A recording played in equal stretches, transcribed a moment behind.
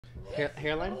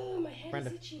Hairline? Oh, my head Brenda.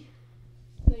 is itchy.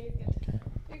 No, you're good. Okay.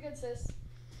 You're good, sis.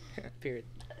 Period.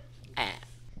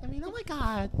 I mean, oh my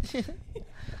God.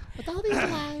 With all these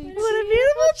lights. What a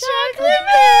beautiful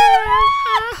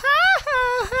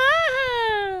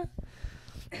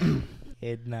chocolate.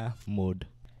 Edna mode.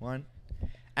 One.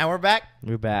 And we're back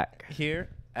We're back. here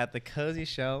at the Cozy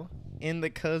Show in the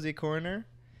Cozy Corner.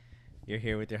 You're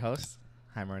here with your host,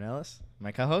 Jaime Ornelas,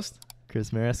 my co-host.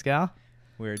 Chris Mariscal.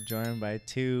 We're joined by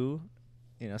two,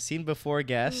 seen before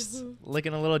guests, Mhm.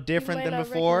 looking a little different You might than not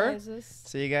before. recognize us.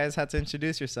 So you guys had to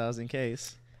introduce yourselves in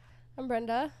case. I'm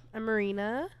Brenda. I'm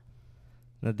Marina.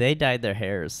 No, they dyed their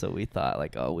hairs, so we thought,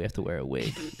 like, oh, we have to wear a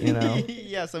wig, you know?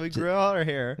 Yeah, so we grew out our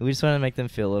hair. We just want to make them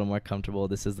feel a little more comfortable.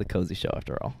 This is the Cozy Show,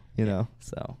 after all, you know?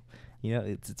 So,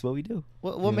 it's what we do.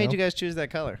 What made you guys choose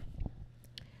that color?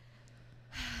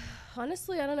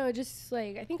 Honestly, I don't know. Just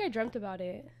like I think I dreamt about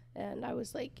it, and I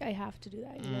was like, I have to do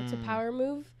that. It's a Mm. power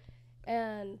move,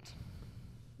 and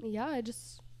yeah,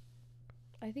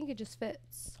 I think it just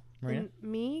fits. Marina?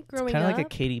 And me It's growing kind up. of like a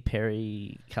Katy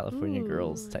Perry, California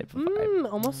Girls type of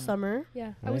vibe. Almost summer.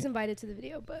 Yeah, I was Right. invited to the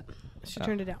video, but She Oh.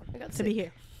 turned it down I got to be sick.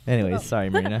 here. Anyways, Oh. sorry,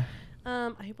 Marina.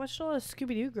 I watched a lot of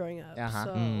Scooby-Doo growing up, Uh-huh.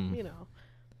 so Mm.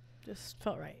 just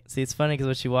felt right. See, it's funny because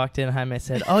when she walked in, Jaime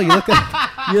said, "Oh, you look like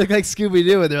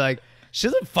Scooby-Doo," and they're like, "She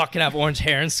doesn't fucking have orange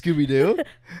hair in Scooby-Doo."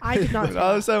 I did not. Say All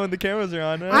of a that. sudden when the cameras are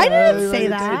on. I didn't like say it's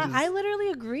that. ages. I literally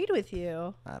agreed with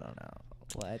you. I don't know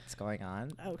what's going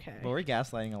on. Okay. But we're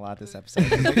gaslighting a lot this episode.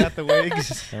 We got the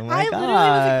wigs. Oh I my literally was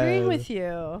God. agreeing with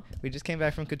you. We just came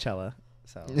back from Coachella.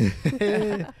 So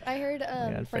I heard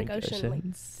God, Frank Ocean like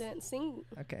Ocean's. didn't sing.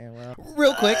 okay, well,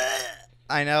 real quick.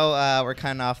 I know we're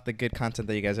kind of off the good content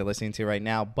that you guys are listening to right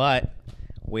now, but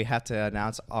we have to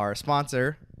announce our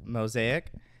sponsor, Mosaic.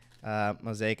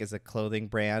 Mosaic is a clothing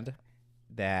brand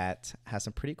that has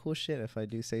some pretty cool shit, if I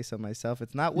do say so myself.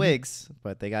 It's not wigs,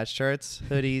 but they got shirts,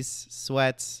 hoodies,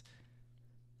 sweats.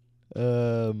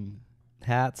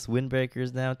 Hats,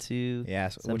 windbreakers now too. Yeah,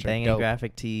 Some which are banging dope.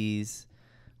 graphic tees,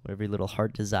 whatever your little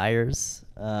heart desires.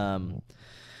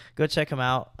 Go check them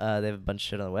out. They have a bunch of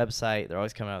shit on the website. They're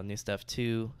always coming out with new stuff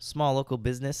too. Small local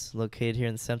business located here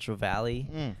in the Central Valley.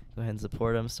 Mm. Go ahead and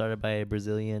support them. Started by a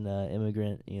Brazilian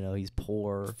immigrant. He's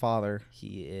poor. Father.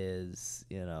 He is,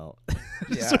 Yeah,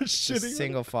 Start a shitting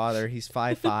single father. He's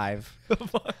 5'5",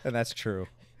 and that's true.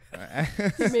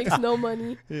 He makes no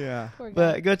money. Yeah. Poor guy.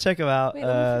 But go check them out. Wait,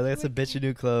 let me They got some quick- bitchy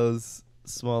new clothes.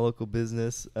 Small local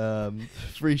business.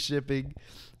 Free shipping.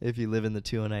 If you live in the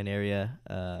 209 area,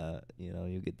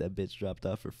 you'll get that bitch dropped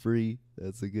off for free.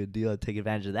 That's a good deal. Take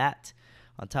advantage of that.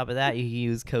 On top of that, you can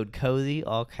use code COZY,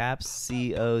 all caps,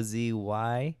 COZY,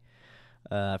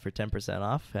 for 10%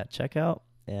 off at checkout.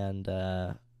 And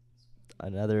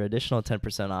another additional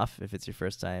 10% off if it's your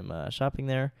first time shopping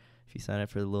there. If you sign up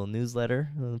for the little newsletter,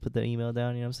 put the email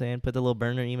down, you know what I'm saying? Put the little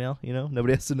burner email,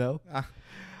 nobody has to know.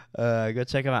 Go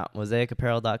check them out.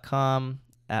 MosaicApparel.com,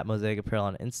 at Mosaic Apparel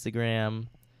on Instagram.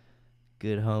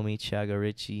 Good homie, Thiago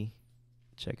Ricci.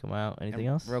 Check him out. Anything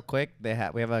else? Real quick, we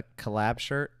have a collab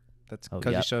shirt that's Oh,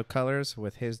 Cozy yep. Show colors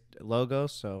with his logo.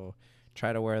 So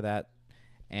try to wear that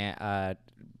and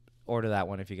order that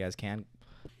one if you guys can.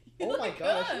 Oh my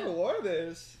God, I should have worn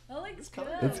this. That looks good.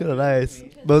 It's kind of nice.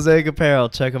 Mosaic Apparel.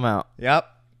 Check them out. Yep.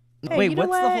 Hey, Wait, you know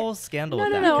what's the what? whole scandal No,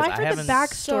 with no, that? no. 'Cause I heard the haven't...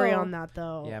 backstory So- on that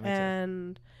though, Yeah, me too.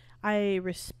 and I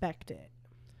respect it.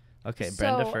 Okay,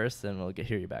 Brenda So- first, then we'll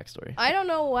hear your backstory. I don't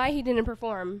know why he didn't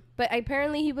perform, but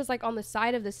apparently he was like on the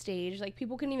side of the stage. Like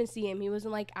people couldn't even see him. He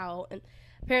wasn't like out, and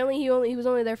apparently he was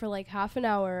only there for like half an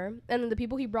hour. And then the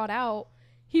people he brought out,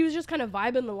 he was just kind of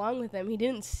vibing along with them. He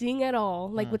didn't sing at all,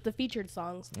 like with the featured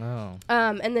songs. Oh.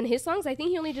 And then his songs, I think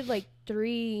he only did like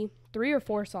three or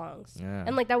four songs, Yeah.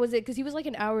 and like that was it because he was like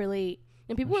an hour late.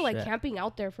 And people Oh, were like shit. camping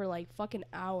out there for like fucking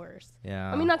hours.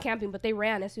 Yeah. I mean, not camping, but they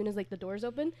ran as soon as like the doors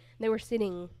opened. They were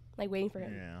sitting like waiting for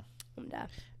him. Yeah. And,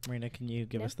 Marina, can you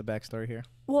give Yeah. us the backstory here?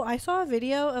 Well, I saw a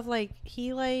video of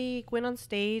he went on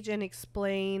stage and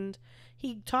explained.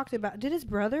 He talked about, did his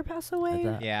brother pass away?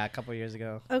 thought- Yeah, a couple years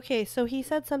ago. Okay, so he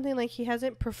said something like he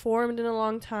hasn't performed in a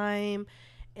long time,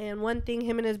 and one thing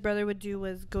him and his brother would do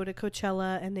was go to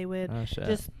Coachella, and they would Oh, shit.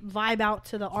 just vibe out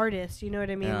to the artist. You know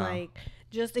what I mean? Yeah. Like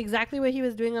just exactly what he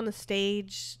was doing on the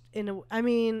stage. I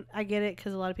mean, I get it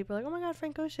because a lot of people are like, "Oh my God,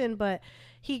 Frank Ocean," but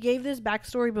he gave this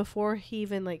backstory before he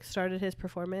even started his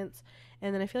performance,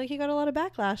 and then I feel like he got a lot of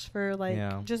backlash for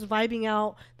just vibing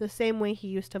out the same way he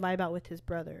used to vibe out with his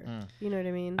brother. You know what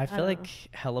I mean? I feel don't like know.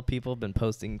 hella people have been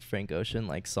posting Frank Ocean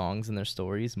songs in their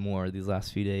stories more these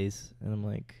last few days, and I'm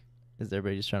like, is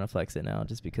everybody just trying to flex it now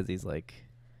just because he's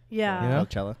yeah, You know?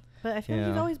 Coachella. but I feel like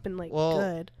he's Yeah. always been Well,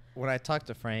 good. when I talked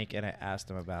to Frank and I asked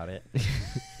him about it,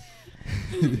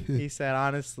 he said,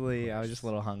 honestly, I was just a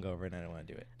little hungover and I didn't want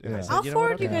to do it. And I Yeah. said, I'll "You know what,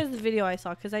 forward you okay." guys the video I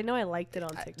saw because I know I liked it on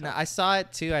TikTok. No, I saw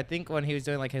it too. I think when he was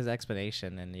doing like his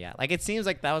explanation, and yeah, like it seems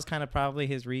like that was kind of probably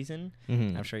his reason.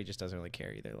 Mhm. I'm sure he just doesn't really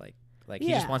care either. Like he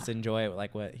Yeah. just wants to enjoy it,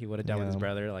 like what he would have done with his Yeah.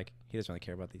 brother. Like he doesn't really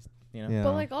care about these, you know. Yeah.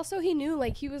 But like also he knew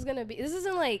like he was gonna be. This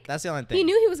isn't like That's the only thing. he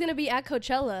knew he was gonna be at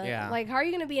Coachella. Yeah. Like how are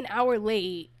you gonna be an hour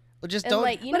late? Well, just And don't.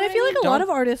 like you But know I what feel like a lot Don't- of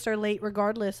artists are late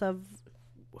regardless of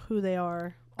who they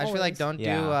are. I just feel like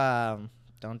always.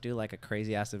 don't do like a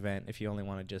crazy ass event if you only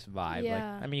want to just vibe.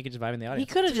 Yeah. Like I mean, you could just vibe in the He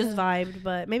audience. could have just vibed,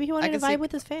 but maybe he wanted to can see- vibe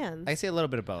with his fans. I see a little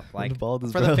bit of both. Like bald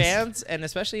as for the bros. fans, and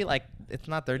especially like it's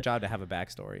not their job to have a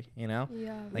backstory, you know.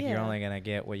 Yeah. Like you're Yeah. only gonna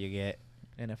get what you get.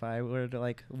 And if I were to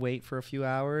like wait for a few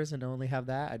hours and only have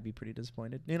that, I'd be pretty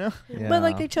disappointed, you know. Yeah. But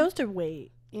like they chose to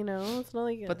wait, you know. It's not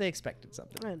like But they expected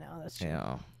something. I know that's true.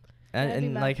 Yeah. That'd be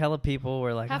And bad. like hella people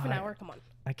were like, Half an "Oh, hour. Come on.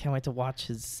 I can't wait to watch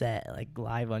his set like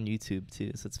live on YouTube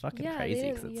too." So it's fucking Yeah, they crazy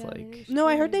didn't- because it's yeah, they like didn't No,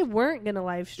 I heard stream they weren't gonna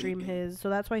live stream his, so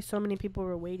that's why so many people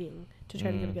were waiting to try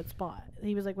to get a Mm. good spot.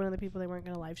 He was like one of the people they weren't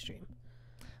gonna live stream.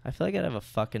 I feel like I'd have a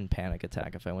fucking panic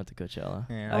attack if I went to Coachella.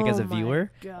 Yeah. Like as a Oh my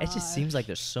viewer, it just seems gosh. like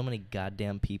there's so many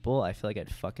goddamn people. I feel like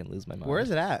I'd fucking lose my mind. Where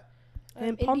is it at?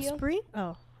 In Palm Indio? Springs?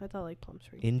 Oh, I thought like Palm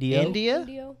Springs. India? India?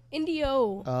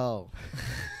 Indio. Oh.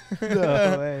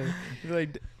 No way. You're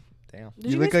like, damn.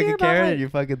 Did you look like a Karen and you're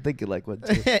fucking thinking like what?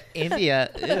 India.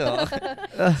 Ew.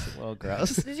 That's a little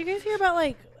gross. Did you guys hear about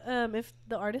like if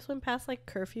the artist went past like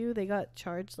curfew, they got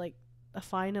charged like a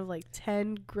fine of like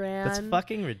 10 grand That's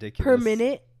fucking ridiculous. per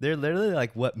minute? They're literally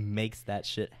like what makes that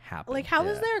shit happen. Like, how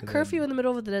is Yeah. there a 'Cause curfew in the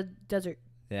middle of the desert?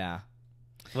 Yeah.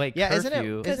 Wait, Yeah, curfew. isn't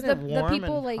it? Because Isn't the, it the warm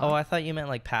people and- like Oh, I thought you meant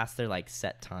like past their like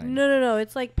set time. No.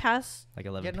 It's like past. Like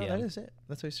 11 Yeah, no, p.m. that is it.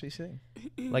 That's what she's saying.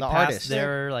 Like the past artist.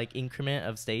 their like increment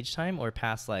of stage time or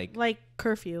past like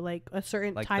Curfew, like a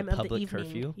certain like time the of the public evening.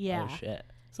 curfew? Yeah. Oh shit.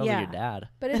 Sounds Yeah. like your dad.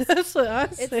 but it's That's what I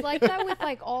was it's saying. like that with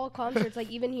like all concerts. Like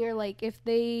even here, like if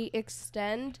they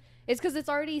extend, it's because it's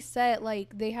already set.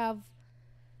 Like they have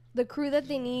the crew that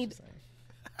they need.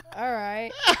 All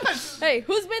right. Hey,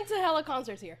 who's been to hella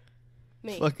concerts here?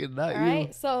 Me. Fucking not All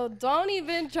right. So don't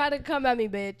even try to come at me,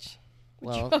 bitch.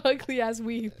 Well, With your ugly ass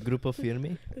weave. Grupo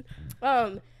Firme?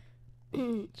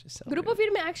 just Grupo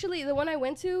Firme, actually, the one I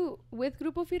went to with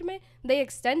Grupo Firme, they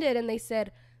extended and they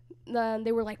said,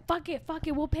 they were like, fuck it,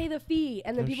 we'll pay the fee.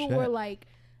 And then Oh, people shit. were like,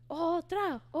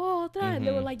 otra. And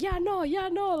they were Mhm. like, yeah, no.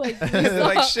 Like,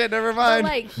 like shit. Never So, mind.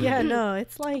 like, Yeah, no,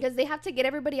 it's like because they have to get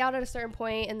everybody out at a certain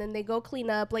point and then they go clean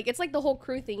up. Like, it's like the whole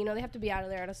crew thing, you know, they have to be out of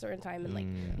there at a certain time and like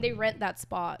they rent that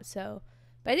spot. So,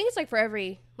 but I think it's like for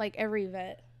every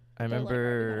event. I They're like, "Oh, we gotta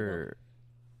remember,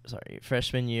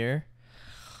 freshman year,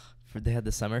 they had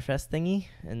the Summerfest thingy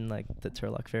in like the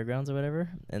Turlock Fairgrounds or whatever,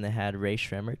 and they had Ray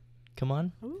Shremmer come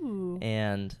on, ooh.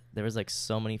 and there was like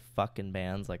so many fucking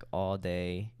bands like all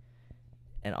day,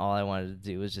 and all I wanted to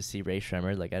do was just see Ray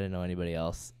Shremmer. Like I didn't know anybody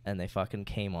else, and they fucking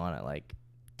came on at like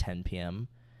 10 p.m.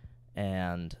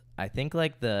 and I think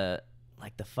like the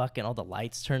fucking all the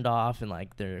lights turned off and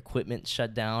like their equipment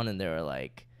shut down, and they were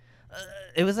like.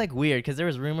 It was like weird because there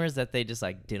was rumors that they just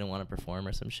like didn't want to perform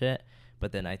or some shit,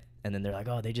 but then then they're like,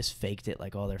 oh, they just faked it,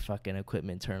 like all their fucking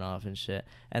equipment turned off and shit,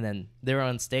 and then they were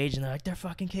on stage and they're like, they're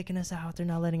fucking kicking us out, they're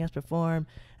not letting us perform,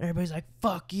 and everybody's like,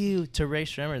 fuck you to Ray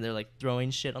Shremmer. They're like throwing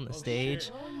shit on the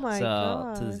stage. Oh my So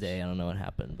gosh. to this day, I don't know what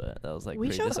happened, but that was like we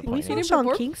pretty saw disappointing. didn't Sean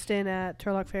perform? Kingston at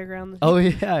Turlock Fairgrounds. Oh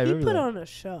yeah, I He remember put that. on a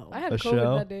show. I had A COVID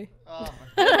show? that day.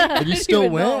 And you still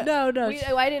went? No.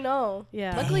 I didn't know.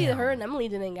 Yeah. Luckily, Damn. her and Emily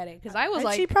didn't get it because I was And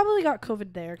like, she probably got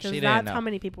COVID there because She didn't that's know. how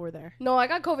many people were there. no, I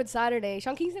got COVID Saturday.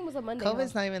 Sean Kingston was a Monday.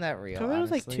 COVID's huh? not even that real. COVID was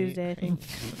like honestly. Tuesday, I think.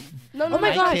 No, Oh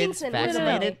my Sean God. Kingston. Kids No.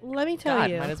 vaccinated? Let me tell God,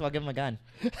 you. might as well give him a gun.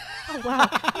 Oh, wow.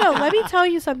 No, let me tell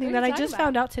you something What that are I you just talking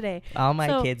found out today. All my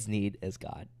So- kids need is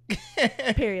God.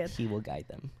 Period. He will guide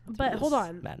them. But through hold this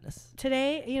on. madness.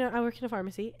 Today, I work in a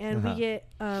pharmacy and Uh-huh. we get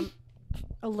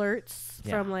alerts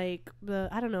Yeah. from like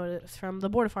I don't know what it's from the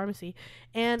board of pharmacy,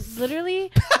 and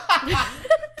literally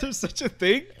There's such a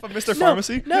thing from Mr. No,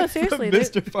 Pharmacy? no, seriously, From there-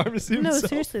 Mr. Pharmacy no, himself.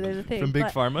 seriously, there's a thing From Big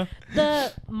but Pharma.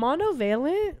 the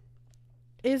monovalent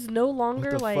is no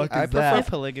longer the like fuck I is prefer that?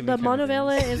 polygamy. the kind of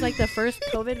monovalent things. is like the first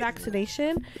COVID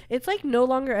vaccination. It's like no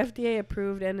longer FDA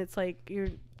approved, and it's like you're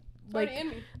like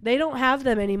they don't have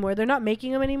them anymore. They're not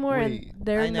making them anymore, Wait, and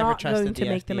they're I never not trusted going to the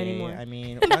make them FDA. anymore. I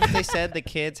mean, once they said the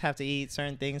kids have to eat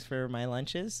certain things for my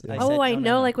lunches. I Oh, said, I no, know.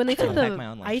 no, no. Like when they I'll took pack the my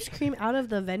own lunch. ice cream out of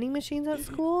the vending machines at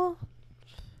school.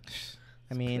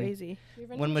 I mean, Crazy.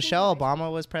 when Michelle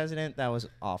Obama was president, that was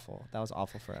awful. That was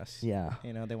awful for us. Yeah.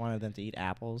 You know, they wanted them to eat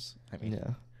apples. I mean,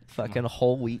 Yeah. Fucking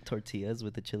whole wheat tortillas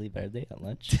with the chili verde at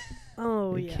lunch.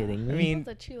 Oh, Are you yeah. kidding me? I mean,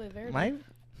 What's a chile verde? my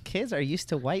kids are used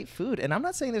to white food, and I'm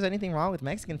not saying there's anything wrong with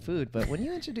Mexican food, but when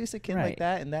you introduce a kid like Right.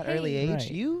 that in that Hey. early age,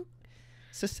 Right. you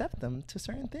suscept them to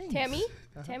certain things. Tammy,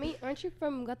 Uh-huh. Tammy, aren't you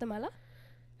from Guatemala?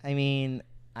 I mean,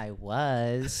 I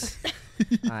was.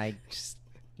 I just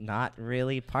not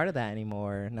really part of that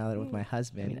anymore now that I'm with my I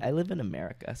husband. mean, I live in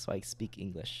America, so I speak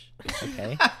English.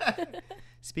 Okay.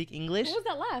 Speak English. What was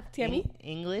that laugh, Tammy?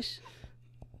 English.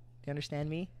 Do you understand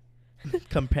me?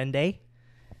 Comprende?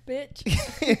 Bitch.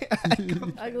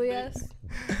 Ugly ass.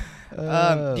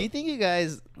 Do you think you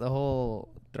guys, the whole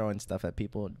throwing stuff at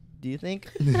people, do you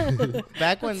think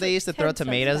back when That's they like used to throw 10 steps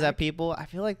tomatoes back. at people, I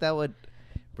feel like that would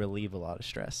relieve a lot of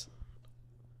stress.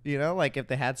 You know, like if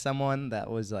they had someone that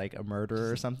was like a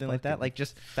murderer or something like that, fucking like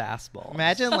just fastball.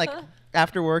 imagine like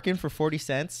after working for 40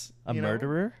 cents, A you know,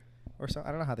 murderer? or so. I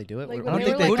don't know how they do it. Like I when don't they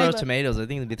think were, they like, throw on the- tomatoes. I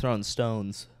think they'd be throwing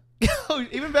stones. Oh,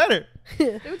 even better.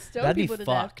 They would stone That'd be people to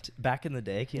death. fucked. Back in the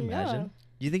day, can you Yeah. imagine?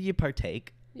 Do you think you'd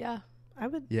partake? Yeah. I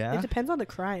would. Yeah? It depends on the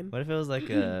crime. What if it was like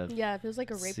a Yeah, if it was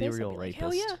like a rapist, serial I'd be like, hell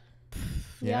rapist?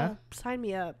 yeah. Yeah? Sign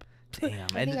me up. Damn, I and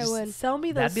think I just- would. Sell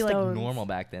me those that'd be like stones. normal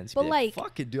back then. So But be like-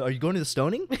 fuck it, dude. Are you going to the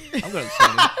stoning? I'm going to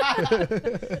the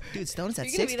stoning. Dude, stone's at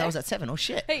You're gonna 6, be stone's there? at 7. Oh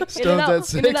shit. Hey, Stones in and at out, in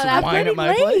 6, and out after. wine at my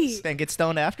Late. place. Then get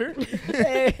stoned after.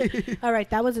 All right,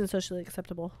 that wasn't socially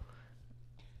acceptable.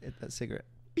 That cigarette.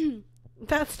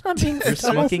 That's not being You're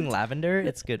stoned. smoking lavender.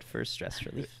 It's good for stress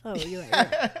relief. Oh, you're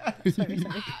right. You're right.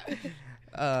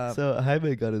 Sorry. So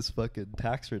Jaime got his fucking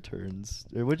tax returns.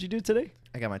 What'd you do today?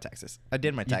 I got my taxes. I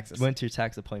did my taxes. You went to your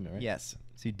tax appointment, right? Yes.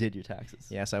 So you did your taxes.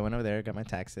 Yeah, so I went over there, got my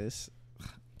taxes.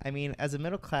 I mean, as a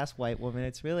middle class white woman,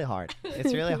 it's really hard.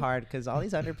 It's really hard because all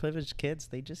these underprivileged kids,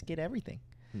 they just get everything.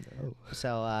 No.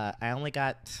 So I only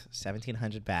got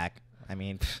 1,700 back. I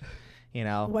mean, you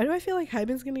know, Why do I feel like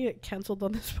Hyman's gonna get canceled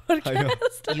on this podcast?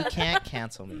 I know. you can't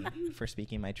cancel me for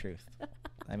speaking my truth.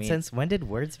 I mean, Since when did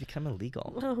words become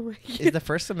illegal? Oh my is God. the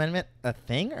First Amendment a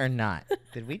thing or not?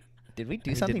 Did we do I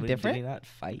mean, something did we different? not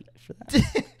fight for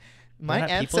that? My We're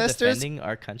not people ancestors, defending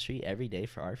our country every day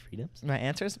for our freedoms. my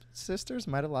ancestors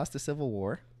might have lost the Civil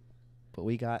War, but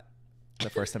we got the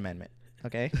First Amendment.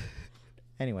 Okay.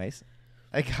 Anyways,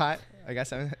 I got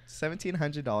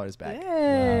 $1,700 back,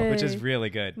 Yay. which is really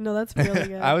good. No, that's really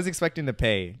good. I was expecting to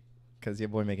pay because your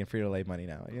boy making Frito-Lay money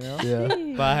now, you know.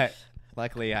 Yeah. But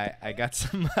luckily, I got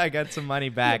some money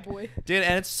back, boy. dude,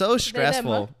 and it's so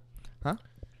stressful.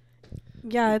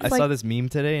 Yeah, it's I like saw this meme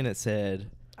today, and it said,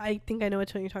 I think I know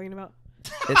which one you're talking about.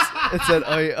 it said,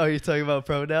 are you talking about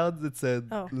pronouns? It said,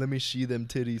 Oh. let me see them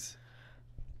titties.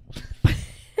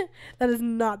 That is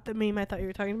not the meme I thought you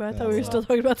were talking about. I thought we were Oh. still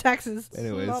talking about taxes.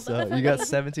 Anyways, Not so that you got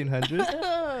funny. 1,700?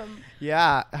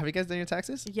 Yeah, have you guys done your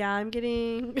taxes? Yeah, I'm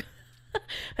getting.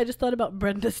 I just thought about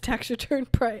Brenda's tax return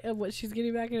of what she's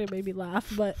getting back, and it made me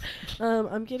laugh. But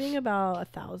I'm getting about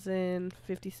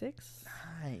 1,056.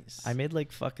 Nice. I made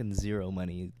like fucking zero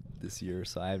money this year,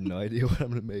 so I have no idea what I'm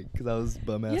gonna make because I was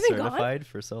bum ass You haven't gone? certified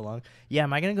for so long. Yeah,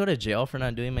 am I gonna go to jail for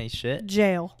not doing my shit?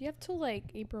 Jail. You have till like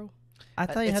April. I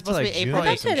thought you It's had to supposed to like be June. April I or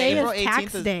thought some today shit. April is tax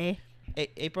 18th is- day.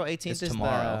 April 18th It's is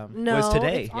tomorrow. the. No, Was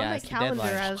today? it's on Yeah, my it's the calendar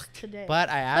deadline. as today. But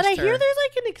I But asked I her. hear there's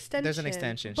like an extension. There's an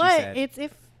extension, she But said. it's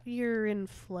if you're in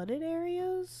flooded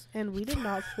areas, and we did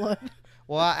not flood.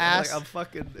 Well, I asked. I'm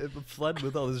fucking flooded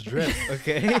with all this drip.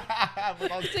 Okay.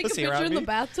 With all this Take a pussy picture around in the me.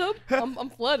 bathtub. I'm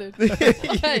flooded.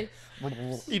 Hey.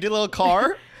 You did a little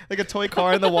car, like a toy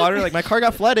car in the water. Like my car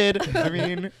got flooded. I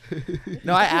mean,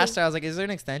 no. I asked her. I was like, "Is there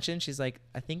an extension?" She's like,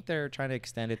 "I think they're trying to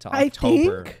extend it to I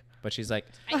October." think? But she's like,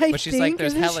 I but she's like, think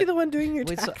 "There's isn't hella." she the one doing your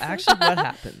Wait, so taxes? actually, what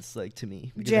happens like to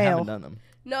me? Because I Jail. haven't done them.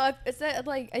 No, it's that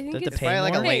like I think Don't it's they pay probably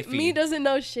like a more? late Hey, fee. me doesn't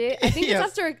know shit. I think Yeah.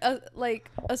 it's after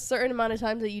a certain amount of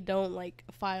times that you don't like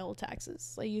file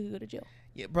taxes. Like you go to jail.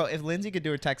 Yeah, bro, if Lindsay could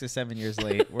do her taxes 7 years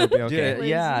late, we'll be okay. Dude,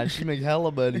 yeah, she make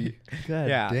hella money. God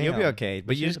Yeah, damn. you'll be okay.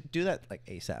 But you she's- just do that like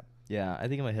ASAP. Yeah, I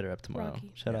think I'm gonna hit her up tomorrow.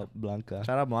 Rocky. Shout Yeah. out Blanca.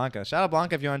 Shout out Blanca. Shout out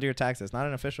Blanca if you want to do your taxes. Not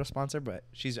an official sponsor, but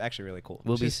she's actually really cool.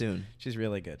 We'll be She's- soon. She's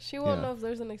really good. She won't Yeah. know if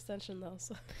there's an extension though.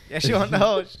 So. Yeah, she won't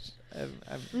know.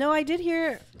 No, I did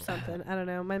hear something. I don't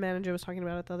know. My manager was talking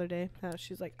about it the other day.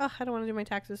 She's like, "Oh, I don't want to do my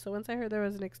taxes." So once I heard there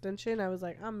was an extension, I was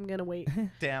like, "I'm gonna wait."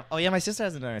 Damn. Oh yeah, my sister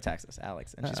hasn't done her taxes,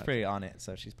 Alex, and she's Okay. pretty on it,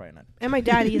 so she's probably not. And my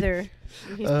dad either.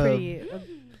 He's pretty Um,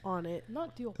 on it.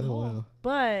 Not deal. Oh, wow.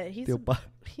 But he's Deal ba-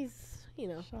 you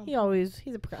know, Sean.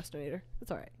 he's a procrastinator.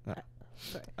 It's all right. Ah.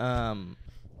 It's all right.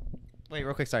 Wait,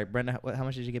 real quick. Sorry, Brenda. How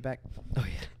much did you get back? Oh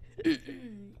yeah.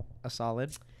 A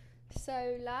solid.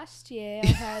 So last year I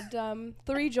had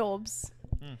 3 jobs,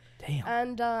 Damn.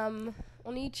 and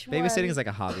on each Babysitting one, is like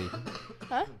a hobby.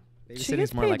 huh? She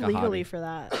gets more paid like a legally hobby. for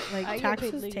that. Like I get paid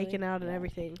taxes legally. taken out and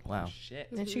everything. Wow.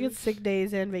 Shit. And she gets sick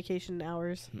days and vacation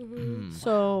hours. Mhm.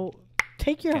 So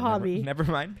take your Okay, hobby. Never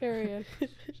mind. Period.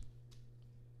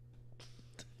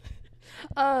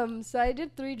 So I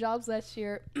did 3 jobs last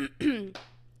year,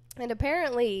 and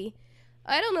apparently,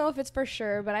 I don't know if it's for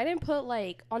sure, but I didn't put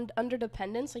like under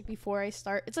dependence like before I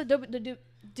start. It's a the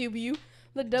W4,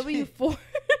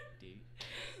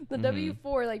 the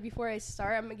W4 like before I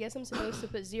start. I guess I'm supposed to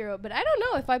put 0, but I don't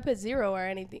know if I put 0 or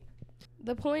anything.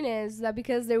 The point is that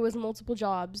because there was multiple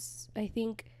jobs, I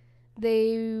think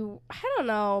I don't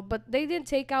know, but they didn't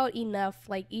take out enough.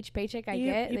 Like each paycheck I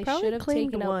get, they probably should have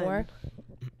claimed taken out one. more.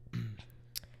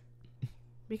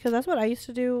 Because that's what I used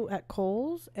to do at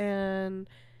Kohl's, and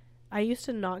I used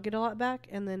to not get a lot back,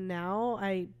 and then now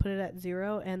I put it at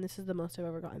 0, and this is the most I've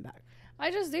ever gotten back.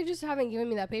 They just haven't given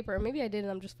me that paper. Or maybe I did,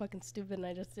 and I'm just fucking stupid, and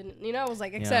I just didn't. I was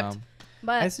like, accept. I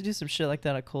But used to do some shit like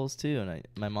that at Kohl's too, and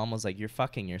my mom was like, "You're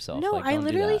fucking yourself." No, like, I don't do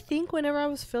literally that. think whenever I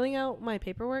was filling out my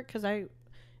paperwork, because it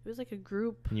was like a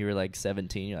group. And you were like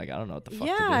 17. You're like, I don't know what the fuck.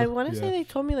 Yeah, to do. I want to say they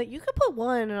told me like you could put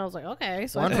 1, and I was like, okay.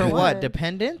 So I One put for what? 1.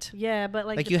 Dependent? Yeah, but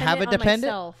like you have a on dependent?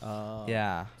 myself.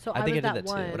 Yeah. So I think was I did that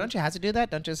one. too. Well, don't you have to do that?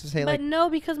 Don't you just say But like? no,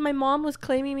 because my mom was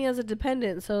claiming me as a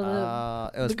dependent, so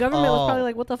the government was probably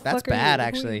like, "What the fuck?" That's are you- bad, who are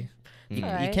actually. you- You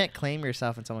Alright. can't claim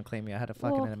yourself and someone claim you. I had to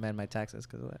fucking Well- amend my taxes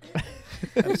because of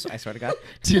that. I swear to God.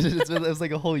 Dude, it was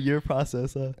like a whole year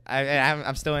process.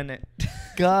 I'm still in it.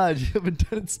 God, you haven't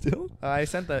done it still? I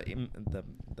sent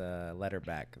the letter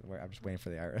back. Where I'm just waiting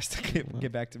for the IRS to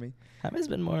get back to me. Haven's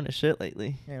been more in a shit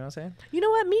lately. You know what I'm saying? You know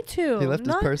what? Me too. He left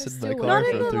not, this person in my still car not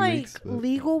for in the 3 like weeks. but-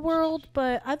 legal world,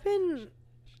 but I've been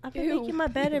Ew. making my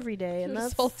bed every day, and You're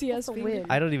that's salty that's ass a baby. win.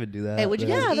 I don't even do that. Hey, would you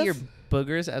but- guys Yeah, eat your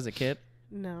boogers as a kid?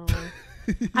 No,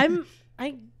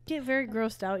 I get very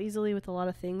grossed out easily with a lot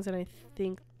of things, and I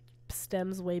think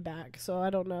stems way back. So I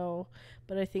don't know,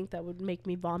 but I think that would make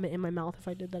me vomit in my mouth if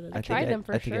I did that. As a I kid. tried them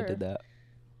for I think I sure. did that.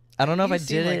 I don't know You if I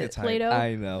seem did like it. the type. Play-Doh.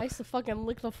 I know. I used to fucking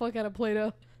lick the fuck out of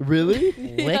Play-Doh. Really?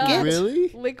 Lick Yeah. it? Really?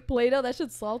 Lick Play-Doh? That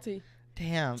shit's salty.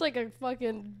 Damn. It's like a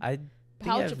fucking I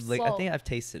pouch of I salt. think I've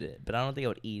tasted it, but I don't think I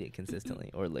would eat it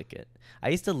consistently or lick it. I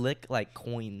used to lick like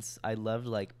coins. I loved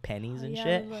like pennies Oh, and yeah,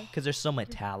 shit like- because they're so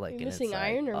metallic. You're and it's missing like,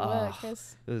 iron or what? ugh,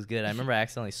 'Cause- it was good. I remember I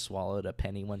accidentally swallowed a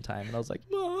penny one time, and I was like,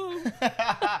 "Mom."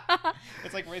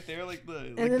 It's like right there, like the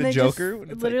And then they just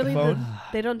literally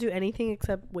they don't do anything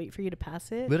except wait for you to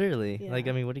pass it. Literally, like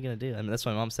Yeah. I mean, what are you gonna do? I mean, that's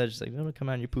what my mom said. She's like, "I'm gonna come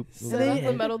out and your poop." So they- that's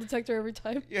the metal detector every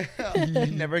time. Yeah,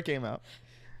 it never came out.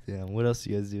 Yeah. What else do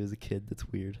you guys do as a kid that's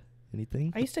weird?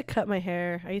 Anything? I used to cut my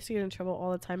hair. I used to get in trouble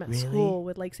all the time at Really? school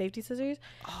with like safety scissors.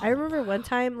 I remember one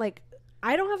time, like,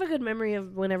 I don't have a good memory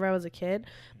of whenever I was a kid,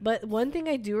 but one thing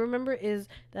I do remember is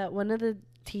that one of the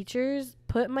teachers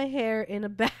put my hair in a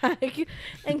bag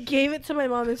and gave it to my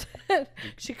mom and said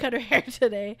she cut her hair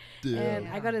today. And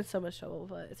I got in so much trouble,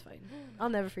 but it's fine. I'll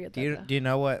never forget that. though. Do you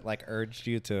know what like urged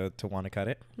you to want to cut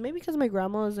it? Maybe because my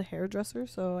grandma is a hairdresser,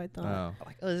 so I thought. Oh,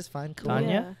 Like, oh, this is fine. Cool.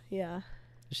 Tanya? Yeah.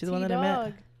 is she the one that I met?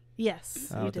 T-Dog.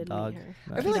 Yes, Oh, you with the did dog. meet her.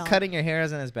 I feel like cutting your hair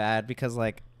isn't as bad because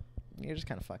like you're just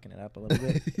kind of fucking it up a little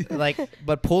bit. Like,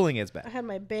 but pulling is I bad. had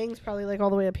my bangs probably like all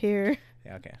the way up here.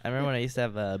 Yeah, okay. I remember when I used to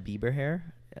have Bieber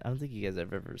hair. I don't think you guys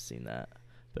have ever seen that,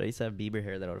 but I used to have Bieber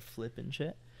hair that I would flip and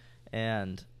shit.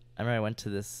 And I remember I went to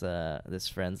this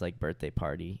friend's like birthday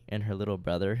party, and her little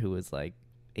brother, who was like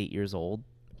 8 years old,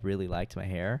 really liked my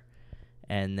hair.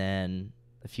 And then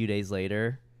a few days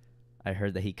later, I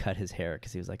heard that he cut his hair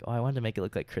because he was like, "Oh, I wanted to make it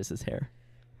look like Chris's hair."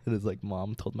 And his like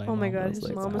mom told my Oh mom. my I god, was his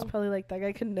like, mom was "Wow." probably like, that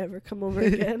guy could never come over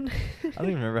again. I don't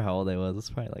even remember how old I was. It was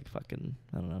probably like fucking,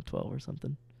 I don't know, 12 or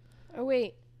something. Oh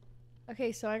wait.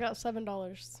 Okay, so I got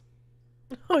 $7.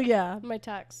 Oh yeah. My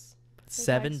tax.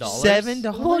 $7? $7?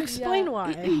 Well, explain Yeah.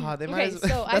 why. Oh, they might Okay, as-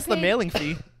 so I that's the paid- mailing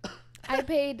fee. I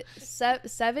paid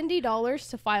 $70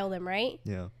 to file them, right?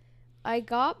 Yeah. I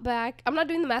got back. I'm not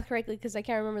doing the math correctly because I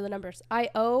can't remember the numbers. I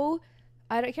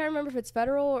can't remember if it's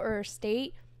federal or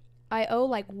state. I owe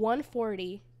like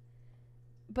 $140,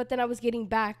 but then I was getting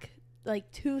back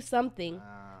like $2 something.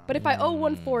 But if I owe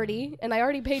 $140 and I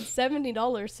already paid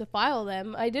 $70 to file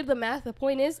them, I did the math. The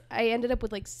point is, I ended up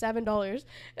with like $7.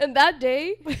 And that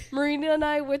day, Marina and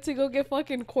I went to go get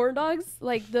fucking corn dogs,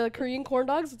 like the Korean corn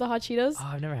dogs with the hot Cheetos Oh,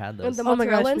 I've never had and those. the Oh my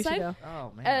mozzarella gosh, we should inside. go.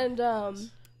 Oh man. And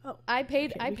Oh, I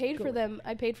paid okay, I we paid should for go. them.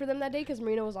 I paid for them that day because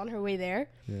Marina was on her way there.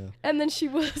 Yeah. And then she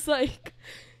was like,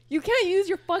 you can't use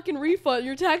your fucking refund,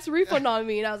 your tax refund on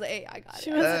me. And I was like, hey, I got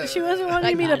it. She wasn't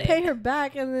wanting me to got it. pay her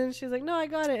back, and then she's like, no, I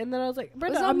got it. And then I was like,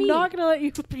 Brenda, What's on I'm me? not gonna let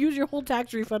you use your whole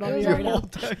tax refund on me right now.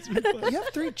 You have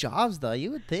 3 jobs though.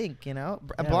 You would think, you know.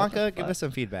 Yeah, Blanca, what the give fuck? us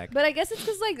some feedback. But I guess it's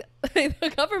because, like, the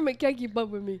government can't keep up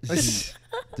with me. Does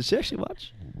she actually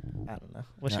watch? I don't know.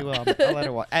 Well, No. she will. I'll let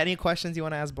her watch. Any questions you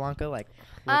want to ask Blanca? Like,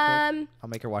 real quick? I'll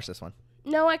make her watch this one.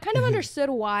 No, I kind of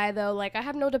understood why, though. Like, I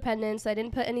have no dependents. I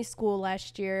didn't put any school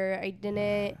last year. I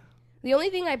didn't. The only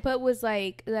thing I put was,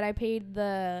 like, that I paid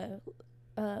the,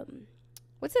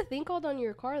 what's the thing called on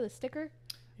your car? The sticker?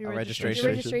 Your Your registration.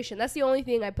 registration. That's the only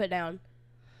thing I put down.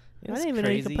 I didn't even know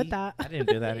you could put that. I didn't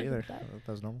do that either. That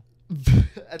was normal.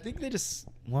 I think they just.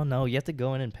 Well, no, you have to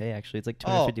go in and pay. Actually, it's like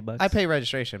Oh, $250. I pay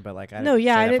registration, but like I No, didn't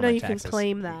yeah, say I that didn't for know my you taxes. can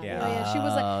claim that. Yeah. Oh, yeah. She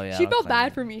was like, Oh, yeah, she I'll felt claim bad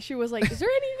it. for me. She was like, is there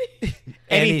anything?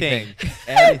 Anything.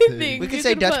 Anything. We You could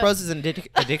say can Dutch put- Bros is an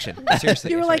addiction.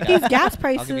 Seriously. You were straight like, up. these gas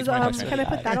I'll give you prices, 20 can I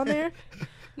put that on there?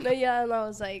 No, yeah, and I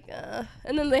was like,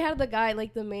 and then they had the guy,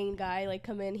 like the main guy, like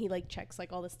come in. He like checks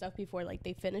like all the stuff before like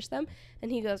they finish them,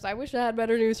 and he goes, "I wish I had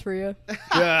better news for you."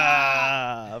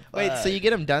 Wait, so you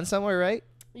get them done somewhere, right?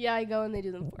 Yeah, I go and they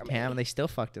do them for me. Damn, they still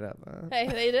fucked it up. Hey,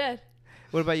 they did.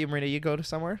 What about you, Marina? You go to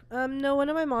somewhere? No, one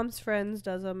of my mom's friends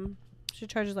does them. She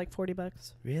charges like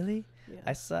 $40. Really? Yeah.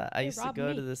 I used to robbed go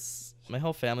me. to this. My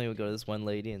whole family would go to this one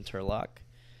lady in Turlock,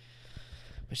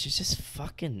 but she's just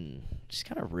fucking. She's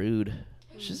kind of rude.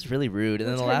 She's just really rude. And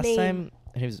What's then the her last name? time,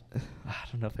 it was. I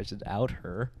don't know if I should out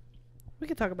her. We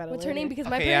could talk about it What's later. her name? Because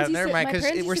my Okay, yeah, parents used never to. mind. My Because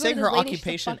parents we're used to saying go to her this lady, she's a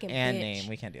occupation fucking and bitch. name.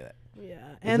 We can't do that. Yeah,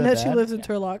 and that that she bad? lives in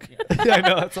Turlock. I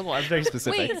know. That's I'm very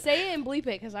specific. Wait, say it and bleep it,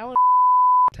 because I want.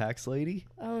 Tax lady.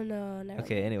 Oh no, never.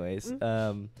 Okay, anyways,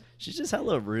 Mm. she's just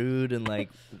hella rude and like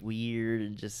weird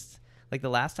and just like the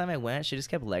last time I went, she just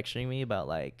kept lecturing me about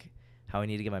like how I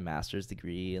need to get my master's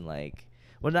degree and like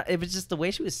well, not, it was just the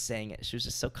way she was saying it. She was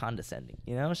just so condescending,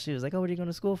 you know. She was like, "Oh, what are you going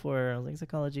to school for?" I was like,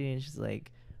 "Psychology," and she's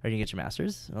like, "Are you gonna get your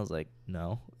master's?" And I was like,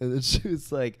 "No," and then she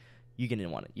was like, "You're gonna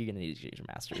want it. You're gonna need to get your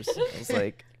master's." I was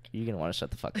like, "You're gonna want to shut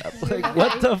the fuck up." Like,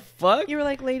 what the fuck? You were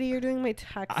like, lady, you're doing my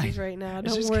taxes right now. She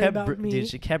Don't just worry kept about me. Dude,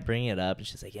 she kept bringing it up, and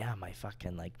she's like, "Yeah, my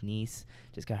fucking like niece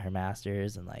just got her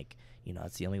master's, and like, you know,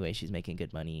 it's the only way she's making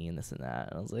good money, and this and that."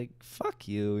 And I was like, "Fuck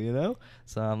you," you know.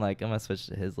 So I'm like, I'm gonna switch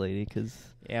to his lady because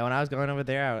Yeah, when I was going over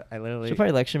there, I literally. she'll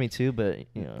probably lecture me too, but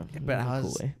you know, But in a I cool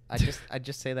was, way. I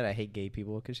just say that I hate gay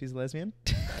people because she's lesbian.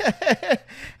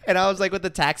 And I was like, with the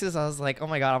taxes, I was like, oh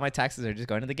my god, all my taxes are just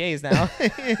going to the gays now.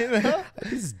 You know? I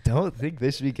just don't think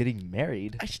they should be getting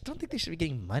married. I just don't think they should be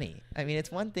getting money. I mean,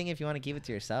 it's one thing if you want to give it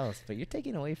to yourselves, but you're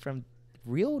taking away from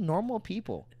real normal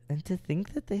people. And to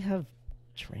think that they have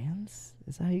trans,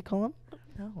 is that how you call them?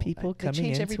 No, People they coming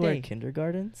change every into our day.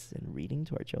 kindergartens and reading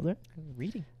to our children.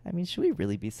 Reading, I mean, should we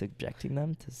really be subjecting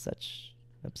them to such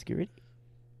obscurity?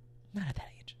 not at that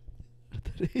age. At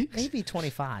that age? Maybe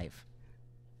 25,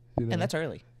 You know? and that's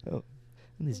early. Oh,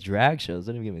 and these drag shows,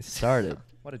 don't even get me started.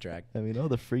 What a drag. I mean, all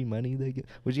the free money they get.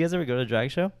 Would you guys ever go to a drag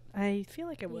show? I feel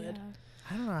like I would. Yeah.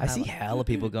 I don't know. I see hella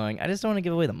people going. I just don't want to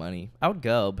give away the money. I would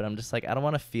go, but I'm just like, I don't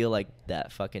want to feel like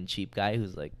that fucking cheap guy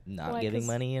who's like not Why, giving 'cause-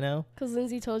 money, you know? Because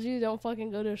Lindsay told you don't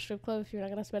fucking go to a strip club if you're not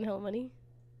gonna spend hell money.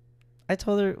 I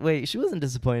told her, wait, she wasn't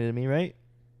disappointed in me, right?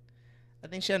 I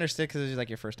think she understood because it was like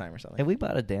your first time or something. And we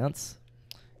bought a dance.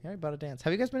 Yeah, we bought a dance.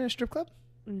 Have you guys been in a strip club?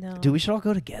 No. Dude, we should all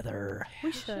go together.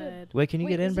 We should. Wait, can you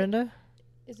Wait, get in, is it- Brenda?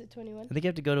 Is it 21? I think you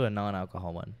have to go to a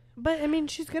non-alcohol one. But I mean,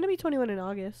 she's gonna be 21 in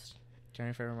August.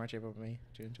 January, February, March, April, May,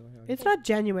 June, July, August. It's not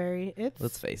January. It's.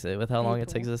 Let's face it, with how long it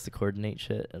April. takes us to coordinate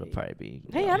shit, it'll probably be.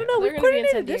 Hey, well, I don't know. They're We gonna be in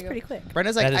San coordinated this Diego. pretty quick.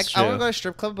 Brenda's like, That I is want to true. go to a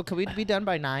strip club, but could we be done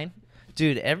by 9?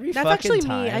 Dude, every That's fucking actually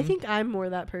time. me. I think I'm more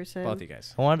that person. Both you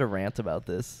guys. I wanted to rant about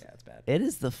this. Yeah, it's bad. It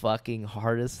is the fucking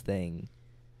hardest thing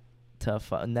to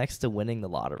next to winning the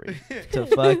lottery to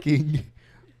fucking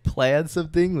plan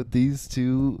something with these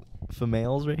two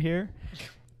females right here.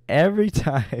 Every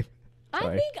time. I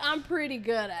Sorry. think I'm pretty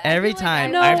good at it. Every I feel like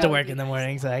time No. I have to work in the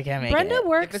morning, so I can't make Brenda it.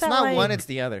 works If it's at not like, one, it's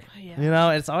the other. Yeah. You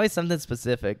know, it's always something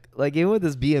specific. Like even with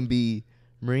this B&B,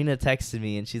 Marina texted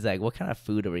me and she's like, "What kind of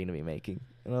food are we gonna be making?"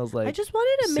 And I was like, I just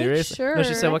wanted to "Serious?" make sure. No,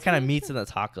 she said, "What That's kind of what meats I in the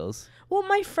tacos?" Well,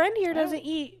 my friend here I don't- doesn't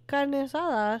eat carne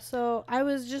asada, so I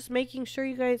was just making sure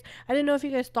you guys. I didn't know if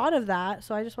you guys thought of that,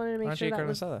 so I just wanted to Why make don't you sure eat that carne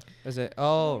was. asada? Is it?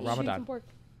 Oh, You should eat some Ramadan. pork.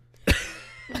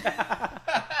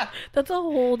 That's a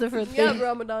whole different thing. Yeah,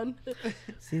 Ramadan.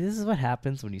 See, this is what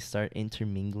happens when you start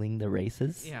intermingling the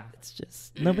races. Yeah. It's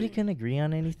just nobody can agree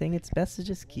on anything. It's best to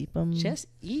just keep them. Just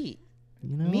eat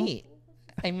you know? meat.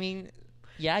 I mean,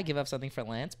 yeah, I give up something for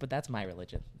Lance, but that's my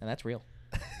religion, and that's real.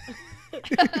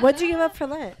 What'd you give up for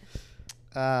Lent?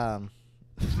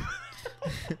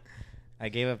 I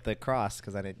gave up the cross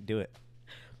because I didn't do it.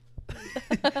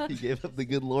 He gave up the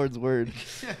good Lord's word.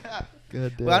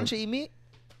 God damn. Why don't you eat meat?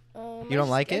 You don't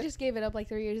like I it? just gave it up like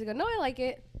 3 years ago. No, I like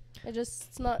it.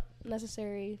 It's not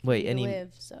necessary for Wait, me any? to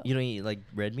live. So You don't eat like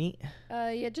red meat?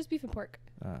 yeah, just beef and pork.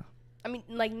 I mean,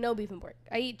 like no beef and pork.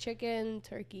 I eat chicken,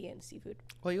 turkey, and seafood.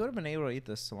 Well, you would have been able to eat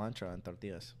the cilantro and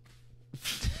tortillas.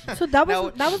 So that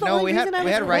was the only we reason had I we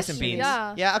was had rice and questioning.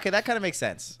 beans. Yeah. Okay, that kind of makes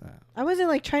sense. I wasn't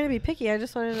like trying to be picky. I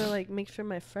just wanted to like make sure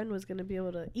my friend was gonna be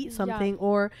able to eat something,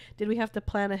 or did we have to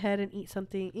plan ahead and eat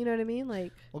something? You know what I mean?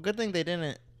 Like, Well, good thing they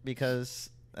didn't, because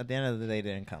at the end of the day, they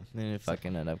didn't come. They didn't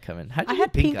fucking end up coming. How did I you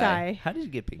had get pink pink eye? eye. How did you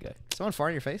get pink eye? Someone fart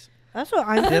in your face? that's what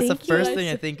I'm That's thinking. the first thing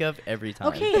I think of every time.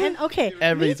 Okay, and okay,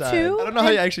 Every me time. too. I don't know how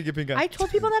and you actually get pink eye. I told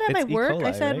people that at It's my E. work. I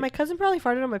coli, said right? my cousin probably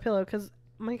farted on my pillow because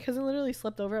my cousin literally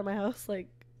slept over at my house like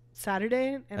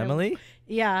Saturday. And Emily?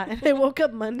 yeah, and I woke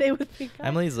up Monday with pink eye.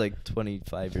 Emily's like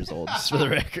 25 years old, just for the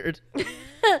record.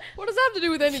 What does that have to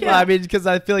do with anything? Well, I mean, because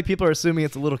I feel like people are assuming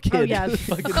it's a little kid. Oh, yeah.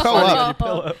 Fucking Grow farting on up. your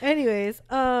pillow. Anyways,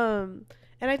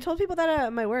 and I told people that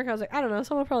at my work. I was like, I don't know,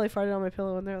 someone probably farted on my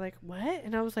pillow, and they're like, what?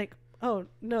 And I was like, oh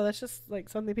no, that's just like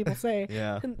something people say.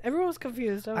 Yeah. And everyone was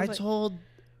confused. I was I like, told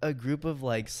a group of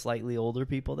like slightly older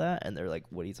people that, and they're like,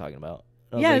 "What are you talking about?"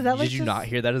 I was Yeah, like, is that, like, did you not just-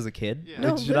 hear that as a kid? Yeah. Like,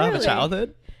 No, did you not have a literally.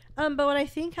 childhood? but what I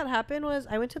think had happened was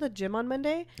I went to the gym on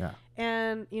Monday, Yeah.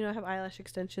 and you know I have eyelash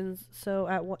extensions. So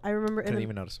I remember in Couldn't the,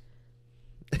 even notice.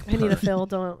 I need a fill.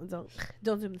 Don't zoom.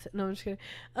 No, I'm just kidding.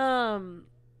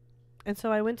 And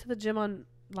so I went to the gym on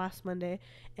last Monday,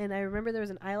 and I remember there was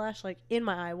an eyelash like in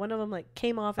my eye. One of them like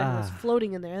came off and was Ah.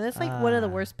 floating in there, and that's like one of the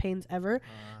Ah. worst pains ever.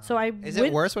 So I Is went,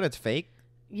 it worse when it's fake?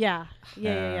 Yeah.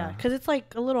 Ah. Because it's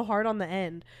like a little hard on the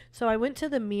end. So I went to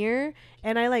the mirror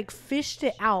and I like fished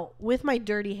it out with my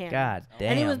dirty hand. God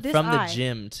damn. And it was this From eye. the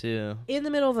gym too. In the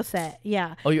middle of a set.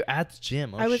 Yeah. Oh, you're at the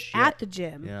gym. Oh, I was shit. at the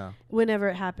gym Yeah. whenever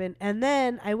it happened. And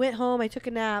then I went home. I took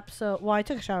a nap. I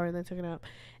took a shower and then took a nap.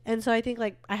 And so I think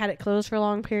like I had it closed for a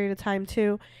long period of time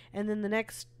too. And then the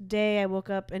next day I woke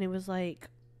up and it was like,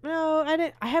 no, I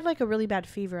didn't. I had like a really bad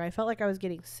fever. I felt like I was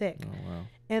getting sick. Oh wow.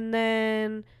 And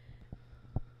then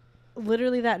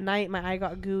literally that night my eye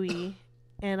got gooey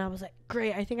and I was like,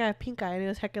 great, I think I have pink eye, and it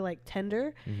was hecka like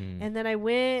tender. Mm-hmm. And then I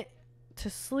went to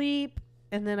sleep,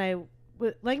 and then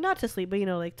like not to sleep, but you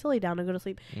know, like to lay down and go to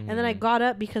sleep. And then I got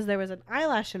up because there was an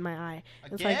eyelash in my eye.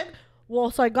 It's like,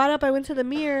 so I got up, I went to the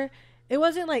mirror. It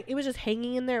wasn't like, it was just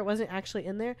hanging in there. It wasn't actually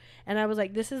in there. And I was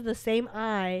like, this is the same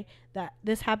eye that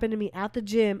this happened to me at the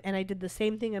gym. And I did the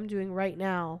same thing I'm doing right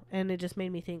now. And it just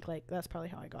made me think like, that's probably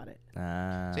how I got it.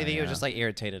 So you think it was just like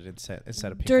irritated instead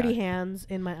of pink Dirty eye? hands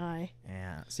in my eye.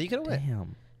 Yeah. So you could have went.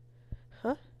 Damn.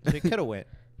 Huh? So you could have went.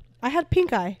 I had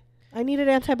pink eye. I needed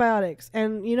antibiotics.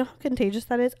 And you know how contagious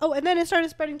that is? Oh, and then it started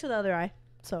spreading to the other eye.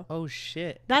 So Oh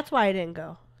shit. that's why I didn't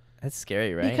go. That's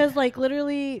scary, right? Because like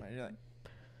literally, You're like,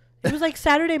 it was like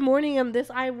Saturday morning and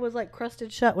this eye was like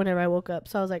crusted shut whenever I woke up.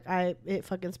 So I was like, it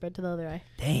fucking spread to the other eye.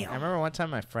 I damn. remember one time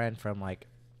my friend from like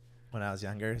when I was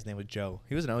younger, his name was Joe.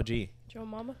 He was an OG. Joe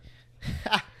Mama.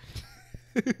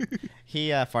 He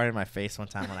farted in my face one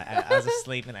time when I was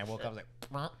asleep and I woke up. I was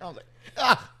like, I was like,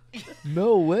 ah.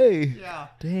 No way. Yeah.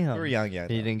 Damn. We were young, yeah.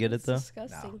 You didn't get it though.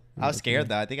 Disgusting. I was scared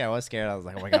though. I think I was scared. I was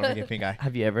like, oh my god, I'm gonna get pink eye.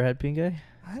 Have you ever had pink eye?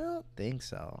 I don't think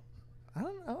so. I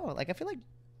don't know. Like I feel like,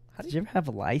 how Did you ever have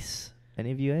lice?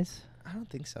 Any of you guys? I don't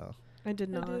think so. I did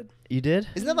I not. did. You did?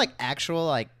 Isn't that like actual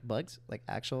like bugs? Like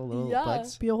actual little Yeah.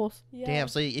 bugs? Beetles. Yeah. Damn.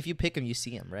 So if you pick them, you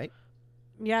see them, right?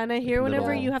 Yeah, and I hear whenever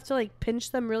Little- you have to like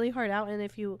pinch them really hard out, and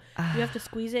if you have to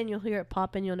squeeze it, and you'll hear it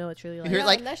pop, and you'll know it's really You like. hear it No,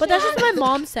 like, that But shit that's just what hurts. my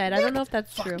mom said. I don't know if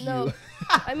that's true. No,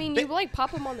 I mean you like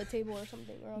pop them on the table or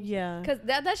something. Yeah. Because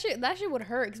that shit would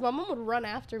hurt. Because my mom would run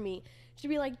after me. She'd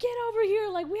be like, "Get over here!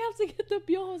 Like we have to get the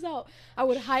piojos out." I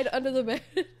would hide under the bed.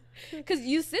 Because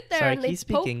you sit there Sorry, and can they you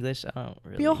speak poke. English? I don't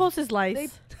really. Piojos is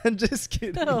lice. I'm just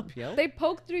kidding. No. They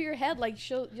poke through your head like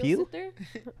you'll Peel? sit there,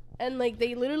 and like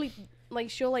they literally like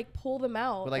she'll like pull them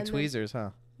out. with like and then- tweezers, huh?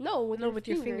 No, with No, with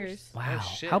your fingers. Wow.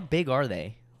 Oh, shit. How big are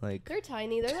they? Like, They're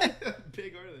tiny. They're like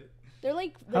big are they? they're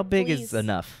like. how big fleas. is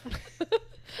enough?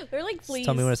 They're like Just fleas.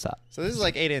 tell me when to stop. So this is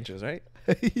like 8 inches, right?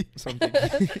 Something.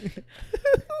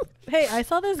 Hey, I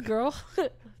saw this girl.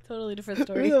 Totally different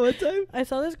story. One time? I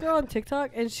saw this girl on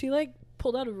TikTok, and she like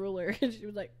pulled out a ruler, and she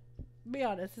was like, "Be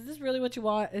honest, is this really what you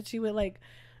want?" And she went like,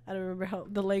 I don't remember how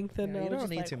the length, and Yeah, I you was don't just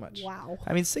need like, too much. Wow.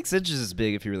 I mean, 6 inches is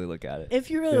big if you really look at it. If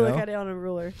you really You look know? at it on a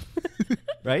ruler.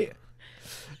 Right?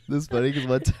 This is funny because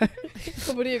one time,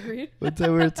 Somebody agreed. one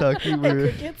time we were talking,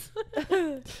 Crickets.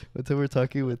 one time we were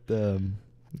talking with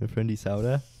my friend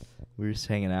Isaura. We were just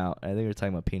hanging out. I think we were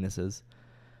talking about penises.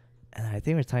 And I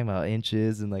think we're talking about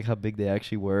inches and like how big they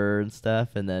actually were and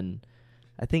stuff. And then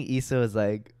I think Issa was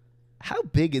like, "How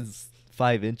big is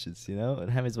 5 inches?" You know,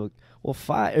 and Hammy's like, "Well,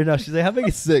 5." Or no, she's like, "How big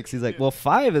is 6?" He's like, "Well,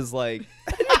 5 is like."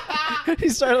 He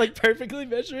started like perfectly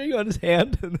measuring on his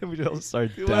hand, and then we all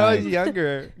started dying. When I was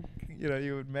younger,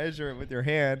 you would measure it with your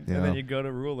hand, and Yeah. then you go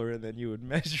to ruler, and then you would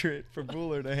measure it from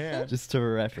ruler to hand. Just to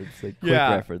reference, like quick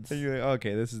yeah. reference. And you're like,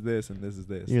 okay, this is this, and this is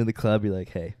this. You're in the club, you're like,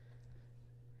 "Hey."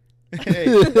 Hey,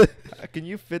 can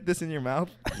you fit this in your mouth?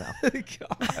 No.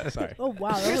 God, sorry. Oh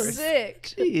wow, that You're was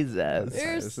sick. Jesus.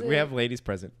 You're We have sick. ladies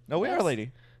present. No, we are a Yes.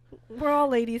 lady. We're all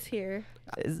ladies here.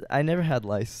 I never had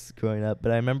lice growing up,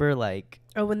 but I remember like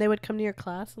Oh, when they would come to your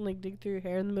class and like dig through your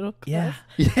hair in the middle of yeah,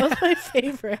 class. That was my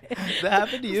favorite. That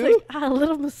happened to It's you? like, a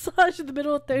little massage in the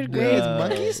middle of 3rd grade. Wait,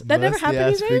 monkeys? That never musty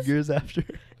happened ass to you guys? fingers after.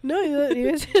 No,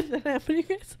 you guys did that happen to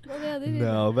you guys? Oh, yeah, they did.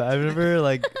 No, but I remember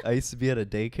like I used to be at a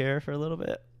daycare for a little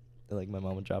bit. Like my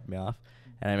mom would drop me off,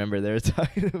 and I remember they were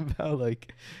talking about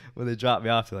like when they dropped me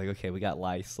off, they're like, "Okay, we got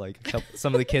lice." Like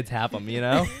some of the kids have them, you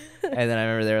know. And then I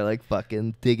remember they were like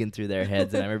fucking digging through their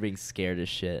heads, and I remember being scared as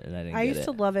shit, and I didn't. I get used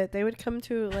it. to love it. They would come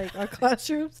to like our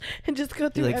classrooms and just go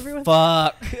Be through like, everyone's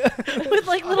 "Fuck." with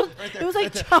like little. Right there, It was like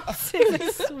right there. chopsticks.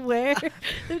 I swear.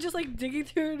 They were just like digging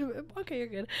through. It. Okay, you're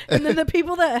good. And then the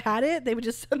people that had it, they would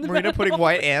just send them. Marina out. putting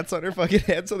white ants on her fucking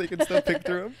head so they can still pick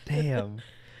through them. Damn.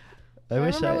 I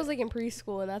remember I was like in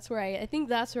preschool, and that's where I think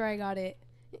that's where I got it,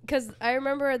 because I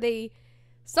remember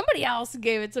somebody else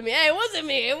gave it to me. Hey, it wasn't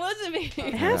me. It wasn't me.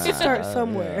 It has to start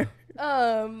somewhere.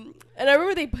 And I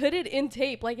remember they put it in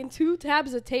tape, like in 2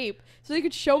 tabs of tape, so they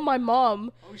could show my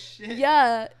mom. Oh shit.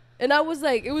 Yeah, and I was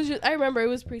like, it was just, I remember it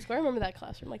was preschool. I remember that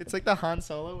classroom. Like, It's like the Han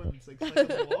Solo when it's like stuck on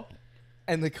the wall.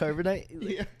 And the carbonite.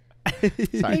 Yeah.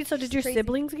 Sorry. Wait, so did your Crazy.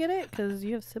 siblings get it? Because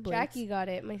you have siblings. Jackie got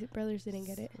it. My brothers didn't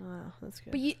get it. Wow, that's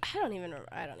good. But I don't even know.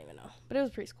 But it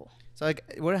was preschool. So like,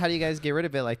 how do you guys get rid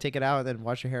of it? Like, take it out and then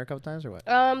wash your hair a couple times, or what?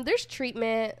 There's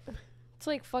treatment. It's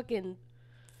like fucking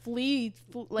like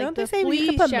Don't the they say you flea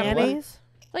could put shampoo. mayonnaise?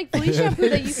 Like flea shampoo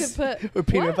that you could put. Or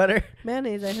peanut What? butter.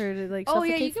 Mayonnaise, I heard it like. Oh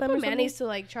yeah, you suffocates could them or put something. mayonnaise to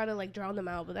like try to like drown them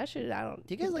out, but that shit I don't.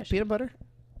 Do you guys do like that peanut butter?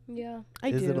 shit. Yeah. I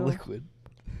Is do. it a liquid?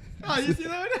 Oh, you see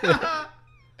that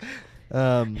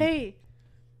one? Hey.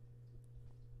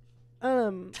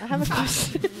 I have a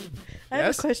question. I have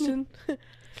Yes? a question.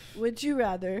 Would you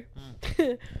rather?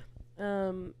 Gay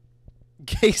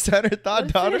son or thought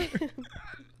daughter?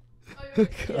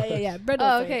 Yeah. Bread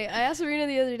Oh, will okay. I asked Serena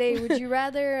the other day, would you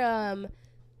rather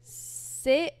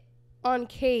sit on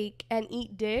cake and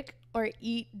eat dick, or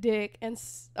eat dick and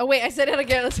oh wait, I said it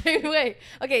again the same way.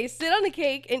 Okay, sit on a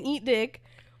cake and eat dick,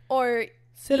 or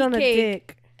sit eat on a cake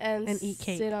dick. and eat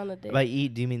cake. sit on a dick. By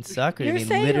eat, do you mean suck, or do You're you mean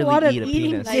saying a lot literally of eat a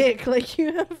eating penis? dick. Like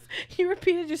you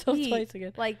repeated yourself Eat. twice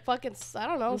again. Like fucking, I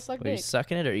don't know, suck Are you dick.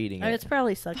 sucking it or eating it? It's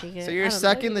probably sucking it. So I you're don't know.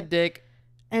 sucking the dick,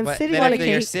 and but sitting then on a if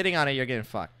you're cake. sitting on it, you're getting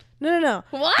fucked. No.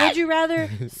 What? Would you rather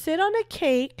sit on a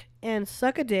cake and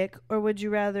suck a dick, or would you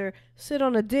rather sit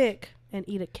on a dick and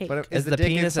eat a cake? But if Is the dick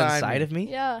penis inside me? of me?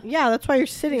 Yeah. Yeah, that's why you're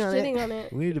sitting You're on sitting it. on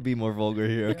it. We need to be more vulgar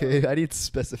here, okay? I need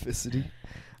specificity.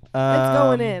 It's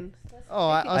going in. Oh,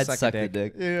 I'll I'd suck, suck a the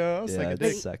dick. dick. Yeah, I'll suck a I'd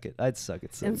dick. suck it. I'd suck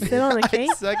it so And good. sit on a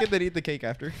cake? I'd suck it, then eat the cake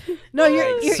after. No,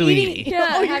 you're Sweetie. eating.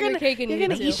 Yeah, oh, have you're your gonna, cake and you're eat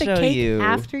gonna it eat too. the Show cake you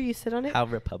after you sit on it. How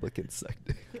Republicans suck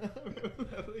dick.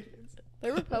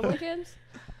 They're Republicans.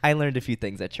 I learned a few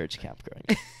things at church camp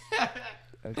growing up.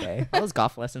 Okay. All those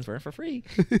golf lessons were for free.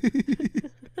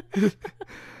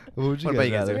 What would you What about guys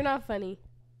you guys? rather? You're not funny.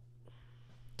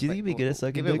 Do you think you'd be good at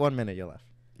sucking Give dick? it 1 minute, you'll laugh.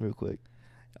 Real quick.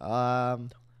 I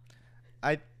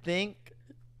think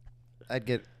I'd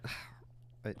get.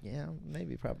 But yeah,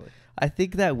 maybe, probably. I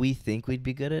think that we think we'd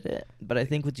be good at it, but I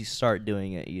think once you start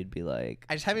doing it, you'd be like,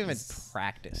 I just haven't even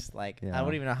practiced. Like, Yeah. I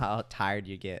don't even know how tired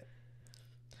you get.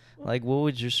 like, what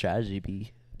would your strategy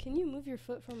be? Can you move your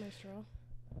foot from my straw?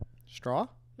 Straw?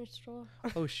 My straw.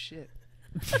 Oh shit.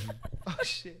 Oh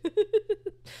shit.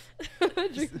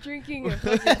 Drinking your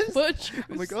fucking foot juice.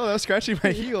 I'm like, oh, that was scratching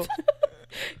my heel.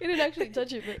 You didn't actually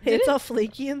touch it, but It's all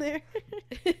flaky in there.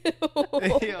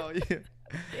 Yo, yeah.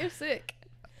 You're sick.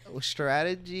 Well,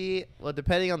 strategy. Well,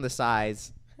 depending on the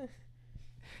size.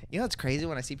 You know what's crazy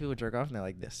when I see people jerk off and they're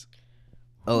like this.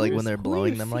 Oh, like Who's- when they're who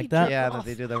blowing you them see like that? jerk Yeah, off? that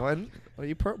they do that one. Well,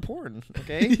 you porn,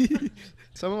 okay?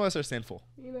 Some of us are sinful.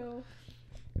 You know.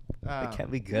 I can't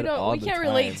be We, good don't, all we the can't time.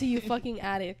 relate to you fucking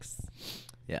addicts.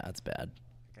 Yeah, it's bad.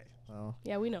 Okay. Well,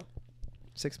 Yeah, we know.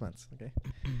 6 months. Okay.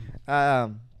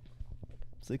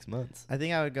 6 months. I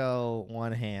think I would go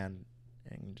one hand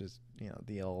and just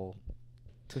the old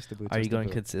twist the boot. Are you twist the going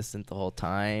boot. consistent the whole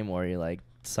time, or are you like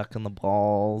sucking the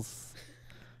balls?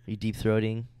 Are you deep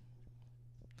throating?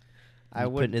 I You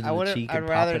would. putting it in I the would. cheek I'd and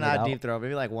rather popping it not out? deep throat.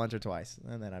 Maybe like once or twice,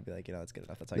 and then I'd be like, that's good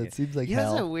enough. That's all I That get. seems like You guys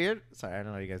hell. are weird. Sorry, I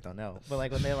don't know. You guys don't know, but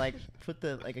like when they like put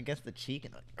the like against the cheek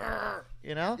and like,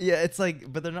 you know. Yeah, it's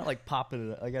like, but they're not like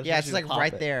popping it. Like, Yeah, it's supposed like to pop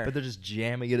right it, there. But they're just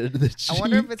jamming it into the cheek. I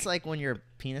wonder if it's like when your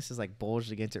penis is like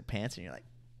bulged against your pants and you're like,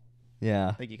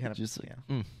 Yeah. you kind of Just yeah.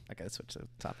 like, Okay, let's switch the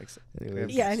topics.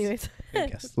 Anyways. Yeah. Anyways.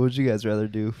 Good guess. What would you guys rather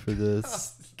do for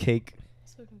this cake?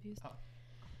 So confused.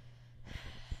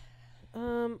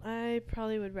 I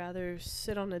probably would rather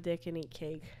sit on a dick and eat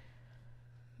cake.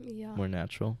 Yeah. More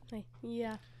natural.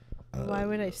 Yeah. Why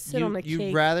would I sit on a You'd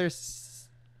cake? rather.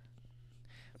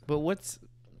 But what's?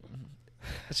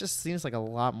 It just seems like a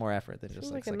lot more effort than just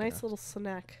Seems like like a sucking nice it. little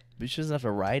snack. But she doesn't have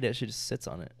to ride it. She just sits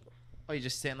on it. Oh, you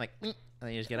just stand like, and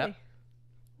then you just get up. Hey,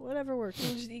 whatever works.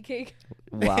 You just eat cake.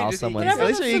 While Just eat someone's cake. Whatever At the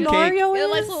least we eat cake. scenario Get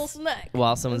a nice is. little snack.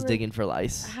 while someone's And then- digging for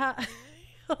lice.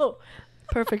 Oh,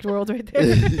 perfect world right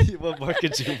there. What more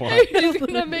could you Are you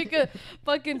gonna make a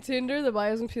fucking Tinder? The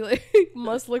bio's gonna be like,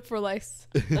 must look for lice.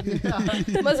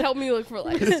 Must help me look for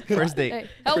lice. First date. Hey,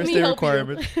 help First me date help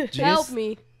requirement. you. you Help guys-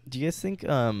 me. Do you guys think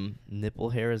nipple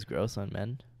hair is gross on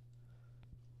men?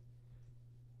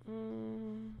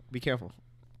 Be careful.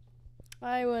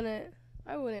 I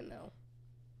wouldn't know.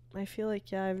 I feel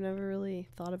like, yeah, I've never really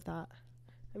thought of that.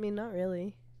 I mean, not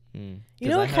really. You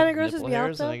know what kinda grosses me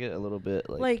out, though? I get a little bit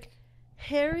Like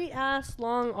hairy ass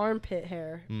long armpit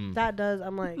hair. Mm. That does.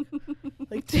 I'm like,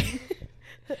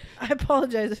 I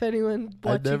apologize if anyone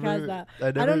watching has that.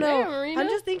 I don't know. Damn, Marina. I'm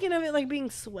just thinking of it like being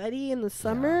sweaty in the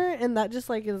summer, and that just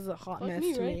like is a hot Fuck mess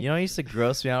me, to right? me. You know what used to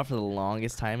gross me out for the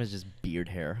longest time is just beard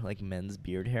hair, like men's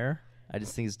beard hair. I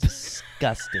just think it's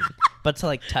disgusting. But to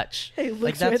like touch, Hey, like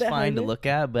looks that's right at fine to Hyman. look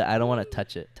at, but I don't want to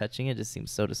touch it. Touching it just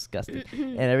seems so disgusting.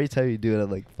 And every time you do it, I'm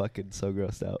like fucking so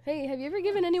grossed out. Hey, have you ever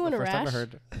given anyone a First time I rash,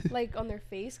 heard. like on their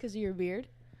face because of your beard?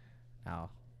 No.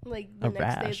 Like the A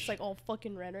next day, rash? it's like all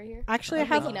fucking red right here. Actually, I I'm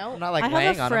have making out. I'm not like I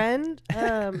laying have a on 'em.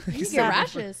 friend. You yeah, get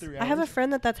rashes. I have a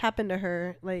friend that's happened to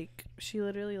her. Like she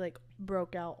literally like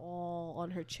broke out all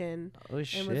on her chin Oh and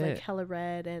shit. was like hella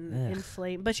red and Ugh.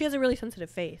 inflamed. But she has a really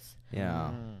sensitive face.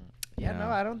 Yeah. Yeah, Yeah. no,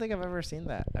 I don't think I've ever seen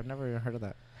that. I've never even heard of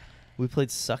that. We played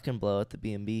Suck and Blow at the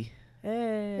B&B.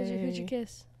 Hey. Who'd you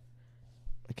kiss?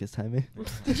 I kissed Jaime.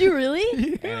 Did you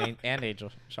really? and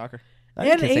Angel. Shocker. I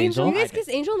And kissed Angel? You I guys did. kiss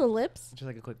Angel on the lips? Just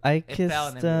like a quick. I It fell kissed.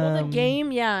 and then- Well, the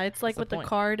game, yeah, it's like What's with the the point?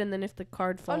 card, and then if the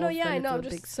card Oh falls, no, yeah, then I know. it's a I'm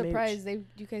big just smooch. surprised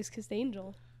you guys kissed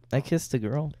Angel. I kissed a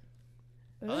girl.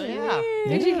 Oh, yeah.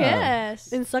 Who'd you Yeah.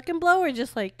 kiss? In suck and blow, or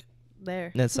just like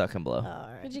there. Then Suck and Blow. All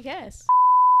Who'd right. you kiss?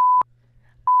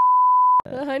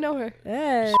 I know her.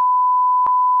 Hey.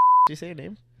 Did you say her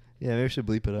name? Yeah, maybe we should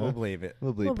bleep it We'll out. believe it.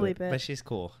 We'll bleep We'll it. bleep it. But she's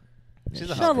cool. She's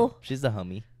a Shovel. homie. She's the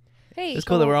homie. Hey, It's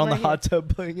cool that we're on the right hot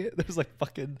tub playing it. There's like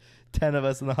fucking 10 of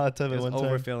us in the hot tub It at was one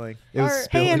time. overfilling. It was Or- Hey,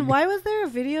 spilling. and why was there a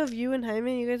video of you and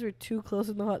Hyman? You guys were too close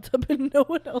in the hot tub, and no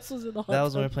one else was in the hot That tub.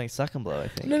 was when we were playing Suck and Blow, I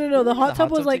think. No. The hot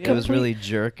tub was like It was really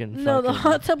jerk and No, the fucking-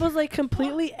 hot tub was like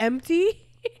completely empty.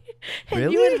 And you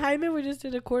Really? and Hyman were just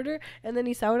in a corner, and then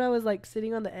Isaura was like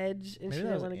sitting on the edge, and she Maybe that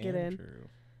didn't was want to get in. Andrew.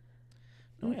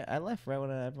 Oh yeah, I left right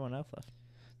when everyone else left.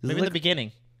 This Maybe is in the like-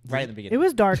 beginning. Right in the It beginning.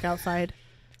 was dark outside.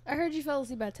 I heard you fell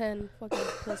asleep at 10. Fucking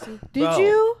pussy. Did Bro.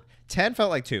 you? 10 felt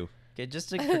like 2. Okay, just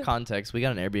for context, we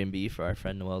got an Airbnb for our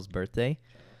friend Noel's birthday.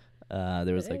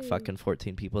 There was like Hey. fucking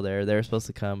 14 people there. They were supposed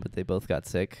to come, but they both got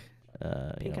sick. You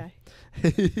Pink know.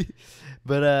 eye.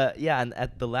 But yeah, and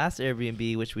at the last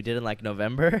Airbnb, which we did in like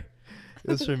November, it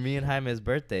was for me and Jaime's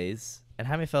birthdays. And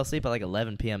Jaime fell asleep at like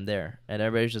 11 p.m. there. And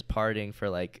everybody was just partying for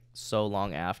like so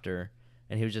long after.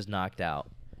 And he was just knocked out.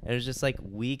 And it was just like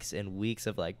weeks and weeks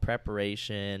of like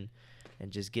preparation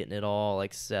and just getting it all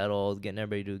like settled, getting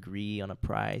everybody to agree on a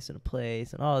price and a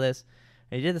place and all this.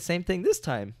 And he did the same thing this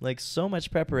time. Like so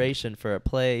much preparation for a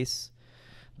place,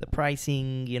 the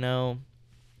pricing, you know.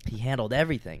 He handled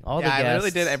everything. All the Yeah, guests. I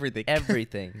literally did everything.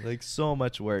 Everything. Like so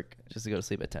much work just to go to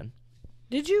sleep at 10.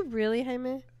 Did you really,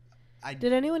 Jaime? I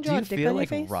Did anyone Do draw you a dick feel on your like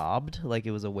face? robbed? Like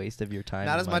it was a waste of your time?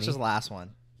 Not and as much money? as last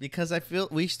one. Because I feel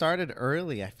we started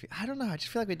early. I don't know. I just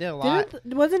feel like we did a lot.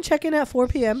 Wasn't checking at 4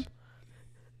 p.m.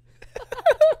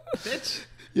 Bitch.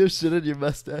 You have shit on your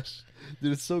mustache.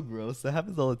 Dude, it's so gross. That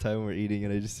happens all the time when we're eating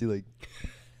and I just see like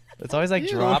it's always like Ew.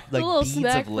 dropped It's a like little beads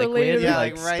snack of for liquid later. Yeah,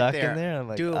 like, like right stuck there. in there. I'm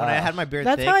like, Dude, when I had my beard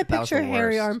That's thick, how I that was the picture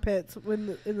hairy worst. armpits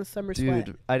in the summer sweat.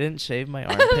 dude, I didn't shave my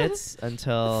armpits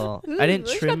until I didn't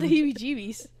Got trim. the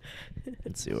heebie-jeebies.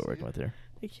 Let's see what we're working with here.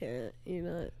 I can't. You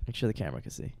know. Make sure the camera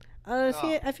can see.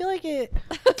 Honestly, I feel like it.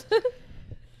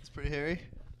 It's pretty hairy.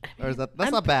 Or is that's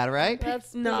I'm- not bad, right?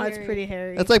 That's No, it's hairy. pretty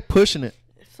hairy. That's like pushing it.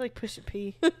 It's like push a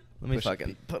pee. Let me Push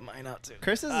fucking put mine out too.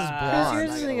 Chris's is Ah, blonde. yours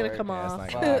not isn't gonna work. come Yeah, it's off.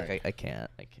 not Fuck, gonna work. I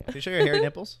can't. Can you show your hair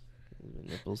nipples?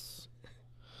 Nipples.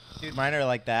 Dude, mine are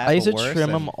like that. I used but to worse, trim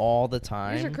and them all the Yours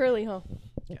time, are curly, huh?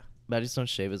 but I just don't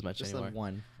shave as much just anymore. like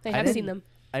one. I I have didn't- seen them.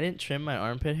 I didn't trim my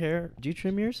armpit hair. Do you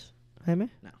trim yours, Jaime?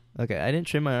 No. Okay, I didn't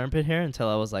trim my armpit hair until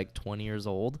I was like 20 years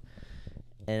old,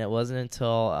 and it wasn't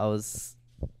until I was,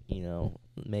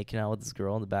 making out with this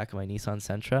girl in the back of my Nissan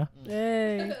Sentra.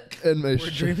 Hey. And my Where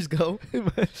dreams go.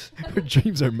 where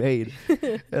dreams are made.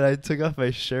 And I took off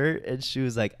my shirt, and she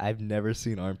was like, "I've never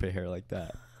seen armpit hair like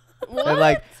that." What? And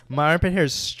like my armpit hair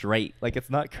is straight, like it's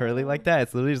not curly like that.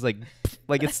 It's literally just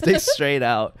like it stays straight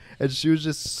out. And she was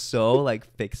just so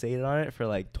like fixated on it for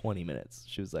like 20 minutes.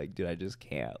 She was like, "Dude, I just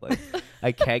can't. Like,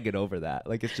 I can't get over that.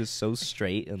 Like, it's just so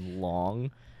straight and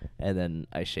long." And then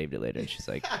I shaved it later, and she's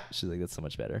like, "That's so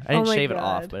much better." I Oh didn't my shave it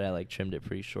off, God. but I like trimmed it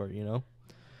pretty short, And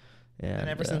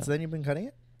ever since then, you've been cutting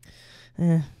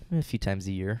it? a few times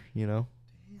a year,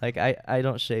 Like I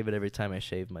don't shave it every time I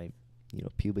shave my,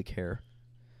 pubic hair.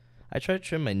 I try to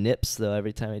trim my nips though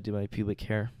every time I do my pubic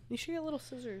hair. You should get little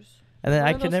scissors. And then One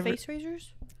I of could those never. face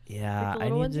razors. Yeah, Like the I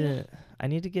little need ones you to. I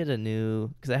need to get a new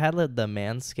because I had the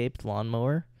Manscaped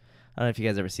lawnmower. I don't know if you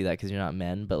guys ever see that because you're not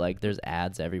men, but like there's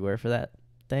ads everywhere for that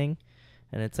thing,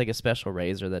 and it's like a special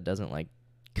razor that doesn't like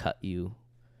cut you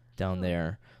down Oh,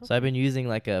 there. So I've been using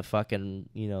like a fucking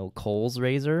Kohl's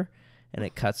razor, and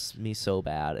it cuts me so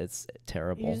bad. It's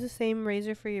terrible. You use the same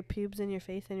razor for your pubes and your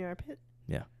face and your armpit.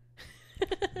 Yeah.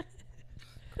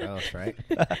 Gross, right?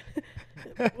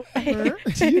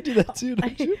 Do you do that too?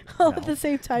 Don't you? All No. at the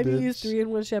same time, you use Bitch.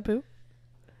 3-in-1 shampoo.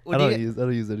 I don't use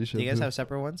any shampoo. Do you guys have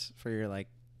separate ones for your like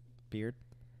beard?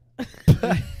 Do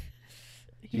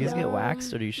you guys get Yeah.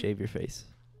 waxed or do you shave your face,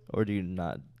 or do you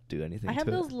not do anything? I have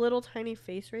to those it? little tiny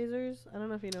face razors. I don't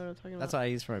know if you know what I'm talking That's about. what I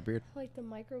use for my beard. Like the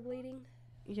microblading.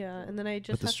 Yeah, and then I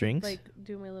just the have strings? to like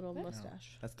do my little No.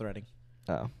 mustache. That's threading.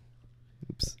 Oh,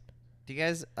 oops. Do you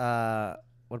guys,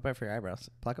 what about for your eyebrows?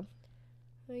 Pluck them?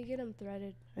 No, you get them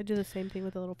threaded. I do the same thing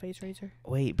with a little face razor.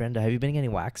 Wait, Brenda, have you been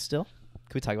getting wax still?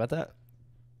 Can we talk about that?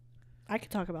 I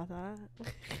could talk about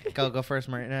that. Go first,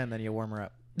 Marina, and then you warm her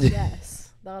up.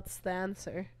 Yes, that's the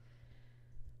answer.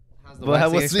 How's the Well,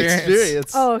 waxing what's the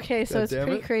experience? Oh, okay, so God it's damn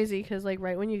pretty it. crazy because like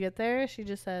right when you get there, she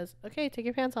just says, "Okay, take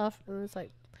your pants off," and it's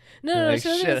like, no, You're no, like, she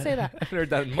doesn't even "Shit, say I that. haven't heard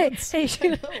that in Hey, months."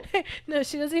 no,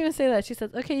 she doesn't even say that. She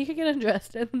says, "Okay, you can get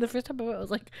undressed." And the first time I went, I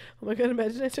was like, "Oh my god,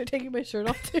 imagine I start taking my shirt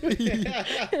off too."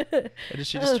 Or does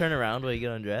she just turn around while you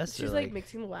get undressed? She's or like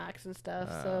mixing the wax and stuff.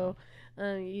 So,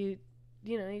 you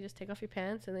just take off your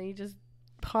pants and then you just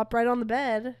hop right on the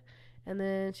bed. And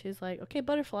then she's like, "Okay,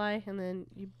 butterfly." And then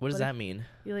you. What does that mean?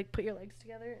 You like put your legs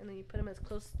together and then you put them as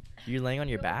close. You're laying on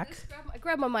your back? Just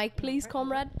grab my mic, please, Right,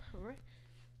 comrade. all right.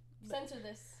 Censor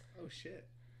this. Oh, shit.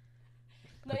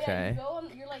 No, yeah, Okay. you go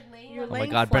on, you're like laying You're on Oh my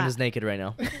laying god, flat. Brenda's naked right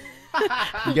now.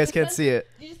 You guys can't see it.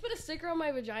 You just put a sticker on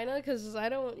my vagina because I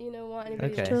don't, want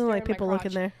anybody Okay. to Doesn't stare like at my people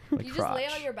looking crotch. there. My You just lay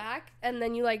crotch. on your back and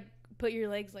then you like put your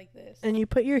legs like this. And you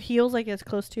put your heels like as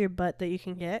close to your butt that you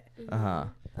can get. Uh-huh.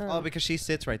 Oh, because she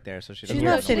sits right there, so she She's doesn't not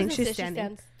really know sitting, what- she's She standing.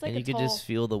 stands. It's like And a you could tall- just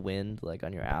feel the wind like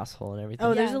on your asshole and everything.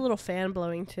 Oh, there's Yeah. a little fan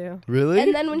blowing too. Really?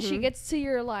 And then when she Mhm. gets to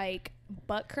your like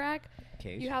butt crack,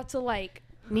 Cage. you have to like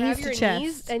Knees grab to your chest.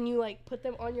 knees and you like put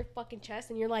them on your fucking chest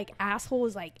and your like asshole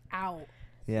is like out.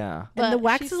 Yeah. And the But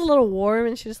wax is she's- a little warm,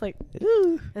 and she just like,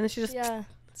 Ooh. and then she just. Yeah.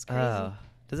 It's crazy. Oh.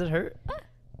 Does it hurt?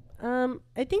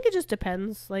 I think it just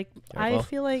depends. Like, I Careful.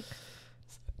 feel like.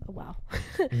 Oh, wow.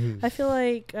 I feel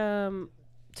like,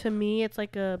 to me, it's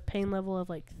like a pain level of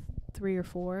like 3 or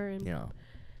 4, and Yeah.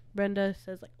 Brenda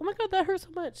says like, "Oh my god, that hurts so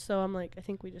much." So I'm like, I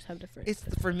think we just have different. It's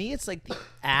for me. It's like the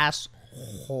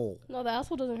asshole. No, the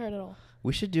asshole doesn't hurt at all.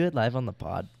 We should do it live on the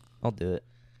pod. I'll do it.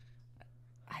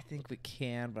 I think we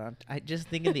can, but I just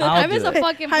thinking the. I'll I'm just do a it.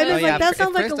 fucking. Hyman's Oh, pussy. yeah, like, that if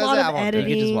sounds like Chris a does lot it, of I won't do it. You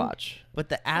can editing. just watch But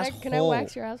the Can I- asshole. Can I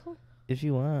wax your asshole? if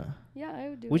you want. Yeah, I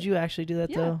would do. Would it. you actually do that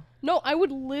Yeah. though? No, I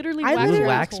would literally I wax You would your literally-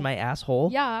 wax asshole. my asshole?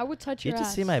 Yeah, I would touch You your have to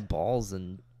ass. see my balls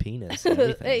and penis and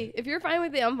everything. Hey, if you're fine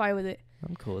with it, I'm fine with it.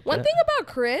 I'm cool with One that. thing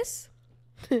about Chris,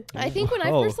 I think when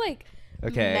I Whoa. first like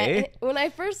Okay.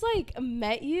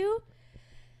 met you,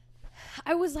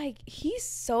 I was like, he's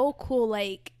so cool.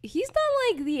 Like, he's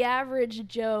not like the average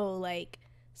Joe. Like,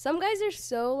 some guys are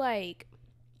so like,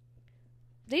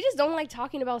 they just don't like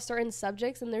talking about certain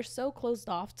subjects, and they're so closed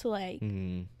off to like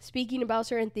Mm. speaking about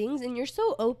certain things. And you're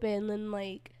so open, and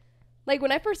like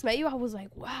when I first met you, I was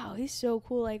like, wow, he's so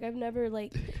cool. Like, I've never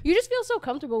like, you just feel so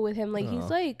comfortable with him. Like, Aw. he's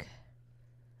like,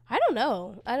 I don't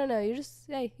know. You just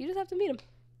have to meet him.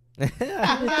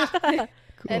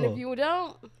 Cool. And if you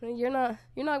don't, then you're not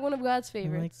one of God's I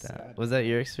favorites. like that. Was that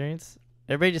your experience?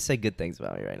 Everybody just say good things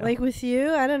about me right now. Like with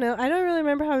you, I don't know. I don't really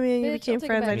remember how me and you Bitch, became I'll take it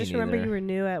friends. back. I Me just remember neither. you were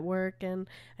new at work, and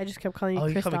I just kept calling you oh,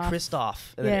 you Christoph. call me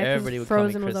Christoph, and Yeah, then 'cause everybody would call me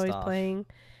Frozen was Christoph. always playing,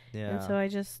 Yeah. and so I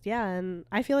just and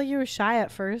I feel like you were shy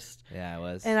at first, Yeah, I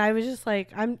was. and I was just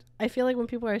like I feel like when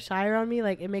people are shy around me,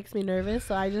 like it makes me nervous.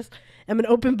 So I just am an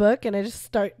open book, and I just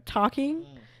start talking,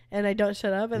 and I don't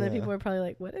shut up, and then Yeah. people are probably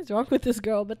like, "What is wrong with this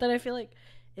girl?" But then I feel like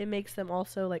it makes them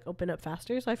also like open up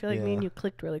faster. So I feel like me Yeah. and you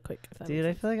clicked really quick. if that Dude, makes I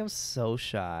sense. feel like I'm so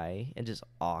shy and just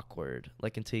awkward.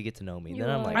 Like until you get to know me, You then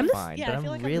I'm are. like I'm the s- fine. yeah, but I I'm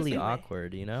feel like I'm the really same way.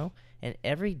 awkward, you know. And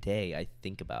every day I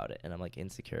think about it, and I'm like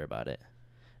insecure about it.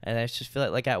 And I just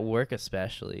feel like at work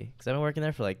especially, because I've been working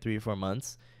there for like 3 or 4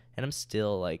 months, and I'm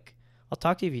still like, I'll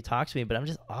talk to you if you talk to me, but I'm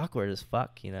just awkward as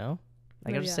fuck, you know.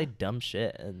 Like Oh, I just say dumb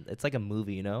shit, and it's like a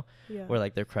movie, you know, Yeah. where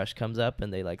like their crush comes up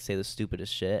and they like say the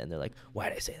stupidest shit, and they're like, "Why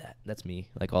did I say that?" That's me,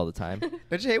 like all the time.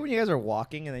 Don't you hate when you guys are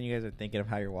walking and then you guys are thinking of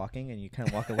how you're walking and you kind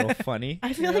of walk a little funny? I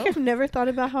you feel like know? I've never thought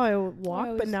about how I would walk,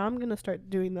 but always- now I'm gonna start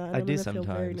doing that. and I I'm do gonna feel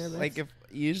very sometimes. nervous. like if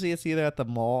usually it's either at the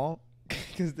mall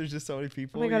because there's just so many oh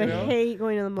people. my god, you I know? hate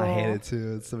going to the mall. I hate it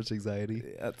too. It's so much anxiety.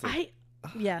 That's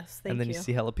Yes, thank and then you. you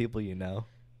see hella people you know.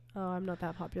 Oh, I'm not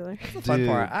that popular. the fun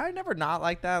part. Dude. I never not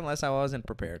like that unless I wasn't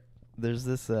prepared. There's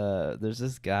this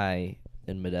guy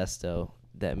in Modesto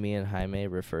that me and Jaime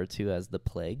refer to as the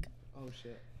plague. Oh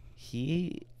shit.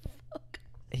 He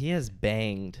has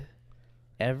banged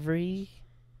every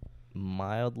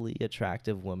mildly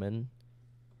attractive woman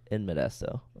in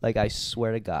Modesto. Like I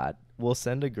swear to God, we'll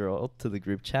send a girl to the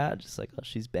group chat just like, oh,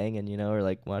 she's banging, you know, or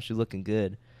like, wow, she's looking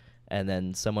good, and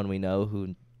then someone we know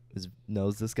who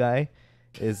knows this guy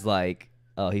is like,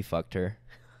 oh, he fucked her.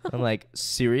 I'm like,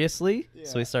 seriously?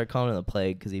 So we Yeah. start calling him the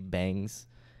plague because he bangs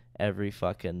every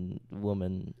fucking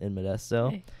woman in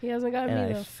Modesto. Hey, he hasn't got And me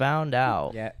I though. found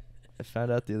out. Yeah. I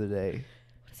found out the other day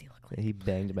What does he look that he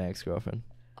banged my ex-girlfriend.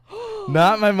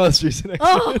 Not my most recent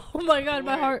Oh, ex-girlfriend. my god,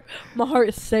 my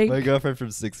heart sank. My girlfriend from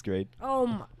 6th grade. Oh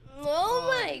my, Oh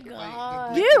my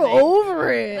god. get over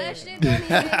That it. shit don't even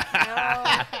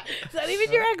count. Is that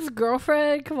even your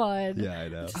ex-girlfriend? Come on. Yeah, I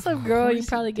know. Just some girl you course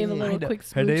probably it gave a did. little I know. quick Her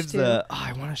smooch name's to. oh,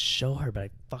 I want to show her, but I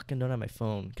fucking don't have my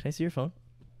phone. Can I see your phone?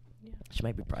 Yeah. She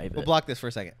might be private. We'll block this for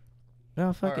a second.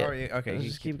 No, fuck Or it. okay, Let's you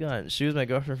just keep going. She was my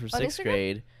girlfriend from On 6th Instagram?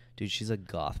 grade. Dude, she's a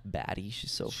goth baddie.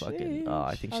 She's so fucking. Oh,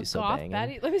 I think A she's so goth banging.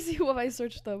 baddie? Let me see what I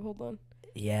searched up. Hold on.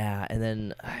 Yeah, and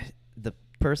then the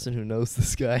person who knows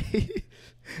this guy,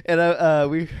 and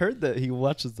we heard that he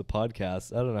watches the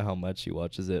podcast. I don't know how much he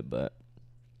watches it, but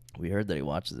we heard that he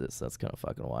watches it, so that's kind of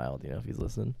fucking wild, you know, if he's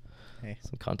listening. Hey.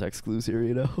 Some context clues here,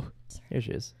 you know. Here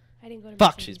she is. I didn't go to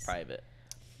Fuck, Mercedes. she's private.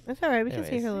 That's alright. We can see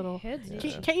Anyways. her little. Heads up.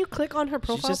 Yeah. Can't you click on her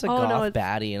profile? She's just a oh no, goth it's,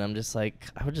 baddie, and I'm just like,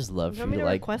 I would just love You for want you me to to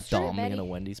like request her? dom me in a Betty?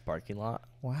 Wendy's parking lot.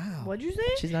 Wow. what'd you say?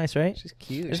 She's nice, right? She's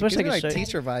cute. I She just wish gives I me, could like show you.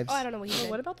 teacher vibes. Oh, I don't know what he Oh, said.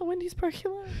 what about the Wendy's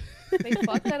parking lot? They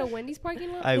fucked at a Wendy's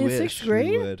parking lot? I In wish 6th we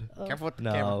grade? would. Oh. Careful with the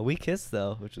No, camera. we kissed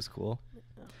though, which was cool.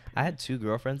 I had 2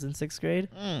 girlfriends in 6th grade.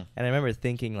 Mm. And I remember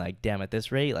thinking, like, damn, at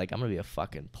this rate, like, I'm going to be a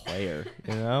fucking player,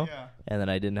 you know? Yeah. And then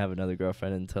I didn't have another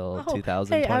girlfriend until Oh,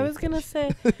 2020. Hey,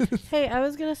 I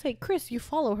was gonna say, Chris, you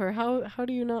follow her. How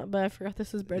do you not? But I forgot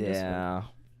this is Brenda's phone. Yeah.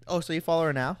 Oh, so you follow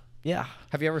her now? Yeah.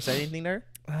 Have you ever said anything to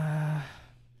her?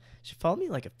 She followed me,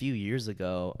 like, a few years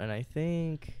ago, and I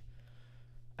think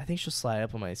she'll slide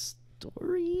up on my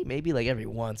story maybe, like, every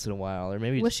once in a while, or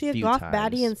maybe Was just she a few goth times,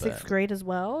 baddie in but 6th grade as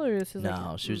well, or is this No,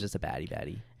 like, she was just a baddie.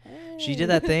 She Hey. did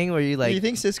that thing where you, Do like, you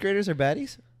think 6th graders are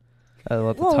baddies? at the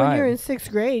Well, when you're time. in 6th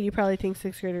grade, you probably think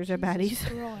 6th graders are baddies.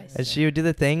 And she would do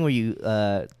the thing where you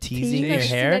teasing Tease? your Never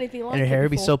seen hair, anything and like her it hair would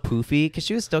be before. so poofy because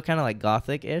she was still kind of like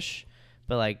gothic-ish,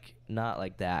 but like not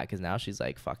like that because now she's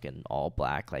like fucking all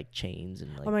black, like chains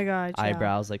and like Oh my god. yeah.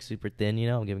 eyebrows like super thin. You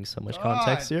know, I'm giving so much God.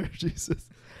 context here. Jesus,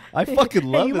 I fucking Hey,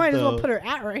 love you it might as well though. put her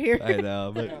at right here. I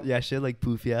know, but yeah, she had like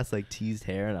poofy ass like teased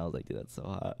hair, and I was like, dude, that's so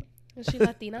hot. Is she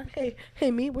Latina?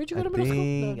 Hey, me, where'd you go I to middle school? No,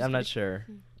 think just I'm not kidding. sure.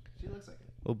 She looks like it.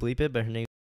 We'll bleep it, but her name.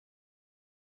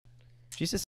 She's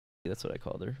just. That's what I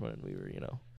called her when we were, you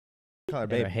know, Call her in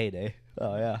babe. our heyday.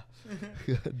 Oh yeah.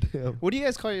 God damn. What do you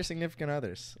guys call your significant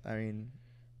others? I mean,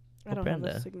 I don't have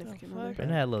Brenda. a significant Oh, other. fuck.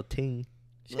 Brenda had a little ting.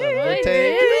 Wait,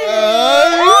 take-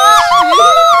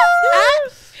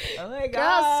 Oh my Girl,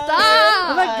 stop!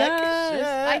 Oh my gosh.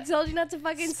 I told you not to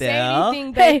fucking say Spell?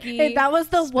 anything, Hey, Becky. hey, that was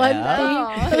the one thing. Spell?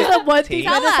 That was the one thing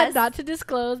Tell Brenda said us. not to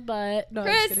disclose, but no, I'm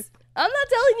just Chris, I'm not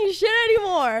telling you shit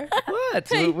anymore. What?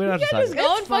 Hey, We're not you just can't just talking.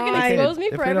 go It's and fucking fine. expose me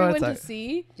If for we don't wanna everyone to talk-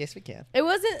 see. yes, we can. It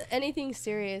wasn't anything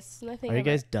serious. Nothing. Are you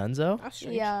about- guys donezo? That's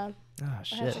strange. Yeah. Oh I had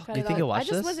shit! to Do cut you it think off. he'll watch I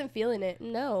just this? wasn't feeling it.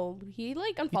 No, he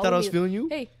like unfollowed You thought I me. was feeling you?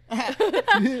 Hey.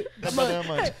 That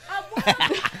much.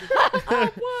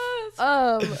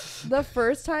 The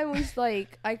first time was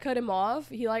like I cut him off.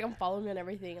 He like unfollowed me and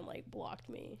everything and like blocked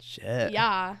me. Shit.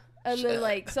 Yeah, and then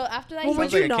like so after that, Well, he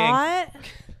would Sounds you like a king. not?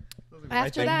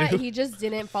 after that he just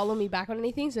didn't follow me back on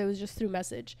anything. So it was just through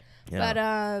message. Yeah.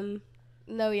 But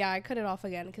no, yeah, I cut it off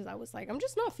again because I was like, I'm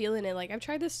just not feeling it. Like I've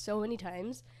tried this so many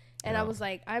times, and I Yeah. was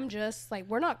like, I'm just like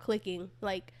we're not clicking.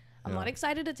 Like I'm Yeah. not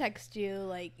excited to text you.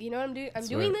 Like you know what I'm doing? I'm That's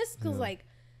doing right. this because Yeah. like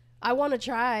I want to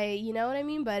try. You know what I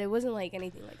mean? But it wasn't like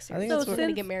anything like serious. think So that's we're what-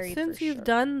 gonna get married. Since for you've sure.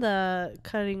 done the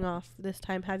cutting off this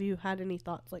time, have you had any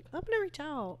thoughts like I'm gonna reach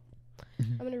out?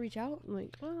 I'm gonna reach out.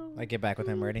 Like, well, Like get back with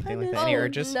him or anything like miss that? Any Oh,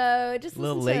 urges? no, just A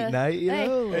little listen late to, night, you Hey.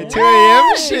 know. Hey, like- 2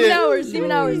 a.m. Shit.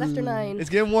 7 hours after 9. It's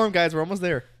getting warm, guys. We're almost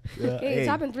there. Yeah, Okay, it's hey,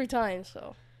 happened 3 times,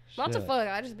 so not to shit. fuck.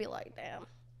 I just be like, damn, who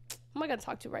am I gonna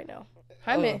talk to right now?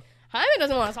 Jaime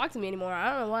doesn't want to talk to me anymore.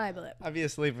 I don't know why, but I'd be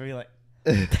asleep and be like,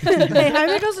 hey,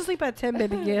 Jaime goes to sleep at 10,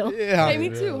 baby Gail. yeah. hey, me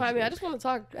too, Jaime. I just want to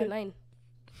talk at 9.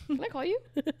 Can I call you?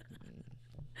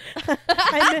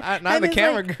 Jaime, Not the Jaime's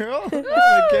camera, like- girl. Not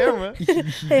the camera.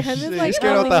 Hey, Jaime's Shit, like, you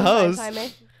scared "Oh, out the thanks, hose.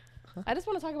 Jaime. I just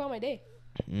want to talk about my day.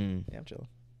 Mm. Yeah, I'm chilling.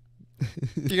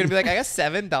 You're gonna be like, I got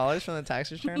 $7 from the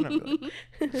tax return. I'll be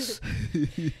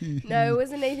like, No, it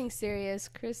wasn't anything serious.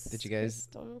 Chris. Did you guys-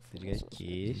 Chris, don't Did you guys I'm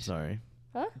kiss? sorry.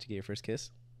 Did you get your first kiss?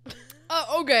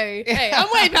 Oh, okay. Hey, I'm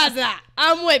way past that.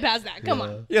 I'm way past that. Come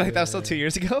on. Yeah, like that was still 2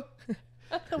 years ago.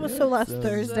 that was so last So-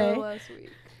 Thursday. So last week.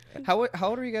 How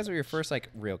old were you guys with your first like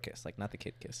real kiss, like not the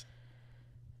kid kiss?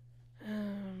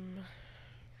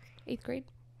 8th grade.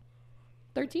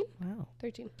 13. Wow.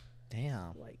 13.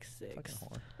 Damn. Like 6. Fucking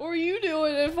whore. What were you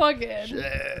doing in fucking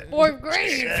 4th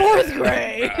grade? 4th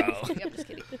grade. I'm just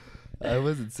kidding. I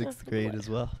was in 6th grade as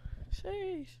well.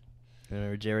 Sheesh. I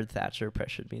remember Jared Thatcher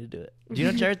pressured me to do it. Do you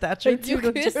know Jared Thatcher? Did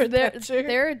you kiss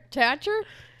their Thatcher?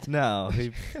 No,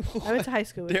 he, I went to high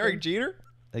school with Derek him. Jeter?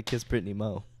 I kissed Brittany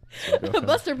Moe. That's my girlfriend.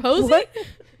 Buster Posey? What?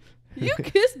 You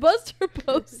kissed Buster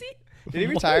Posey? Did he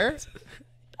retire?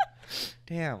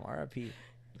 Damn, R.I.P.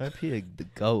 R.I.P. the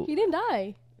GOAT. He didn't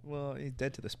die. Well, he's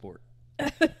dead to the sport.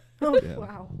 Oh, Yeah.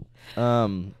 Wow. You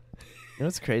know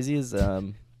what's crazy is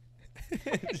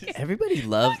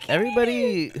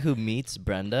everybody who meets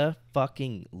Brenda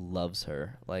fucking loves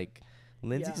her. Like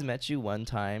Lindsay's Yeah. met you one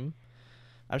time.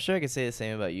 I'm sure I could say the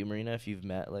same about you, Marina, if you've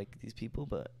met like these people,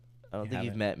 but I don't You think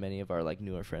you've haven't. met many of our like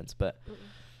newer friends. But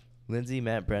Lindsay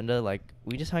met Brenda, like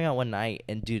we just hung out one night,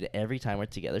 and dude, every time we're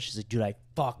together, she's like, dude, I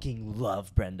fucking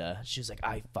love Brenda. She was like,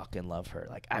 I fucking love her.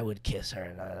 Like I would kiss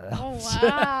her. Oh,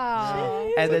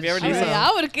 wow. And So then have you ever she's done like,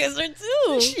 I would have kissed her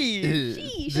too.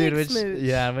 Dude, Big when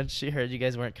smooch. when she heard you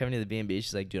guys weren't coming to the B&B,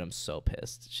 she's like, dude, I'm so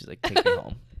pissed. She's like, take me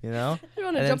home. You know? You And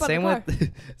want to then jump out the same car.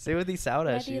 with same with Isauda.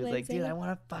 Ready, She was like, Lindsay? dude, I want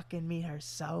to fucking meet her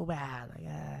so bad. Like,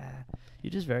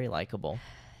 you're just very likable.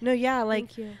 No, yeah,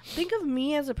 like Thank you. think of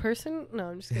me as a person. No,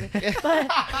 I'm just kidding. But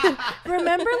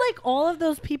remember, like all of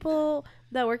those people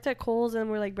that worked at Kohl's and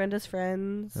were like Brenda's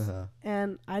friends,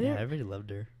 and I Yeah, didn't. everybody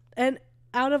loved her. And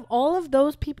out of all of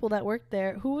those people that worked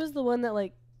there, who was the one that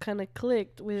like kind of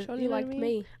clicked with? Shoni you know what I liked mean?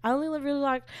 me. I only really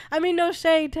liked. I mean, no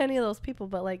shade to any of those people,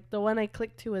 but like the one I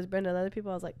clicked to was Brenda. The other people,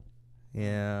 I was like,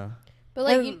 Yeah. But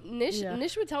like And- Nish, yeah.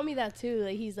 Nish would tell me that too.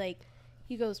 Like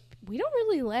he goes, we don't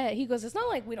really let. He goes, it's not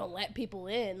like we don't let people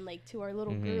in like to our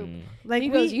little group. Mhm. like He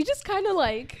we. goes, you just kind of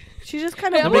like she just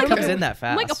kind Yeah, of I'm Nobody like- comes in that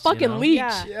fast. I'm like a you fucking know? leech.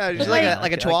 Yeah. Yeah, just Like-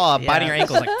 like a chihuahua yeah. biting your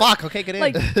ankles. Like, fuck, okay, get in.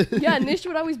 Like yeah, Nish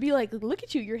would always be like, look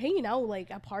at you, you're hanging out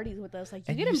like at parties with us. Like you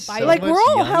And get you're invited. so like much we're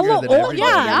all younger hella than old. everybody. Yeah,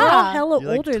 we're all Yeah. hella You're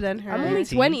like older than her. I'm only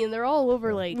 18? 20 and they're all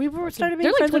over like. We were started being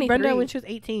They're, like, friends with Brenda 23. when she was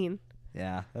 18.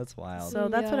 Yeah, that's wild. So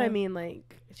that's what Yeah. I mean.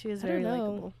 Like she is I very don't know.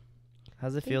 likable.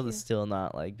 How's it Thank feel to you. still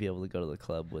not like be able to go to the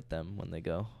club with them when they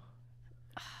go?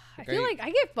 I feel like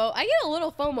I get a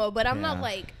little FOMO, but I'm not Yeah.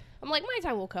 like. I'm like my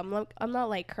time will come. Like, I'm not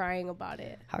like crying about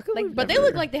it. How come Like, we've but they never-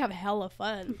 look like they have hella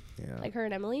fun. Yeah. Like her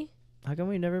and Emily. How come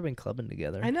we've never been clubbing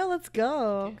together? I know. Let's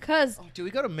go. Cause Oh, dude,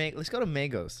 let's go to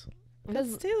Mango's.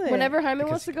 Let's do it. whenever Jaime Because-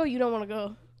 wants to go, you don't want to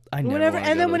go. I never Whenever wanna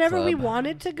and go then to the whenever we club.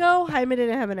 wanted to go, Jaime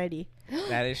didn't have an ID.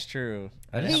 That is true.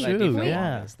 That I is didn't have true, that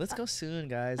yeah. default. Let's go soon,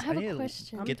 guys. I have a need to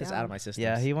question. I'm get this down. out of my system.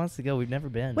 Yeah, he wants to go. We've never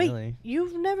been. Wait, really.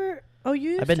 you've never? Oh,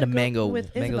 you. I've been to go Mango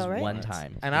with Mango's Isabel, right? one Once.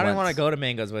 time. And I don't want to Once. go to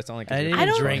Mango's, but it's only 'cause I you're didn't I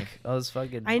even don't- drink. I was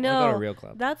fucking. I I know. wanna go to Real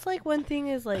Club. That's like one thing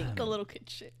is like The little kid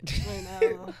shit. I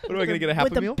know. What am I gonna get a Happy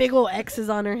with the Meal? big old X's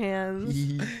on her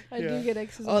hands. I Yeah. do get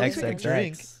X's. Oh, on these my are shirt.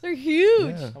 drink. They're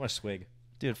huge. Yeah. I'm gonna swig.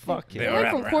 Dude, fuck They're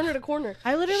yeah. like from corner to corner.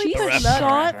 I literally She's put nuts.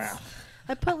 shots.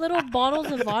 I put little bottles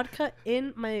of vodka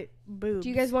in my boobs. Do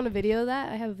you guys want a video of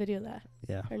that? I have a video of that.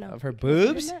 Yeah. Or no? Of her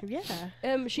boobs? Yeah.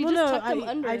 She Well, just no, tucked them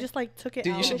under. I just like took it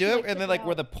Dude, out. you should She, do like, it, and then took like it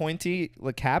where out. the pointy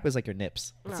cap is like your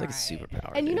nips. It's like a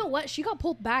superpower. And you dude. know what? She got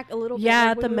pulled back a little bit. Yeah,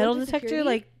 like, at the when we metal went to detector, security.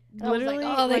 like I was like, literally,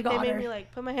 oh, they like got they made her. me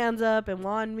like put my hands up and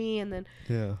wand me, and then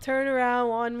Yeah. turn around,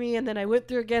 wand me, and then I went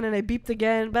through again and I beeped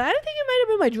again. But I don't think it might have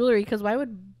been my jewelry because why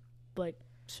would like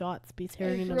shots be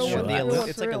tearing for them? real, apart? the alu-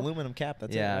 It's for like real. aluminum cap.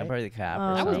 That's Yeah, it, right? probably the cap. Oh, or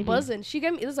I was something. buzzing. She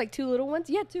gave me, it was like 2 little ones.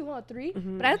 Yeah, 2, 3.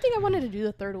 Mhm. But I don't think I wanted to do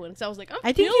the third one. So I was like,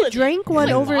 I think you feeling it. drank It one was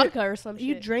like over. vodka or some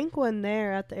You shit. drank one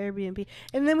there at the Airbnb,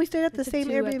 and then we stayed at the We took same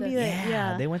 2 at Airbnb. the-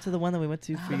 Yeah. They went to the one that we went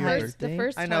to for The your first- the birthday.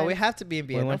 first I know we time. have to be in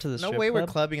We BN. went to the No strip way we're club.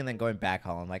 clubbing and then going back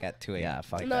home like at 2 a.m. Yeah,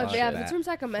 fuck No, that. yeah, shit. if it's from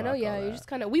Sacramento, Fuck all yeah, you that. just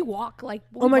kind of we walk like.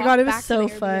 Oh my we god, it walk was back to so the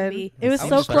fun. Airbnb. It was I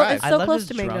so would close. drive. It's I so love close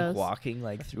just to drunk Mango's. walking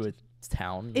like through a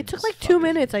town. It took just like 2 fucking-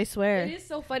 minutes, I swear. It is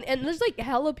so fun, and there's like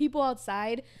hella people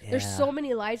outside. There's Yeah. so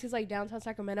many lights. It's like downtown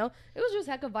Sacramento. It was just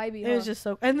hecka vibey. It was just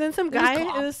so. And then some It was guy. It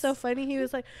cops. was so funny. He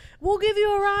was like, "We'll give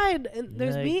you a ride." And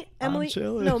there's Like, me, I'm Emily.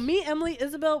 chilling. No, me, Emily,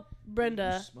 Isabel,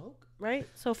 Brenda. Right.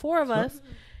 So 4 of us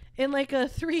in like a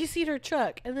 3-seater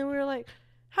truck, and then we were like,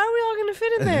 "How are we all gonna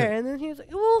fit in there?" And then he was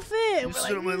like, "We'll fit." And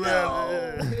we're like,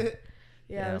 "No."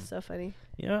 Yeah, it was so funny.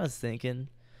 You know what I was thinking?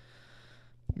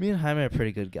 Me and Jaime are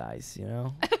pretty good guys, you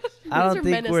know? These I are don't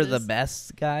think we're the menaces.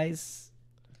 best guys,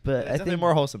 but I I think think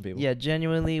more wholesome people. yeah,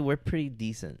 genuinely, we're pretty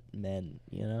decent men,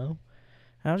 you know?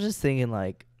 I was just thinking,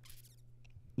 like,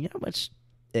 you know how much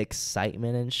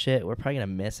excitement and shit we're probably going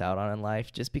to miss out on in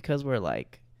life just because we're,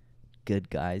 like, good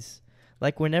guys?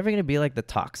 Like, we're never going to be, like, the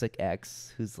toxic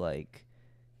ex who's, like,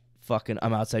 fucking,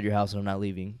 I'm outside your house and I'm not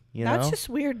leaving, you know? That's just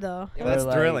weird, though. Yeah, that's Or,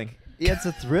 like- thrilling. Yeah, it's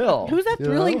a thrill. Who's that you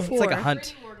thrilling know? It's like a for?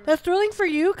 hunt. That's thrilling for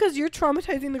you because you're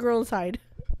traumatizing the girl inside.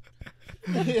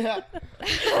 Yeah.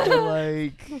 Or,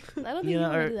 like, I don't think you you know,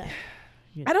 want to or- do that.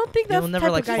 I don't think that's You'll the never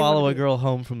type like of guy you follow wanna a be. girl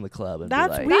home from the club and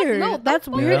That's be like, weird. no, That's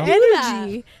don't weird fucking do that.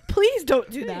 energy. Please don't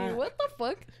do Hey, that. what the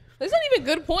fuck? There's not even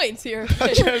good points here.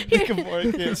 I'm trying to think of more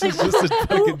kids. Like, It's just a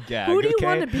who- fucking gag. who do you okay?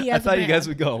 wanna be I as a thought you guys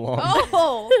man? would go along.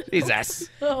 Oh, Jesus.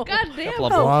 Oh. god damn. Couple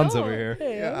of no. blondes no. over here.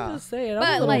 Hey, Yeah. I'm just saying. I'm a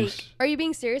But little- like, are you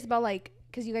being serious about like,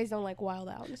 because you guys don't like wild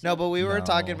out? and No, stuff? but we were No.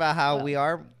 talking about how Well. we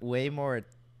are way more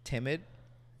timid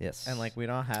Yes. and like we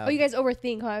don't have. Oh, you guys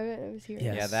overthink, huh? I was here.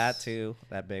 Yeah. Yeah, that too.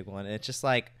 That big one. It's just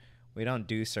like we don't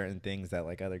do certain things that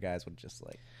like other guys would just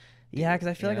like. Yeah, because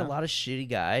I feel you like a know? lot of shitty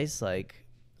guys, like,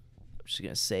 I'm just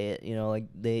gonna say it, you know, like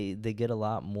they get a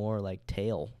lot more like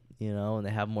tail, you know, and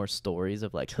they have more stories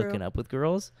of like True. hooking up with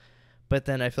girls. But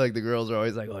then I feel like the girls are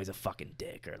always like, "Oh, he's a fucking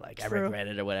dick," or like, "I True. regret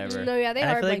it," or whatever. No, yeah, they and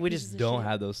are. I feel like like we pieces just of don't shit.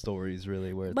 have those stories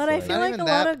really. Where it's But I like, feel Not like even a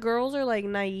lot that. of girls are like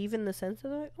naive in the sense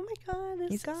of like, oh my god, this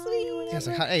He's guy, sweet. or Yeah, it's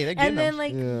whatever. like, hey, they're getting And then them.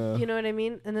 like, Yeah. you know what I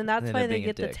mean? And then that's End why up they being a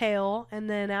get the dick. tail. And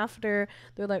then after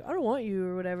they're like, I don't want you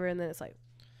or whatever. And then it's like,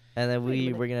 and then Wait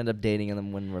a we're minute. gonna end up dating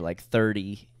them when we're like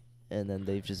 30. And then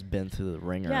they've just been through the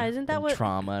ringer. Yeah, isn't that and what-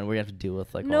 trauma, and we have to deal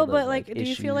with like no, all those, but like, do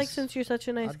you feel like issues. since you're such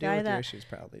a nice I'll deal guy with your that, issues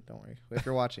proudly. Don't worry. If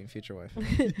you're watching, future wife.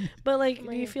 but like, do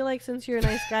you Man. feel like since you're a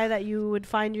nice guy that you would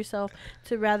find yourself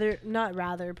to not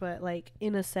rather, but like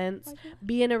in a sense,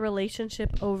 be in a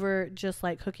relationship over just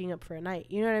like hooking up for a night?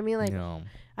 You know what I mean? Like, no.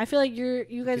 I feel like you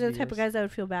guys could are the be type of yours. guys that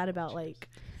would feel bad about like,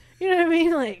 you know what I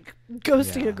mean? Like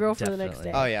ghosting Yeah, a girl for the next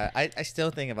definitely. day. Oh yeah, I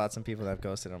still think about some people that have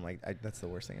ghosted. I'm like, that's the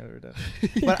worst thing I've ever done.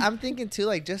 But I'm thinking too,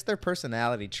 like just their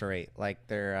personality trait, like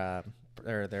their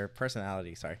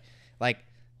personality. Sorry, like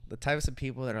the types of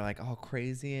people that are like all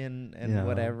crazy and Yeah.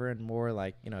 whatever, and more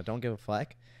like don't give a fuck.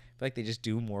 I feel like they just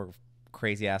do more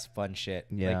crazy ass fun shit.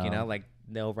 Like Yeah. like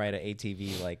they'll ride an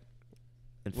ATV like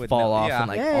And with fall no- off yeah. and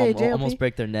like Hey, JLP. almost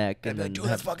break their neck and then dude, have,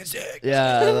 that's fucking sick.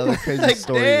 yeah, the crazy like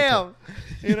story. damn,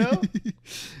 you know.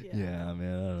 Yeah,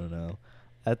 man, I don't know.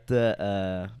 At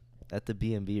the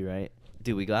B&B, right?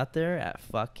 Dude, we got there at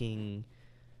fucking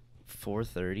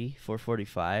 4:30,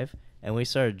 4:45, and we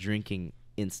started drinking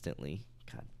instantly.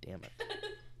 God damn it.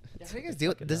 How do you guys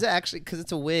deal? Does it actually? Because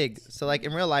it's a wig. So like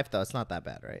in real life though, it's not that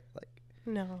bad, right?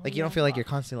 No. Like you don't feel like you're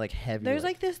constantly like heavy. There's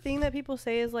like this thing that people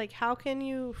say is like, how can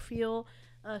you feel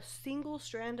a single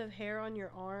strand of hair on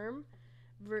your arm?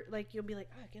 Like you'll be like,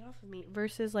 ah, get off of me.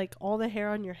 Versus like all the hair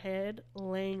on your head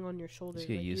laying on your shoulders. Just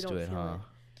get like, you used don't to it, feel huh?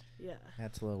 Yeah.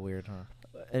 That's a little weird,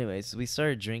 huh? Anyways, we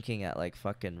started drinking at like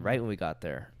fucking right when we got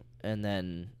there, and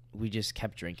then we just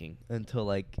kept drinking until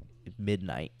like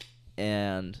midnight,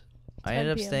 and I 10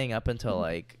 ended up p.m. staying up until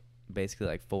like basically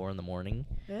like 4 in the morning.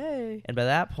 Hey. And by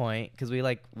that point, because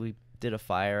we did a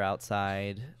fire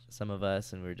outside, some of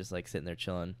us, and we were just like sitting there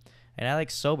chilling, and I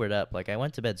like sobered up. Like I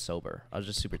went to bed sober. I was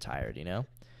just super tired, and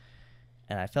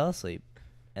I fell asleep.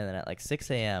 And then at like 6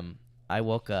 a.m., I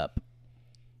woke up,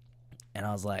 and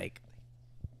I was like,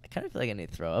 I kind of feel like I need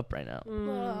to throw up right now.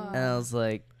 Mm. And I was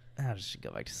like, I just should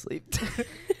go back to sleep.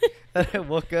 And I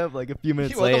woke up like a few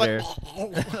minutes You woke up later.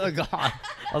 like, Oh God,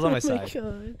 I was on my Oh my side.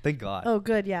 God. Thank God. Oh,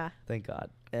 good. Yeah. Thank God.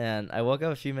 And I woke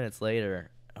up a few minutes later.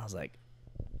 And I was like,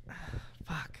 fuck.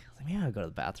 I was like, maybe I'll go to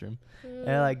the bathroom. And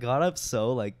I like got up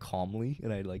so like calmly,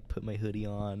 and I like put my hoodie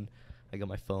on. I got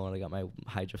my phone. I got my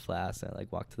Hydro Flask, and I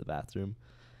like walked to the bathroom.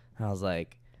 And I was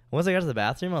like, once I got to the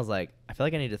bathroom, I was like, I feel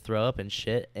like I need to throw up and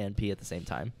shit and pee at the same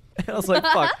time. And I was like,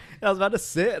 fuck. And I was about to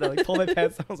sit, and I like pulled my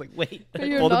pants down. I was like, wait. And I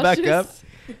You're pulled it back up, nauseous?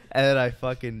 and then I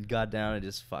fucking got down and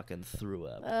just fucking threw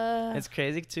up. It's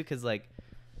crazy too, cause like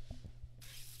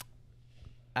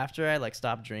after I like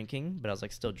stopped drinking, but I was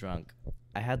like still drunk,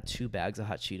 I had 2 bags of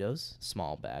hot Cheetos,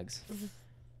 small bags,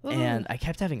 and I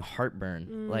kept having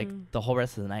heartburn like the whole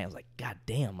rest of the night. I was like, God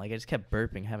damn! Like I just kept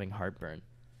burping, having heartburn,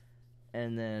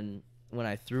 and then when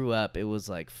I threw up, it was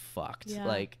like fucked. Yeah.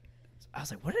 Like I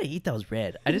was like, what did I eat that was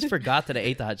red? I just forgot that I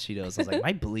ate the hot Cheetos. I was like, am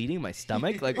I bleeding my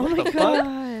stomach? Like Oh what my the fuck?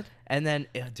 God. And then,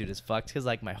 dude, it's fucked because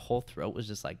like my whole throat was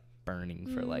just like burning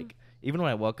for like, even when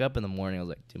I woke up in the morning, I was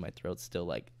like, dude, my throat's still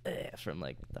like from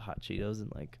like the hot Cheetos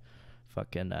and like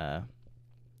fucking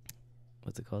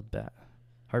what's it called?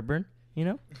 Heartburn, you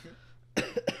know?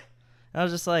 I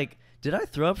was just like, did I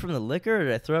throw up from the liquor or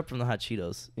did I throw up from the hot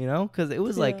Cheetos? You know? Because it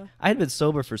was like, Yeah. I had been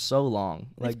sober for so long.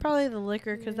 Like, It's probably the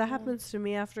liquor, because that happens to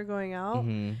me after going out.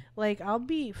 mhm. Like, I'll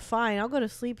be fine. I'll go to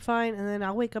sleep fine, and then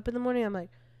I'll wake up in the morning. I'm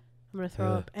like, I'm gonna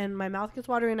throw up, and my mouth gets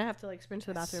watery, and I have to like sprint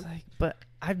to the It's bathroom. like, but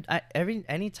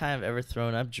any time I've ever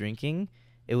thrown up drinking,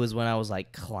 it was when I was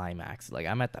like climax. Like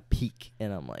I'm at the peak,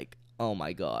 and I'm like, oh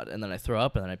my God, and then I throw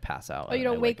up, and then I pass out. Oh, you and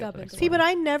I don't wake the up next and See, but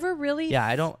morning. I never really. Yeah,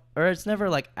 I don't, or it's never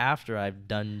like after I've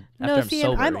done. After No, I'm see,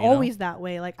 sober, and I'm you know? always that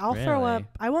way. Like, I'll throw Really? up.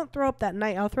 I won't throw up that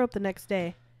night. I'll throw up the next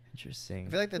day. Interesting. I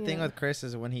feel like the thing Yeah. with Chris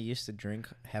is when he used to drink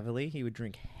heavily, he would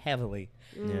drink heavily.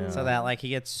 Yeah. So that like he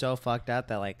gets so fucked up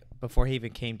that like before he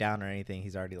even came down or anything,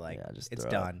 he's already like, Yeah, just it's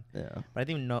throw up. done. Yeah. But I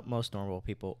think most normal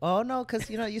people. Oh no, because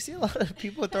you know you see a lot of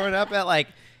people throwing up at like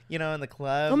in the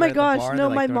club. Oh or my at the gosh, bar, no, they're,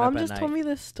 like, my throwing up mom at just told night. me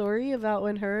this story about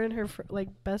when her and her like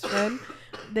best friend,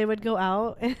 they would go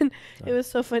out, and it was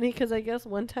so funny because I guess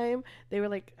one time they were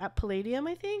like at Palladium,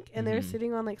 I think, and they were Mhm.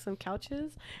 sitting on like some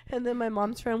couches, and then my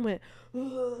mom's friend went,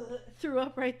 threw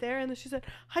up right there, and then she said,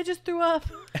 I just threw up.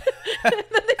 And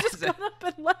then they just got up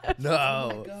and left.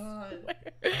 No.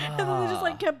 And then they just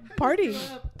like kept partying.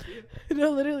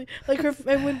 No, literally. Like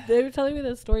and when they were telling me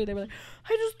that story, they were like,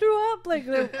 I just threw up. Like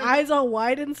their eyes all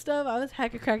wide and stuff. I was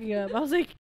hecka cracking up. I was like,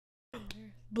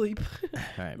 bleep. All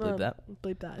right, believe that.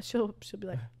 Bleep that. She'll be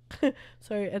like,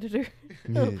 sorry, editor.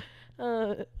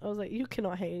 I was like, you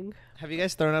cannot hang. Have you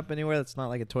guys thrown up anywhere that's not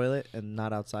like a toilet and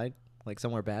not outside, like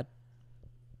somewhere bad?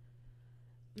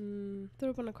 Threw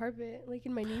up on a carpet, like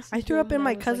in my niece's I threw room up in when my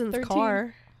I was, like, cousin's 13.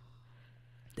 car.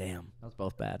 Damn. That was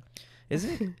both bad.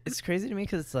 Isn't it? It's crazy to me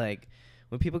because it's like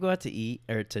when people go out to eat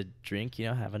or to drink, you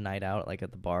know, have a night out like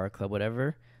at the bar, club,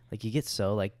 whatever. Like you get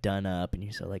so like done up and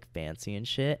you're so like fancy and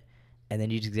shit, and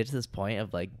then you just get to this point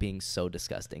of like being so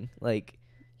disgusting. Like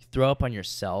you throw up on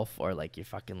yourself or like your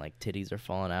fucking like titties are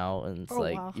falling out, and it's Oh,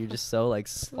 like wow. you're just so like Like,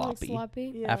 sloppy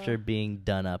sloppy. Yeah. after being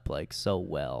done up like so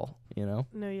well, you know.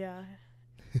 No, yeah.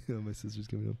 My sister's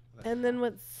coming up. And then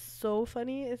what's so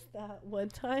funny is that one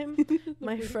time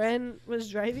my friend was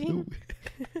driving.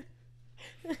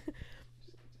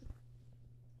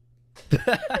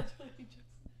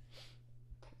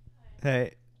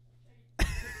 Hey.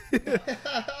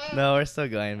 No, we're still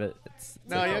going, but it's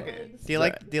No, you're okay. okay. Do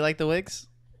you like the wigs?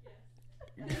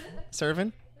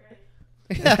 Serving?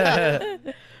 All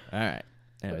right.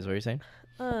 Anyways, what were you saying?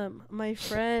 My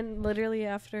friend, literally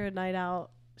after a night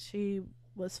out, she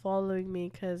was following me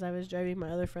because I was driving my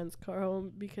other friend's car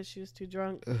home because she was too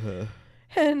drunk.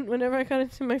 And whenever I got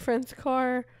into my friend's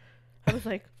car, I was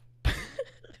like,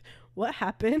 what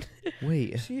happened?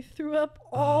 Wait. She threw up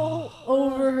all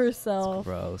over herself.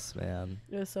 Gross, man.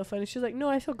 It was so funny. She's like, no,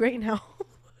 I feel great now.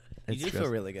 You It's do feel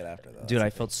gross. really good after though. Dude, I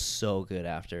felt so good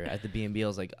after at the B&B. I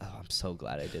was like, oh, I'm so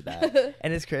glad I did that.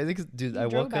 And it's crazy because, dude, You I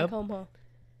drove woke back up. home, huh?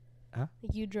 Huh?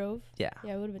 Like you drove? Yeah,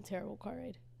 Yeah, it would have been a terrible car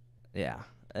ride. yeah,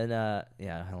 and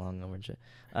yeah, how long over and shit.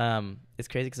 It's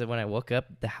crazy because when I woke up,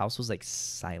 the house was like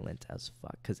silent as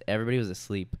fuck because everybody was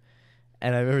asleep,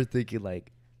 and I remember thinking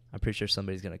like, I'm pretty sure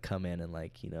somebody's gonna come in and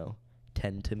like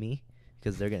tend to me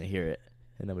because they're gonna hear it.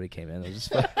 And nobody came in. I was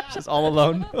just all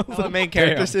alone. I was All the like, main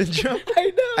character "Damn." syndrome. I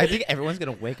know. I think everyone's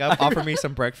gonna wake up, offer me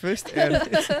some breakfast, and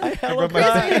I I rub my Chris,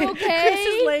 Are back. you okay? Chris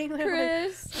is laying there like,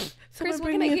 Chris, someone what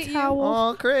bring can I me a get towel.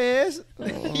 Oh, Chris. Oh,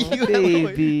 You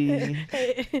baby.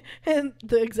 And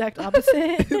the exact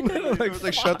opposite.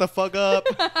 like, shut the fuck up.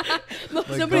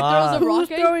 Somebody God. throws a Who's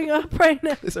rock. throwing up right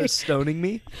now? They start stoning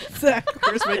me. Exactly.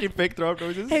 Chris making fake throw up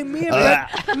noises. Hey, me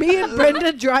and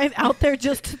Brenda drive out there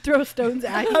just to throw stones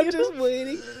at you. I'm just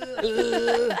waiting.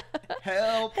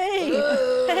 Help.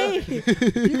 Hey, you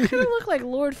kind of look like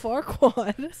Lord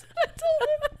Farquaad.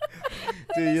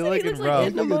 Dude, you're He looking looks like rough.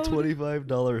 in I'm the like a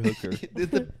 $25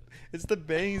 hooker. It's the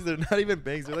bangs. They're not even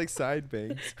bangs. They're like side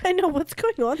bangs. I know what's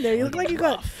going on there. You look like you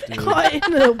got dude. caught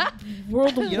in a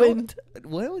whirlwind.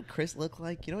 What would Chris look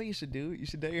like? You know what you should do? You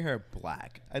should dye your hair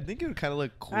black. I think it would kind of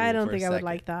look cool. I don't for a think I would second.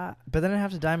 like that. But then I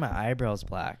have to dye my eyebrows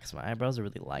black because my eyebrows are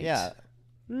really light. Yeah,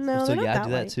 No, So they're not yeah, that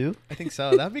do that light. too. I think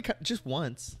so. That'd be just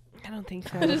once I don't think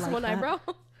so. I would Just like one that. eyebrow.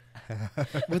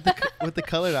 with the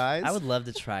colored eyes. I would love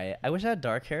to try it. I wish I had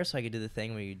dark hair so I could do the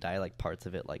thing where you dye like parts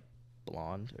of it like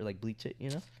blonde or like bleach it, you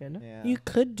know, kind of. Yeah. You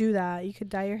could do that. You could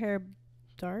dye your hair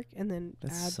dark and then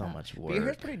That's add so that. much But your hair's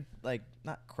work. pretty like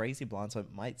not crazy blonde, so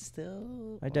it might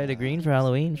still. I dyed it green for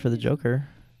Halloween for the Joker.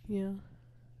 Yeah,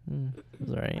 It was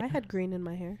alright. I had green in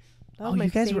my hair. That was Oh, my you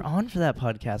guys were favorite. on for that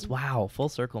podcast. Wow, full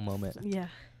circle moment. Yeah,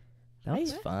 That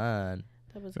was Right? fun.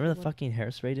 that was. a Remember good the one. fucking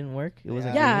hairspray didn't work? It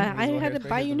wasn't Yeah, green? I Is had what to hairspray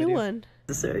buy is you a the new video? one.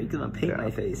 Necessary because I'm painting my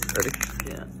face.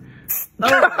 Yeah.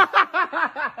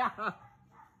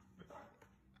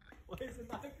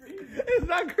 It's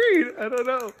not green. I don't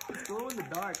know. It's glow in the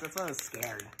dark. That's why I was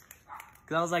scared.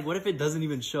 Cause I was like, what if it doesn't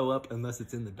even show up unless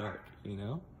it's in the dark? You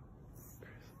know?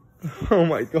 Oh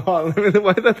my god.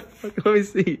 Why the fuck? Let me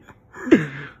see.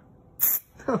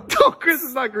 Oh, Chris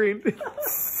is not green.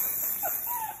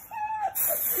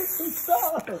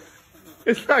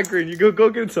 It's not green. You go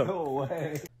get some. No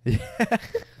way. Yeah. I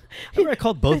remember I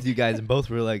called both you guys and both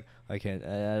were like, I can't, I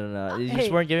don't know. You just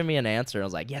Hey. weren't giving me an answer. I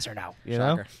was like, yes or no. You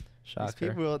know? These Shocker.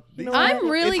 people, You know I'm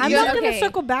what? really I'm good. not gonna Okay.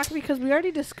 circle back because we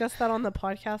already discussed that on the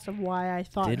podcast of why I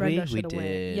thought Did Brenda we? should We have won.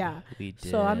 did. Yeah, We did.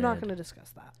 so I'm not gonna discuss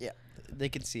that. yeah, they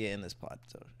can see it in this pod.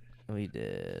 So We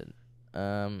did.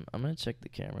 I'm gonna check the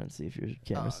camera and see if your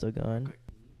camera's Oh, still going. quick.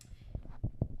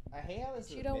 I hate how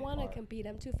this You don't want to compete.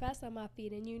 I'm too fast on my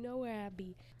feet, and you know where I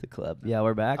be. The club. Yeah,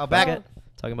 we're back. Oh, back. Fuck it.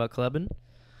 Talking about clubbing.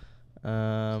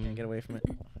 Can't get away from it.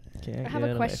 Can't I have get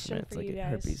a away question from it. It's for like you a guys.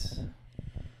 herpes.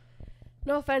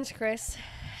 No offense, Chris.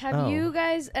 Have Oh. you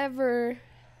guys ever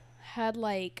had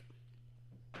like?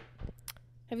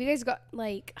 Have you guys got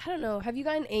like? I don't know. Have you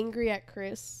gotten angry at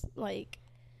Chris like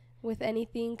with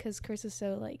anything because Chris is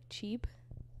so like cheap?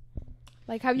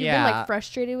 Like, have you been Yeah. like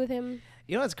frustrated with him?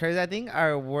 You know what's crazy? I think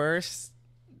our worst,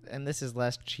 and this is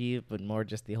less cheap, but more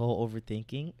just the whole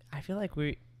overthinking. I feel like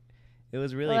it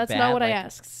was really Well, that's bad. not what I like,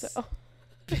 asked. So.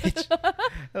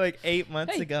 like 8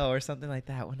 months Hey. ago or something like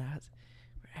that.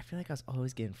 I feel like I was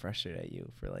always getting frustrated at you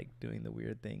for like doing the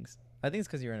weird things. I think it's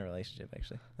because you're in a relationship,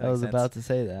 actually. I was about to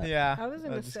say that. Yeah. I was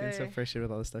gonna just getting so say. frustrated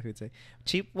with all the stuff you'd say.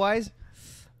 Cheap wise,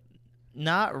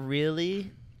 not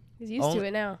really. He's used to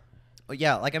it now. Well,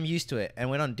 yeah, like I'm used to it,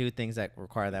 and we don't do things that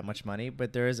require that much money.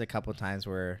 But there is a couple times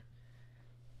where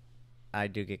I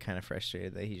do get kind of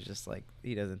frustrated that he's just like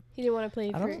he doesn't. He didn't want to play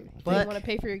I for. don't- He but- didn't want to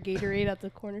pay for your Gatorade at the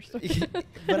corner store.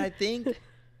 But I think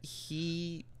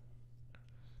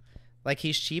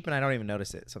he's cheap, and I don't even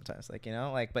notice it sometimes. Like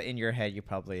but in your head, you're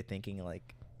probably thinking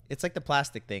like it's like the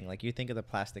plastic thing. Like you think of the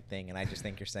plastic thing, and I just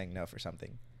think you're saying no for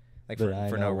something, like But I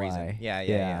for no know reason. why. Yeah.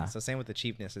 Yeah. So same with the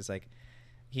cheapness. It's like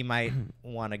he might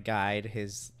want to guide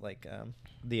his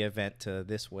the event to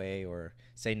this way or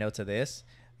say no to this,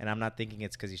 and I'm not thinking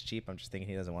it's because he's cheap. I'm just thinking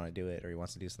he doesn't want to do it or he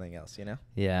wants to do something else.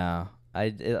 Yeah.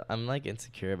 I'm like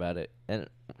insecure about it. And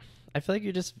I feel like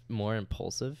you're just more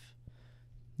impulsive,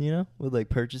 with like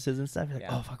purchases and stuff. You're like,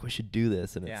 Yeah. oh, fuck, we should do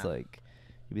this. And it's Yeah. like,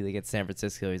 you'd be like at San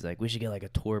Francisco. He's like, we should get like a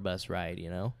tour bus ride,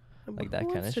 Like that Who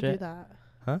kinda wants to shit? do that?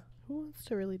 Huh? Who wants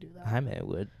to really do that? I may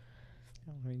would.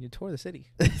 I mean, you tour the city.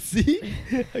 See?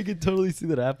 I could totally see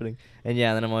that happening. And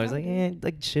yeah, then I'm always like,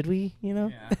 like, should we,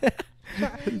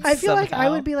 I feel like I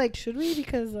Somehow. would be like, should we?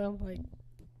 Because I'm like,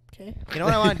 okay. You know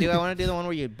what I want to do? I want to do the one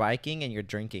where you're biking and you're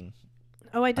drinking.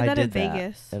 Oh, I did that in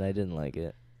Vegas. And I didn't like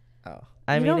it. Oh.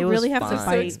 I You mean, don't it was really have to fine. It's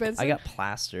so expensive. I got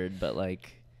plastered, but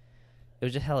like, it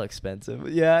was just hella expensive.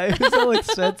 Yeah, it was so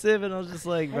expensive, and I was just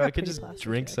like, I bro, I got could pretty just plastered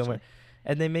drink too, somewhere. actually.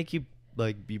 And they make you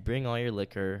like, you bring all your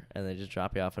liquor, and they just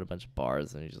drop you off at a bunch of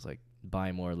bars, and you just like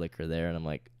buy more liquor there. And I'm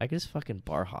like, I could just fucking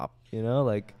bar hop,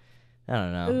 Like, I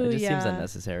don't know. Ooh, it just seems yeah.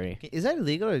 unnecessary. Is that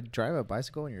illegal to drive a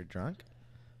bicycle when you're drunk?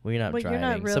 Well, you're not But you're driving.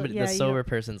 not real- Somebody, yeah, the you sober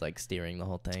person's like steering the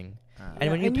whole thing. And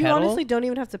Yeah, when you and pedal, you honestly don't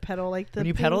even have to pedal. Like when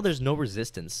you pedal, thing- there's no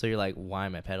resistance. So you're like, why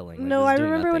am I pedaling? Like, no, this is I doing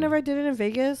remember nothing. whenever I did it in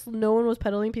Vegas, no one was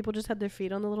pedaling. People just had their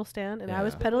feet on the little stand, and I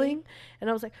was Yeah. pedaling, and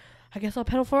I was like, I guess I'll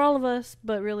pedal for all of us.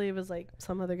 But really, it was like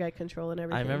some other guy controlling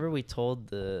everything. I remember we told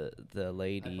the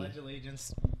lady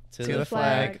allegiance to the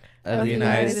flag of the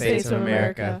United States of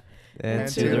America and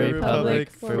to the republic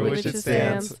for which it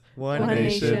stands, one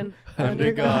nation,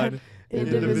 under God,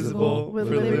 indivisible, with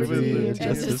liberty and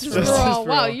justice for all. Oh,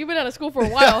 wow, you've been out of school for a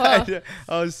while, huh?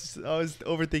 I was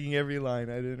overthinking every line.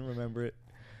 I didn't remember it.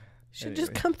 Should just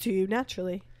Anyway. come to you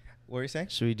naturally. What were you saying?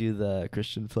 Should we do the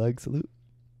Christian flag salute?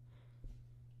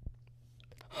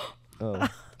 Oh,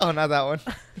 Oh, not that one.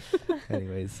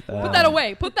 anyways. Put that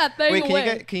away. Put that thing Wait,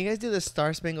 away. can you guys do the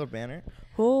Star Spangled Banner?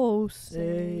 Oh,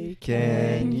 say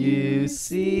Can you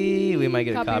see? We might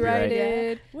get a copyright.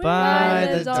 Copyrighted By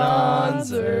the the dawn's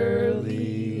dawn's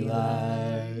early early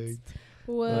light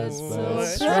was was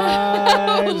so stripes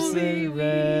proudly and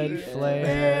red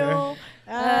flare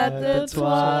at the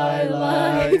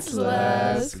twilight's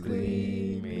last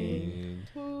gleaming,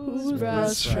 whose broad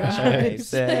broad stripes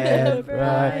stripes and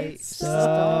bright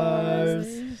stars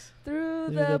stars through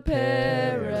through the the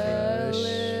perilous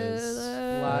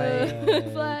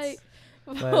perilous flight.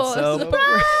 But so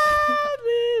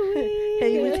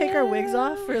Hey, we take our wigs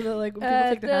off for the like when people At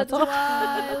take their hats the off.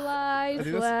 twilight's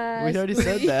think last we already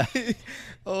said that.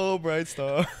 Oh, bright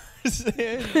stars.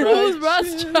 whose broad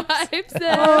stripes and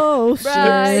Oh, bright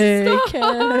say stars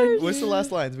can What's the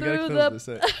last lines? We gotta through close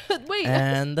this. Wait.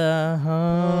 And the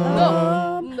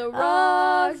No, the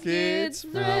rockets Rockets. Oh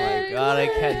my God, I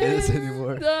can't do this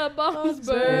anymore. The bombs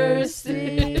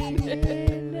bursting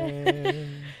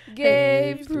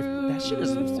gave proof That shit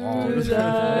is long. through the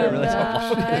I didn't realize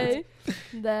how long it is. night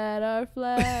that our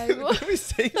flag Can we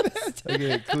sing that?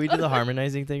 Okay, can we do the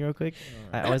harmonizing thing real quick?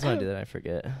 I always want to do that. I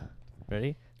forget.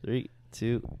 Ready? 3,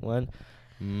 2, 1.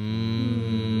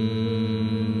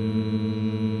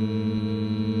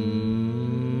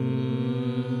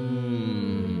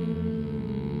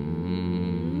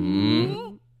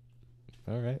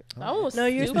 All right. That one was No,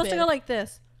 you're supposed to stupid. go like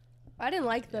this. I didn't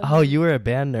like them. Oh, you were a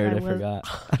band nerd. I I, was. forgot.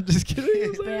 I'm just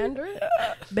kidding. Bander?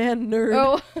 Band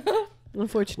nerd. Oh.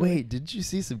 Unfortunately. Wait, did you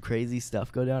see some crazy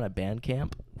stuff go down at band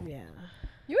camp? Yeah.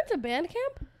 You went to band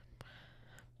camp?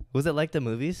 Was it like the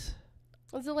movies?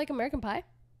 Was it like American Pie?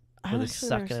 Where they're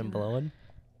sucking and blowing?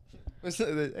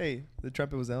 Hey, the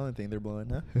trumpet was the only thing they're blowing,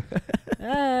 huh?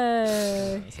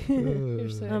 Hey. You're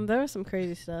sick. There was some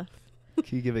crazy stuff.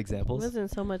 Can you give It examples?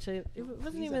 wasn't so much. It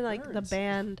wasn't These even are like the birds.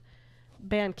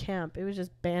 band camp. It was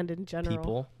just band in general.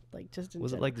 People? Like just in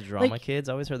Was it general. like the drama Like- kids?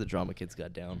 I always heard the drama kids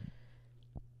got down.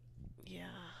 Yeah,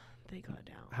 they got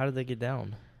down. How did they get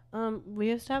down? We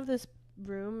used to have this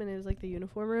room, and it was like the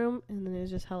uniform room, and then it was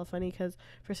just hella funny because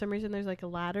for some reason there's like a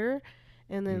ladder,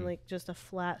 and then like just a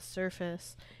flat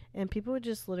surface, and people would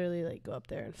just literally like go up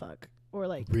there and fuck, or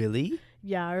like Really?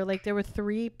 yeah, or like there were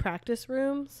 3 practice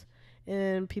rooms,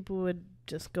 and people would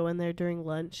just go in there during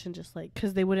lunch and just like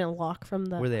because they wouldn't lock from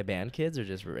the Were they band kids or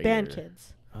just regular? band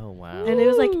kids, Oh wow. and it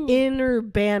was like Ooh. inner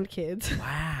band kids.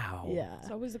 Wow. Yeah. It's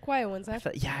always the quiet ones. I Huh?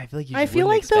 feel, yeah, I feel like you. I just feel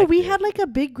wouldn't like though expect we it. had like a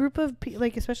big group of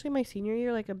like especially my senior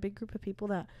year, like a big group of people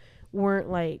that weren't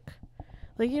like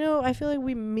you know, I feel like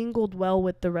we mingled well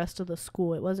with the rest of the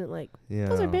school. It wasn't like Yeah.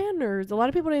 those are band nerds. A lot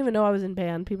of people don't even know I was in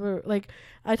band. People are like,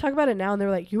 I talk about it now and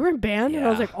they're like, you were in band, and I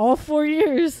was Yeah. like, all 4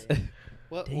 years.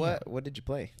 What did you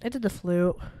play? I did the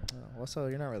flute. Oh, well, so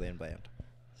you're not really in band.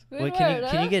 Good Wait, word,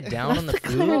 can you get down on the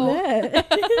flute? Clarinet.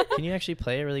 Can you actually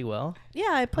play it really well? Yeah,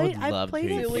 I played. would I love to played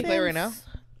hear it. you play. Can we play right now? since-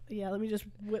 Yeah, let me just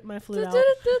whip my flute out.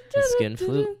 The skin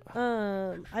flute?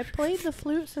 I played the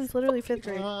flute since literally 5th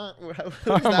grade.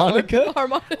 Harmonica?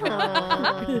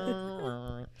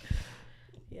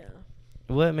 Yeah.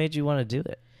 What made you want to do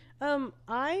it?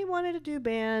 I wanted to do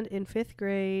band in 5th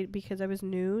grade because I was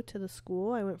new to the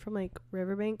school. I went from like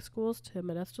Riverbank schools to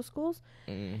Modesto schools.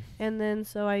 And then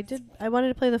so I wanted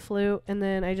to play the flute, and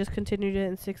then I just continued it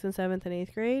in 6th and 7th and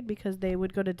 8th grade because they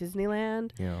would go to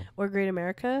Disneyland Yeah. or Great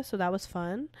America. So that was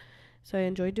fun. So I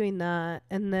enjoyed doing that.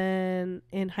 And then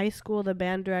in high school, the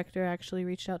band director actually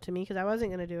reached out to me because I wasn't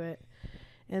going to do it.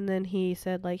 And then he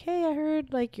said like, hey, I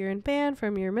heard like you're in band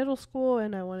from your middle school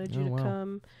and I wanted you Oh, to wow.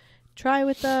 come try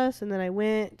with us. And then I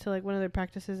went to like one of their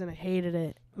practices and I hated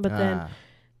it. But then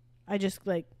I just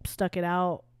like stuck it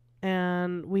out,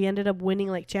 and we ended up winning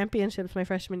like championships my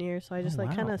freshman year. So I just Oh,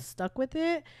 like kind wow. of stuck with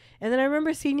it. And then I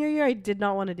remember senior year, I did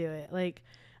not want to do it. Like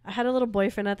I had a little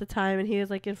boyfriend at the time and he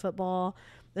was like in football.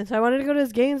 And so I wanted to go to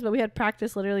his games, but we had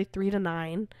practice literally 3 to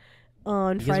 9.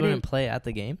 on You guys Friday. wouldn't play at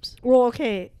the games? Well,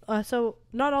 okay. So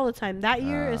not all the time. That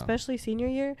year, Oh. especially senior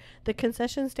year, the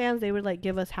concession stands, they would like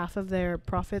give us half of their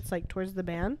profits like towards the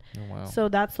band. Oh, wow. So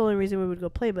that's the only reason we would go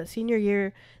play. But senior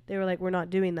year, they were like, we're not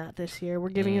doing that this year. We're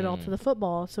giving it all to the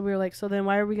football. So we were like, so then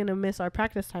why are we going to miss our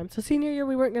practice time? So senior year,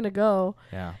 we weren't going to go.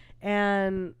 Yeah.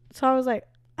 And so I was like,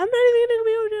 I'm not even going to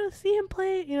be able to see him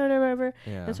play, you know, whatever.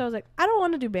 Yeah. And so I was like, I don't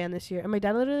want to do band this year. And my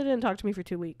dad literally didn't talk to me for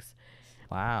 2 weeks.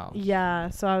 Wow. Yeah.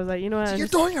 So I was like, you know what? So I'm you're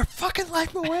just- throwing your fucking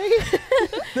life away?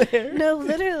 No,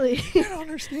 literally. I don't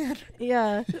understand.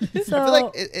 Yeah. So I feel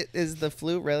like is the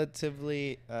flute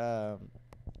relatively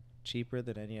cheaper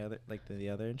than any other, like the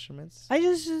other instruments? it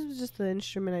was just the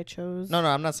instrument I chose. No,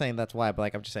 I'm not saying that's why, but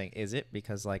like I'm just saying, is it?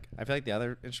 Because like I feel like the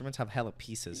other instruments have hella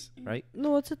pieces, right?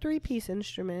 No, it's a 3-piece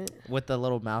instrument. With the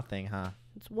little mouth thing, huh?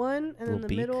 It's one, and Little then the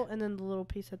beak? middle, and then the little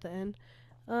piece at the end.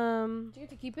 Do you get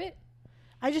to keep it?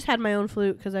 I just had my own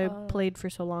flute because I Oh. played for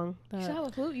so long. You still have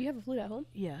a flute? You have a flute at home?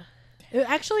 Yeah.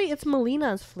 Actually, it's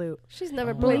Melina's flute. She's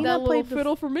never Oh. played Melina that little played the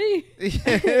fiddle for me.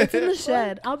 It's in the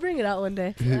shed. I'll bring it out one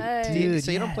day. Dude,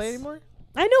 So you don't play yes. anymore?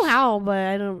 I know how, but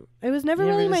I don't. It was never You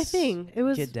ever really my just thing. It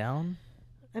was. Get down.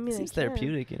 I mean, Seems I can.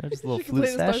 therapeutic, you know, just a little She can flute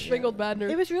play the Star sesh. Spangled Banner.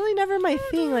 It was really never my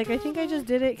thing. Like I think I just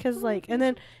did it because like, and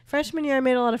then freshman year I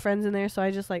made a lot of friends in there, so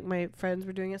I just like my friends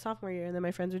were doing it sophomore year, and then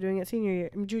my friends were doing it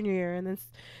junior year, and then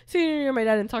senior year my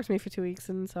dad didn't talk to me for 2 weeks,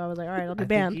 and so I was like, all right, I'll do I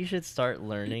band. think you should start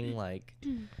learning like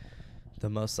the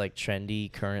most like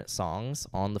trendy current songs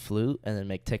on the flute, and then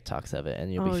make TikToks of it,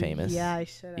 and you'll be famous. Yeah, I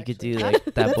should. You could actually. do like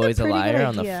that That's a boy's a pretty good liar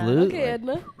on the idea. flute. Okay, like-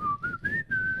 Edna.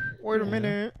 Wait a Yeah.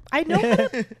 minute.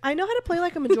 I know how to play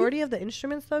like a majority of the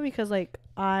instruments though, because like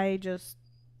I just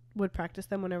would practice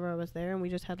them whenever I was there, and we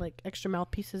just had like extra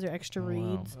mouthpieces or extra Oh, wow.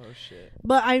 reeds. Oh shit.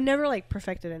 But I never like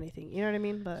perfected anything. You know what I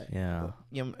mean? But Yeah.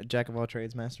 You jack of all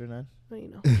trades, master of none. well, you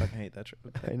know. I fucking hate that.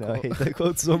 I know. I hate that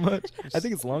quote so much. I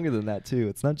think it's longer than that too.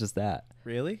 It's not just that.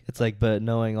 Really? It's like, but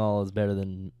knowing all is better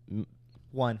than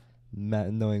One.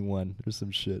 knowing one or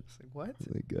some shit. It's like, what?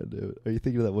 Like, God damn it. Are you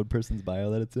thinking of that one person's bio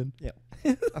that it's in? Yeah.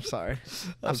 I'm sorry.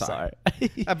 I'm sorry.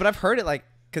 But I've heard it like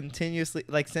continuously.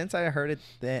 Like since I heard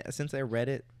it, since I read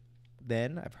it,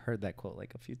 then I've heard that quote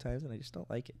like a few times, and I just don't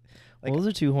like it. Like, Well, those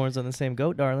are two horns on the same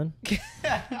goat, darling.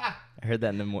 I heard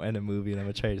that in a movie, and I'm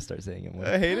gonna try to start saying it more.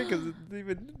 I hate it because it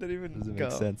didn't even Doesn't go.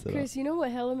 make sense at all. Chris, you know what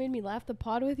hella made me laugh? The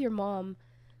pod with your mom.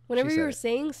 Whenever She you said were it.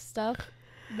 saying stuff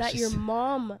that She your said-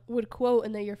 mom would quote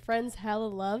and that your friends hella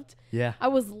loved, Yeah. I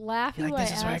was laughing Like, my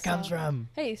this is where it ass comes off. from.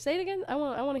 Hey, say it again. I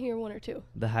want to hear one or two.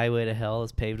 The highway to hell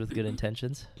is paved with good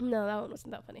intentions. No, that one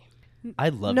wasn't that funny. I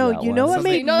love No, that you one. know what Sounds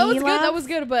made No, that me was laugh? good. That was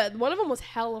good. But one of them was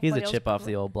hella He's funny. a I was chip off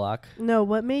the old block. No,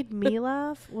 what made me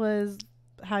laugh was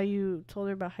how you told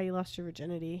her about how you lost your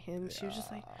virginity, and she was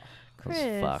just like, I Chris,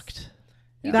 was fucked.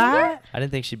 You that. I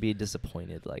didn't think she'd be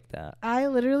disappointed like that. I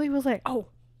literally was like, oh,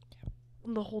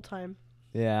 the whole time.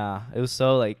 Yeah, it was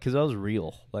so like, cause I was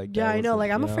real. Like, Yeah, that I know. wasn't,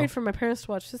 Like, I'm you know? afraid for my parents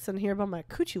to watch this and hear about my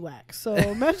coochie wax. So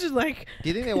imagine, like, Do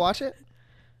you think they watch it?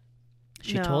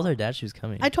 She No. told her dad she was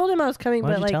coming. I told him I was coming,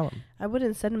 Why'd but you like, tell him? I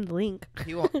wouldn't send him the link.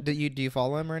 You won't- do you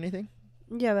follow him or anything?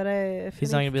 Yeah, but if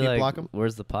He's not any- gonna be Do you like, block him?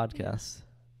 "Where's the podcast?"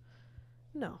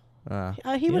 no,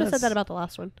 You he would know have said that what's- about the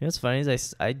last one. You know what's funny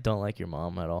is I don't like your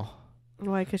mom at all.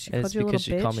 Why? Because she And called it's you a little because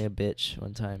she bitch. called me a bitch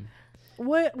one time.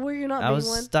 What? Were you not I being was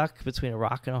one? stuck between a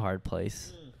rock and a hard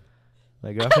place.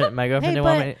 My girlfriend didn't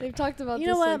want me. They've talked about You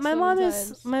this know what? like My so mom many is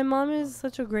times. my mom is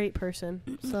such a great person.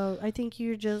 So I think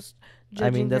you're just judging I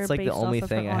mean, that's her like the based only off of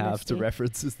her thing I have to honesty.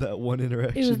 reference is that one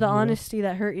interaction. It was the you know? honesty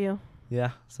that hurt you.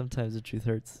 Yeah, sometimes the truth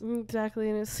hurts. Exactly,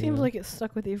 and it seems know? like it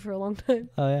stuck with you for a long time.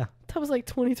 Oh yeah. That was like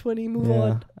 2020. Move Yeah.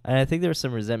 on And I think there was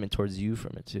some resentment towards you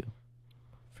from it too.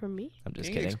 from me. I'm just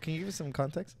Can you, kidding. can you give us some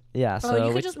context? Yeah. So Oh, you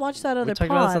we, could just watch that other we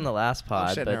talked about this on pod. the last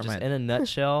pod, shit, but never just mind. in a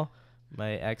nutshell,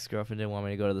 my ex-girlfriend didn't want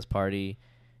me to go to this party,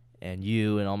 and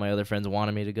you and all my other friends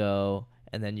wanted me to go.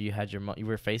 And then you had you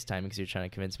were FaceTiming because you were trying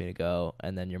to convince me to go.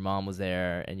 And then your mom was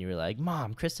there, and you were like,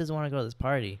 "Mom, Chris doesn't want to go to this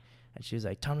party." And she was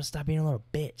like, "Tell him to stop being a little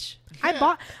bitch." I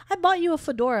bought you a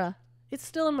fedora. It's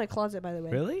still in my closet, by the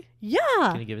way. Really? Yeah.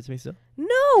 Can you give it to me still?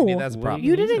 No. Maybe that's a What do problem.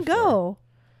 You need didn't it for? go.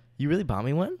 You really bought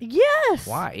me one? Yes.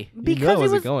 Why? Because you know I it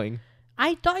wasn't was- going.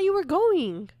 I thought you were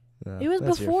going. It was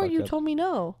That's your before fuck you up. told me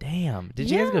no. Damn. Did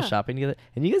you guys go Yeah. shopping together?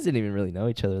 And you guys didn't even really know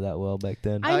each other that well back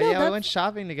then. I Oh know, yeah, we that's- went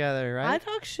shopping together, I right?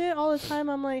 talk shit all the time.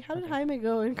 I'm like, how did Jaime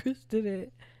go? And Chris did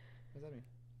it. What does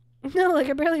that mean? No, like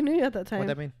I barely knew you at that What time.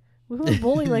 that mean? We went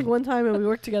bowling like one time and we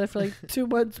worked together for like 2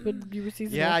 months, but you were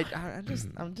seasonal. Yeah,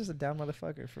 I'm just a down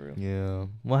motherfucker for real. Yeah.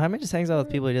 Well, Jaime just hangs out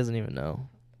with people he doesn't even know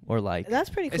or like.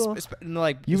 That's pretty cool.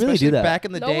 Like You really especially do that. back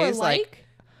in the No, or days, like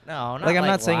No, not Like, I'm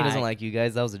not saying he why. doesn't like you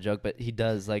guys. That was a joke, but he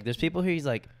does. Like, there's people who he's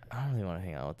like, I don't really want to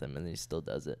hang out with them, and he still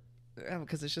does it. Yeah,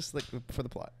 because it's just like for the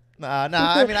plot. No, I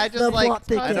mean I just The like plot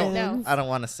thickens. I don't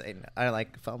want to say no. I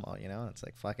like FOMO, you know. It's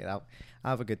like fuck it, I'll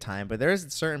have a good time. But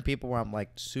there's certain people where I'm like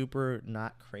super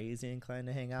not crazy inclined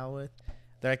to hang out with.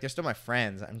 They're still my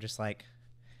friends. I'm just like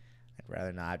I'd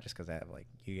rather not, just because I have like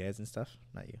you guys and stuff.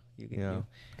 Not you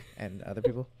and other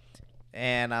people.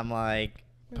 And I'm like,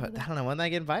 but I don't know, when I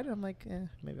get invited, I'm like,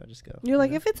 maybe I'll just go. You're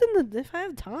like, You know? if I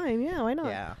have time, yeah, why not?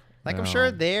 Yeah. Like No. I'm sure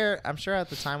at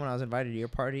the time when I was invited to your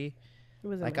party, It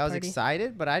wasn't like my I was party.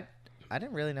 excited, but I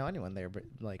didn't really know anyone there, but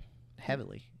like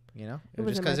heavily, you know. It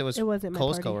was just wasn't because my- it was wasn't my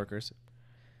Cole's party. coworkers.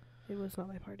 It was not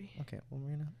my party. Okay, well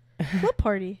Marina. What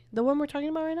party? The one we're talking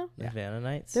about right now? Yeah. Havana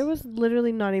Nights. There was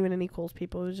literally not even any Cole's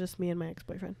people. It was just me and my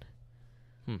ex-boyfriend.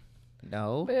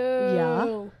 No.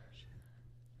 Boo.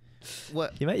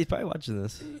 What? He's probably watching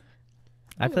this.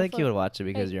 I give feel a like you fuck. would watch it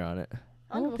because Hey. you're on it.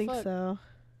 I don't think so.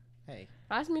 Hey.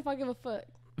 Ask me if I give a fuck.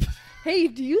 Hey,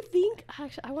 do you think?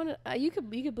 Actually, I want to. You could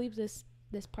bleep this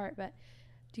part, but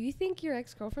do you think your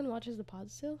ex-girlfriend watches the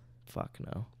pod still? Fuck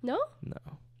no. No.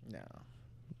 No. No.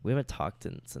 We haven't talked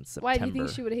since September. Why do you think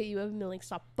she would have hit you up and been like,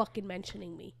 "Stop fucking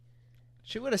mentioning me"?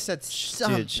 She would have said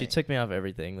something. Dude, she took me off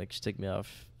everything. Like, she took me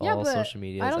off Yeah, all but social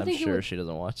media. I don't I'm think it sure would- she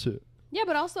doesn't watch it. Yeah,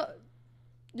 but also,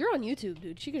 you're on YouTube,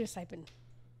 dude. She could just type in.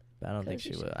 But I don't think Because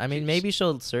she she- would. I mean, maybe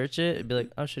she'll search it and be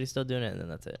like, "Oh, shit, he's still doing it," and then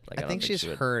that's it. Like, I don't think she's she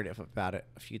would. heard about it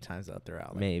a few times though throughout.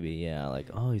 Like, Maybe, yeah. Like,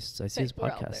 oh, I see his We're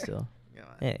out podcast there. still. you know,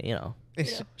 Yeah, you know.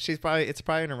 Yeah. She's probably it's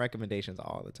probably in her recommendations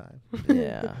all the time.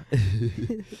 Yeah.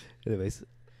 Anyways,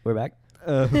 we're back.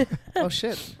 Oh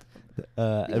shit.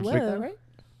 and Whoa. for- Is that right?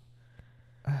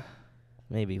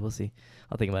 maybe we'll see.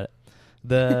 I'll think about it.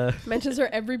 The Mentions her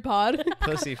every pod.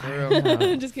 Pussy for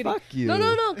real. Just kidding. fuck you.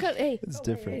 No. Cut. Hey. It's Oh,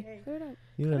 different. hey, hey, hey.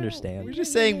 You don't understand. We're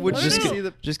just saying, would No, you no, no. see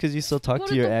the? Just because you still talk What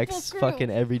to is your the ex full fucking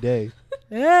every day.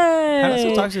 Hey. Hannah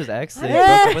still talks to his ex. They broke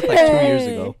up with like 2 years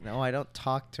ago. No, I don't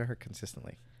talk to her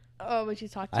consistently. Oh, but you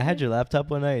talked to I had her? your laptop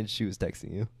one night and she was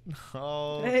texting you.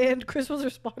 Oh. And Chris was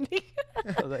responding.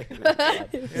 I was like,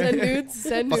 Send nudes.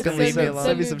 Send nudes. Fucking Send leave me nudes. alone.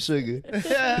 send me Send some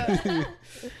nudes. sugar.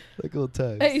 Like old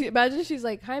times. Hey, imagine she's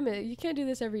like, Jaime, you can't do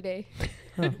this every day.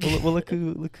 Huh. Well, look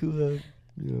who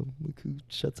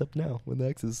shuts up now when the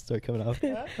exes start coming out.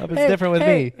 It's different with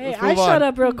me. Hey, Let's I move shut on.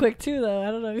 up real quick too, though.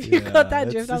 I don't know if you got that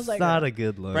drift. I was like, not a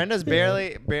good look. Brenda's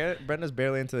barely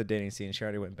into the dating scene. She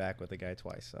already went back with the guy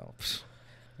twice. So,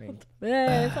 I mean,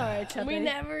 it's all right. We Chepe.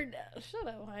 never. Shut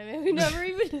up, Jaime. We never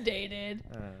even dated.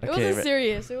 It Okay, wasn't but-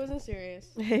 serious. It wasn't serious.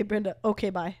 Hey, Brenda. Okay,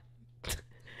 bye.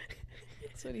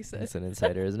 That's what he said. That's an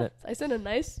insider, isn't it? I sent a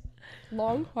nice,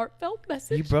 long, heartfelt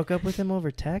message. You broke up with him over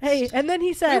text? Hey, and then he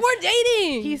We said, weren't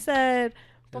dating. he said,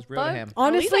 it was The real to fuck? him. At least I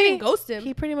honestly, didn't ghost him.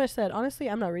 he pretty much said, honestly,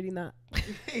 I'm not reading that.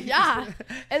 Yeah.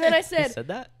 And then I He said, said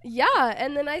that? yeah.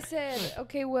 And then I said,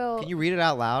 okay, well. Can you read it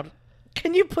out loud?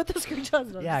 Can you put the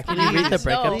screenshots on? Yeah, can you read the No.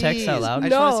 breakup text out Please. loud? I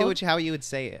just want to No. see how you would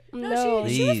say it. No, No.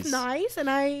 she was Please. nice, and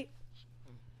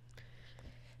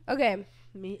Okay.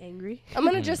 me angry. I'm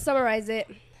going to just summarize it.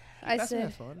 I That's said,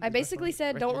 not fun. I basically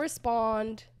said, Right don't there.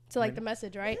 respond to like Right. the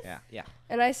message, right? Yeah.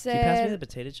 And I Can you pass me the said,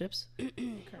 potato chips?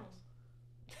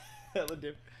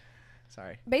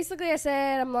 Sorry. basically, I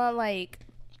said, I'm not like,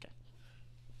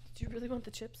 Do you really want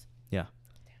the chips?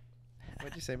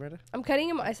 What'd you say, Brenda? I'm cutting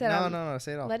him. I said, No, I'm no.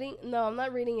 Say it all. no, I'm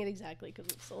not reading it exactly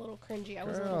because it's a little cringy. I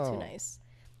was a little too Girl. nice.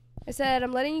 I said,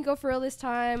 I'm letting you go for real this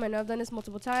time. I know I've done this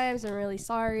multiple times. I'm really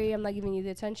sorry. I'm not giving you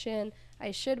the attention I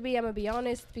should be. I'm going to be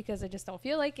honest because I just don't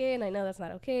feel like it. And I know that's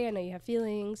not okay. I know you have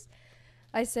feelings.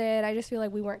 I said, I just feel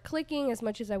like we weren't clicking as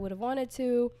much as I would have wanted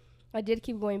to. I did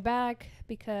keep going back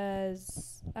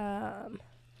because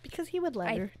Because he would let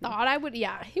I her. thought I would.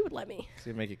 Yeah, he would let me.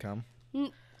 See, make it come.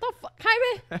 The fuck?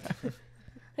 Jaime?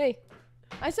 Hey,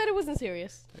 I said it wasn't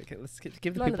serious. Okay, let's give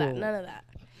the None people. of that. None of that.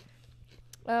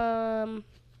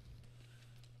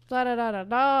 Da da da da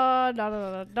da da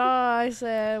da da da. I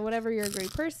said, whatever, you're a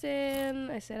great person.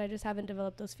 I said, I just haven't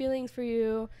developed those feelings for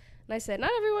you. And I said,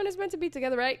 not everyone is meant to be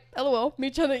together, right? LOL. Me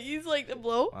trying to ease like the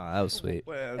blow. Wow, that was sweet.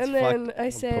 And then I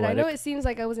said, I know poetic. it seems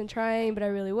like I wasn't trying, but I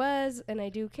really was, and I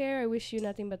do care. I wish you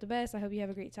nothing but the best. I hope you have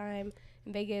a great time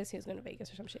in Vegas. He was going to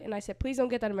Vegas or some shit. And I said, please don't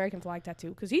get that American flag tattoo,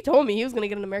 because he told me he was going to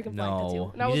get an American flag tattoo. No,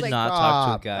 And I you was did like, not talk to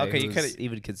a Stop. guy Okay, who you was could've-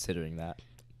 even considering that.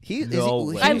 He No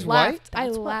is way. he, I he's laughed. white? I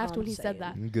That's what laughed I'm when he said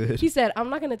that. saying. Good. He said, I'm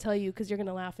not going to tell you because you're going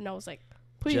to laugh. And I was like,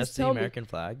 please Just the tell me. American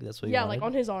flag? That's what you Yeah, wanted? like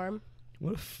on his arm.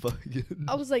 What a fucking...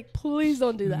 I was like, please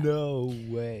don't do that. No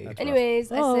way. That's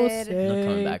Anyways, I said, I'm not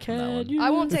coming back from that one. I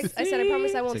won't text. I said, I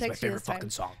promise I won't It's my text you favorite this time. fucking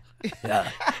song. Yeah.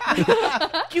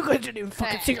 You guys didn't even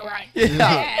fucking sing it right.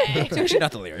 Yeah. It's actually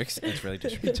not the lyrics. It's really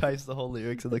just. He types the whole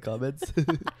lyrics in the comments.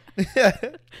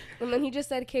 And then he just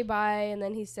said "K bye," and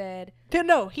then he said,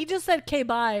 No, he just said "K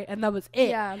bye" and that was it.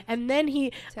 Yeah. And then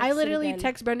I Texted literally again.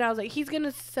 text Brenda. I was like, he's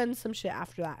gonna send some shit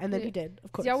after that, and then Yeah. he did.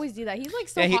 Of course. "He always do that. He's like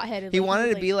so Yeah, hot-headed." he like, wanted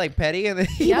he's to be like petty, and then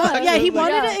he Yeah. He like,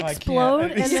 wanted I to can't. explode,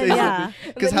 Let me and say then yeah.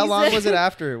 Because then how he long said- was it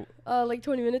after? like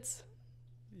 20 minutes.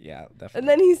 Yeah, definitely. And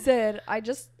then he said,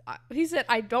 he said,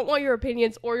 "I don't want your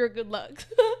opinions or your good luck."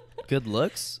 Good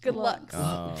looks. Good looks.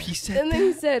 Oh. he said And then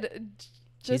he said,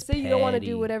 just He's say you don't want to petty.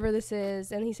 do whatever this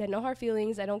is. And he said, no hard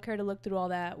feelings. I don't care to look through all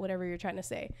that, whatever you're trying to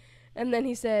say. And then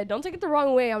he said, don't take it the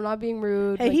wrong way. I'm not being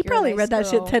rude. Hey, Like, he you're a probably nice read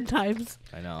that girl." shit 10 times.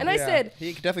 I know. And I said,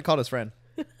 he definitely called his friend.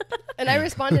 and I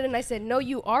responded and I said, no,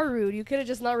 you are rude. You could have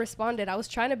just not responded. I was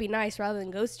trying to be nice rather than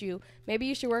ghost you. Maybe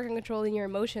you should work on controlling your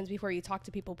emotions before you talk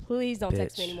to people. Please don't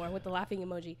text me Bitch. anymore with the laughing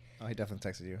emoji. Oh, he definitely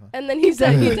texted you. Huh? And then he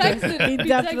said, he definitely- texted, he he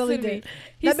definitely texted me. did.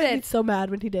 He That made me said, so mad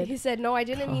when he did. he said, no, I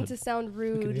didn't mean God. to sound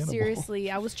rude. animal.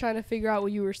 Seriously, I was trying to figure out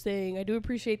what you were saying. I do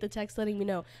appreciate the text letting me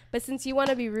know. But since you want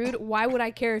to be rude, why would I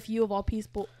care if you of all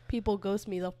people ghost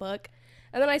me, the fuck?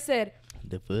 And then I said,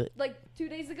 The foot. like 2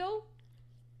 days ago,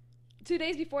 2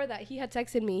 days before that, he had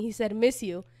texted me. He said, miss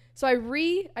you. So I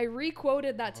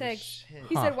re-quoted that text.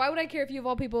 He said, why would I care if you of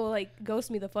all people like ghost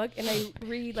me, the fuck? And I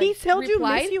He told you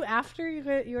replied. miss you after you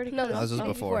already. No, cut no, it this was off?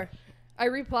 before. I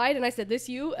replied and I said, this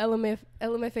you,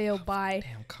 LMFAO, bye.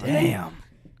 Damn.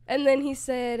 And then he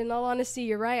said, in all honesty,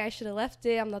 you're right. I should have left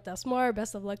it. I'm not that smart.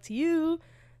 Best of luck to you.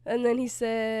 And then he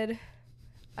said,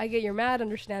 I get you're mad,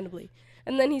 understandably.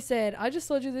 And then he said, I just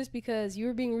told you this because you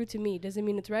were being rude to me. Doesn't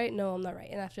mean it's right. No, I'm not right.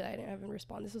 And after that, I didn't even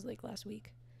respond. This was like last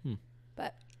week.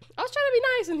 But I was trying to be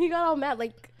nice and he got all mad.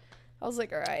 Like, I was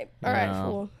like, all right, No.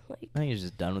 fool. Like, I think you're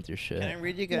just done with your shit. Can I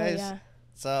read you no, guys? yeah.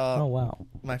 So wow.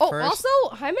 my Oh, first.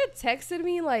 also, Jaime texted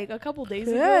me like a couple days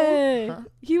ago. Hey. Huh?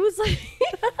 He was like,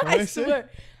 I I say? swear,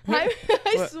 I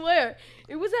What? swear,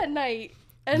 it was at night,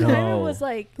 and No. Jaime was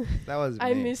like, That was.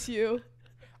 "I me. miss you."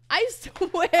 I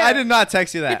swear. I did not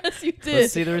text you that. Yes, you did.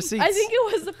 Let's see the receipts. I think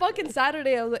it was the fucking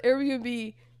Saturday of the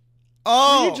Airbnb.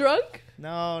 Oh. Were you drunk?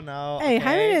 No. Hey, okay.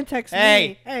 Jaime didn't text Hey.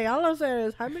 me. Hey, all I'm saying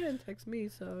is Jaime didn't text me,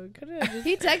 so could have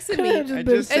He texted could me. have I just been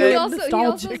just And said- he also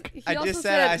nostalgic. he I also just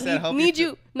said, I said, "Need- hope need you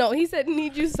you. No, he said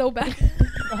need you so bad.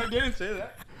 I didn't say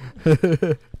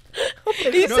that.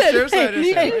 He No, said, seriously, I didn't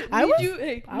need say you, that. I need was- you,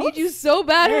 hey, I need was- you so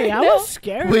bad Hey, right I now. was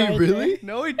scared. Wait, right really?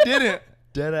 No, he didn't.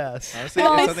 Dead ass. I was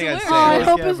thinking Oh, I something I'd swear. say. Oh, I on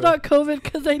hope camera. it's not COVID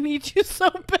because I need you so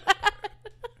bad.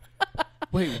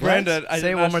 Wait, Brenda, I say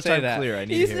did it not one more say time that. clear. I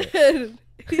need He to hear it. said,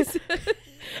 he said,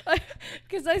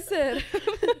 because I said,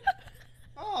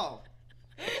 Oh.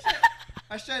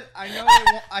 I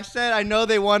said I know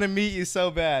they want to meet you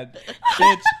so bad.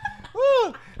 Bitch.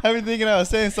 Woo. I've been thinking I was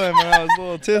saying something when I was a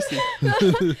little tipsy.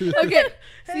 okay,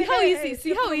 see Hey, how hey, easy, hey, see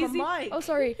how step on the easy. mic. Oh,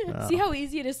 sorry. Oh. See how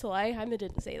easy it is to lie. Jaime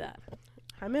didn't say that.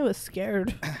 Jaime was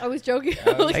scared. I was joking.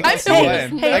 I was- I can see Jaime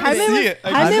it. was I can nervous. see it. I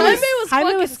can Jaime see was, it. Jaime was Jaime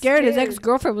was fucking scared. His scared.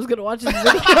 ex-girlfriend was gonna watch this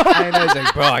video. I know. He's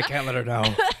like, bro, I can't let her know.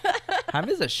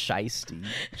 Jaime's a shiesty.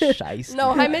 Shiesty.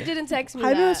 No, guy. Jaime didn't text me.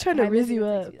 Jaime that. was trying to Jaime riz didn't you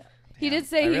text up. me that. He did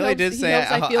say I he really hopes, did he say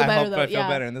hopes I feel better hope though. I feel Yeah.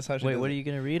 better, and this is how she Wait, does what it. are you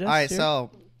gonna read us? All right, here?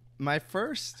 so my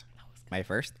first,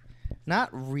 not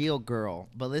real girl,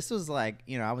 but this was like,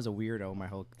 I was a weirdo my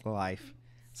whole life,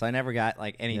 so I never got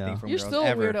like anything Yeah. from You're girls still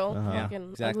ever. a weirdo. Uh-huh. Fucking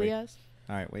exactly. ugly ass.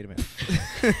 All right, wait a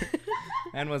minute.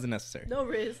 And wasn't necessary. No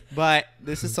riz. But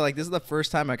this is this is the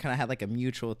first time I kind of had like a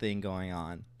mutual thing going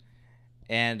on,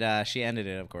 and she ended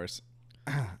it, of course,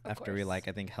 after we course. like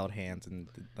I think held hands and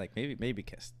like maybe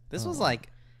kissed. This was like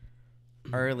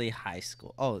early high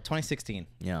school. Oh, 2016.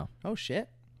 Yeah. Oh shit.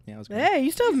 Yeah, it was great. Hey,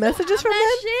 you still have messages from him?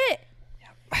 that shit.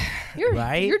 You're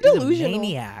Right? You're He's a delusional.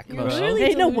 maniac, You're bro. really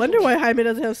Hey, no wonder delusional. why Jaime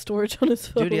doesn't have storage on his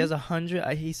phone. Dude, he has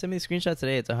 100. He sent me a screenshot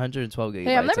today. It's 112 gigabytes.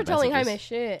 Hey, I'm never of telling messages. Jaime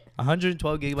shit.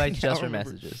 112 gigabytes I just don't for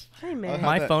remember. messages. Hey, Oh, man. how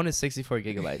My that- phone is 64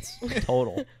 gigabytes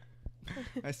total.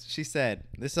 She said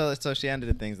this. So she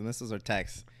ended things, and this was her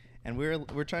text. And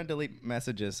we're trying to delete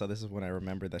messages, so this is when I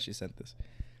remembered that she sent this.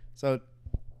 So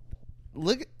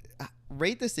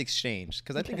rate this exchange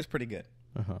because I think it's pretty good.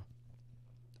 Uh-huh.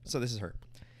 So this is her.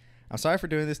 I'm sorry for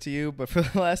doing this to you, but for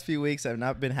the last few weeks, I've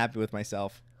not been happy with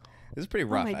myself. This is pretty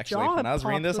rough, my actually. jaw When I was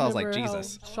reading popped this, I was like, whenever how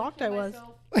Jesus. shocked I was.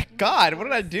 God, what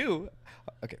did I do?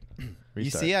 Okay. You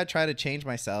Restart. see, I try to change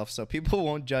myself so people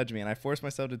won't judge me, and I force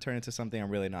myself to turn into something I'm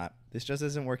really not. This just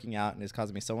isn't working out, and it's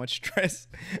causing me so much stress.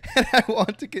 And I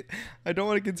don't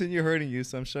want to continue hurting you,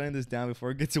 so I'm shutting this down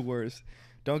before it gets worse.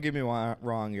 Don't get me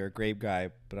wrong, you're a great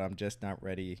guy, but I'm just not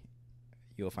ready.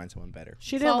 you will find someone better.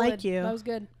 She didn't like Solid. you. That was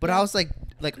good. But I was like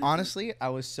honestly, I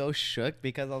was so shook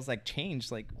because I was like,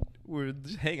 changed. Like, we're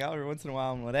just hang out every once in a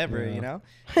while and whatever, Yeah. you know?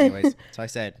 Anyways, so I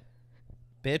said,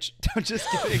 bitch, I'm just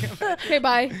kidding. Okay,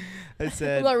 bye. I I'm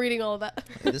said, not reading all of that.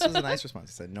 this was a nice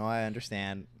response. I said, no, I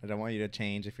understand. I don't want you to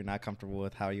change if you're not comfortable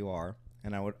with how you are.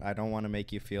 And I don't want to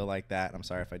make you feel like that. I'm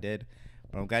sorry if I did.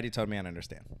 But I'm glad you told me and I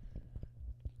understand.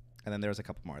 And then there was a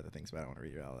couple more other things, but I don't want to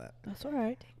read all that. That's all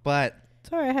right. But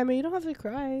It's all right, Hammy. You don't have to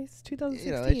cry. It's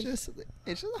 2016. you know,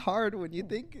 it's just hard when you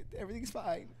think everything's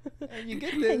fine and you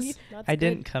get And this. you- That's I good,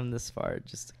 didn't come this far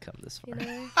just to come this you far.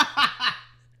 know?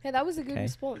 Hey, that was a good Okay.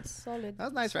 response. Solid. That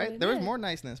was nice, right? Solid. There was Yeah. more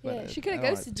niceness, but Yeah, she could I have don't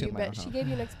wanna ghosted toot you, my but own she horn. gave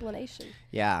you an explanation.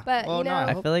 Yeah, But, well, you no, know- I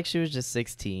I hope feel like she was just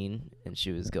 16 and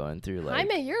she was going through like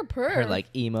Jaime, you're a perv. her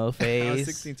like emo I was phase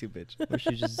 16 too, bitch. where she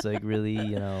was just like really,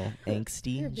 you know, You're a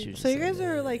angsty. bitch. She was So you just guys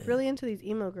are like really into these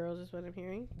emo girls, is what I'm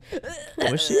hearing.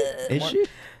 Was she? Is she?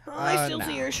 I still no.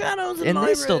 see your shadows in And my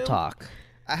they still room. talk.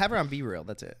 I have her on Be Real.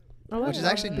 That's it. Oh, Which is wow.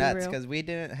 actually Be nuts Real. because we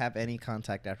didn't have any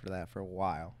contact after that for a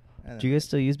while. And Do you guys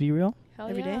still use Be Real? Hell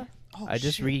every yeah. day? Oh, I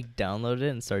just shit. re-downloaded it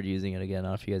and started using it again. I don't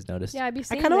know if you guys noticed. Yeah, I'd be I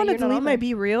saying kind of want to you're not delete on my there.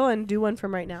 Be Real and do one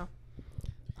from right now.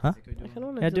 Huh? I kind of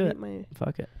want to Yeah, do delete it. my.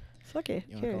 Fuck it. Fuck it.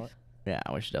 You wanna call Curious. Yeah,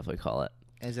 we should definitely call it.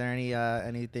 Is there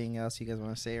anything else you guys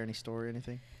want to say or any story or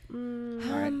anything?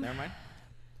 Mm, All right, never mind.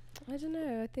 I don't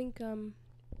know. I think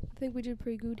we did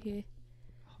pretty good here.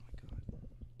 Oh my god.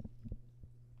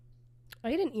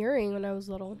 I had an earring when I was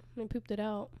little. And I pooped it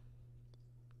out.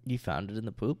 You found it in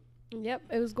the poop? Yep,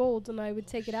 it was gold, and I would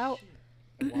take it out.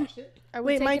 I would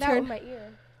Wait, take my it out turn. of my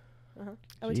ear. Uh-huh.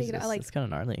 I would take it out, like It's kind of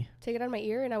gnarly. take it out of my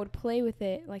ear, and I would play with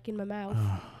it like in my mouth.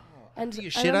 And Do you I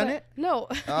shit on remember- it? No.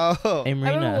 Oh. Hey, I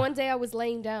remember Marina. one day I was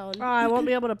laying down. Oh, I won't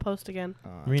be able to post again.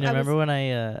 Marina, I remember was- when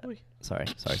I... Oy. Sorry.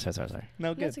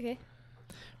 No good. That's okay.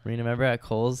 Marina, remember at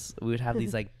Kohl's, we would have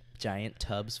these like giant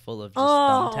tubs full of just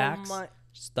Oh thumbtacks? my!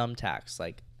 Just thumbtacks,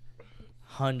 like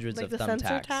hundreds Like of the sensor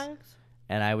thumbtacks. tags.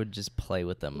 And I would just play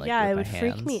with them like Yeah, with it my would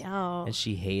hands. freak me out. And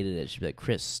she hated it. She'd be like,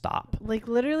 Chris, stop. Like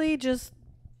literally just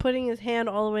putting his hand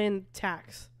all the way in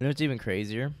tacks. You know what's even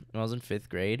crazier? When I was in 5th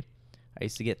grade, I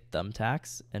used to get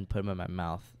thumbtacks and put them in my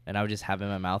mouth. And I would just have them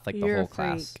in my mouth like the You're a whole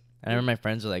class. freak. And I remember my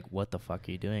friends were like, what the fuck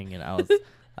are you doing? And I was like,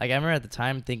 I remember at the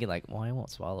time thinking like, well, I won't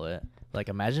swallow it. Like,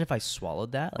 imagine if I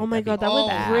swallowed that. Like, Oh my that'd be god, that would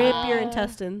bad. rip your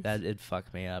intestines. That'd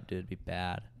fuck me up, dude. It'd be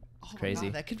bad. It's crazy.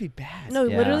 That could be bad. No,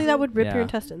 Yeah. literally that would rip Yeah. your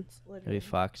intestines. It'd be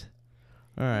fucked.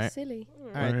 All right. Silly. All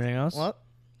right. Anything else? Well,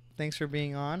 thanks for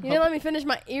being on. You didn't let me finish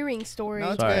my earring story.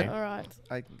 No, it's Sorry. good. All right.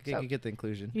 I So- you get the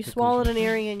inclusion. You Conclusion. swallowed an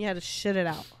earring and you had to shit it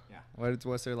out. Yeah.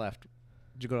 What's there left?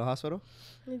 Did you go to the hospital?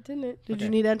 I didn't. Did Okay. you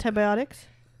need antibiotics?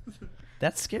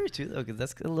 That's scary too, though, because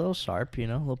that's a little sharp, you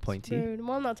know, a little pointy. Rude.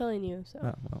 Well, I'm not telling you. So.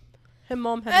 Oh, well. Her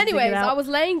mom had to dig Anyways, it out. I was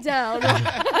laying down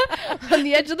on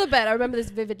the edge of the bed. I remember this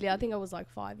vividly. I think I was like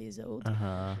 5 years old.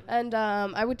 Uh-huh. And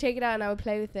I would take it out and I would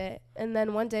play with it. And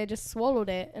then one day I just swallowed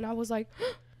it. And I was like,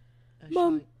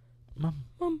 Mom,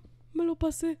 Mom. me lo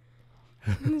pasé.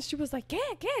 And then she was like, ¿Qué?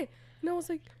 ¿Qué? And I was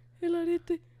like, el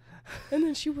arete. And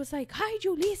then she was like, hi,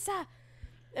 Julissa.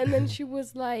 And then she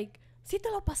was like, ¿Sí te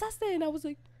lo pasaste? And I was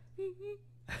like, mm-hmm.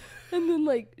 And then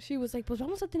like she was like, pues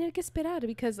vamos a tener que esperar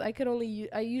because I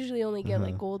usually only get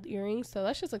like gold earrings, so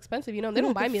that's just expensive, you know. They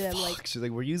don't buy me them like She's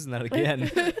like, we're using that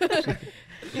again.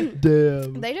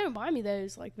 Damn. they don't buy me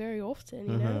those like very often,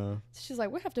 you know. Uh-huh. So she's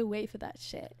like, we have to wait for that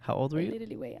shit. How old were I you?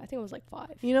 literally wait. I think I was like 5.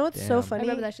 You know what's so Damn. I funny?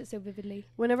 remember that shit so vividly.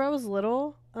 Whenever I was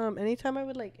little, anytime I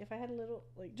would like, if I had a little,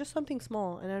 like just something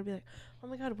small, and I'd be like, oh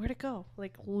my god, where'd it go?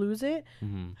 Like lose it?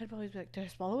 Mm-hmm. I'd always be like, did I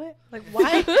swallow it? Like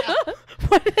why?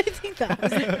 Why did I think that? Why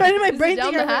did my Is it brain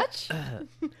down think the I hatch?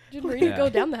 Did Maria Yeah. go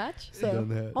down the hatch? So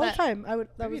Done all the that. time, I would.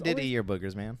 That Maybe was you did always, eat your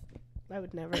boogers, man. I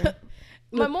would never.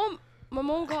 My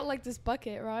mom got like this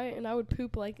bucket, right? And I would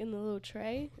poop like in the little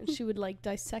tray, and she would like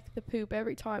dissect the poop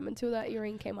every time until that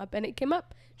earring came up. And it came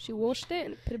up. She washed it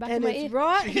and put it back in and my it's ear.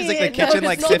 right He's here. like the No, kitchen it's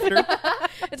like not- sifter.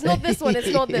 It's not this one.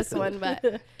 It's not this one.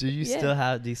 But Do you Yeah. still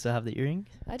have? Do you still have the earring?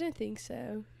 I don't think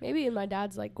so. Maybe in my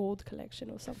dad's like gold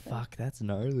collection or something. Fuck, that's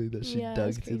gnarly that she Yeah,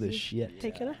 dug that's through the crazy. shit.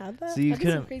 Hey, can I have that? So you I did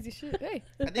some couldn't. crazy shit. Hey. I think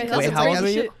Hey, that's that's Wait, some how old crazy were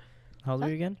you? shit. How old were Huh?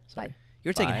 you again? Five.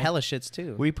 You're taking Fine. hella shits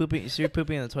too. Were you pooping? So you're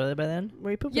pooping in the toilet by then?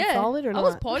 Were you pooping Yeah, solid or I not?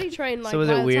 was potty trained like so was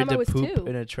by it the weird time I to was poop 2.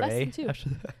 in a Less tray? than 2. After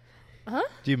that? Huh?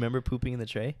 Do you remember pooping in the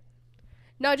tray?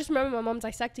 No, I just remember my mom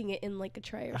dissecting it in like a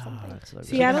tray or something. That's what I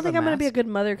See, You I have don't a think I'm gonna be a mask? good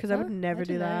mother because I Huh? would never I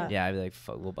do don't know. that. Yeah, I'd be like,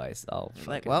 fuck, we'll buy. I'll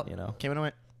Like, fucking, well, you know. came and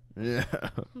went. Yeah.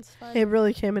 It's fine. It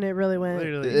really came and it really went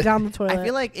Literally. down the toilet. I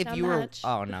feel like if Down you the were, hatch.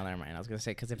 oh no, never mind. I was gonna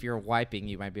say because if you're wiping,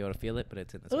 you might be able to feel it, but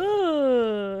it's in the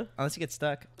toilet. Ugh. Unless you get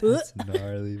stuck. That's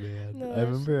gnarly, man. No, I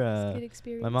remember it's good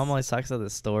experience. my mom always talks about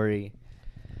this story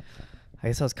I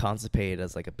guess I was constipated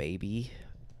as like a baby.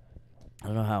 I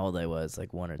don't know how old I was,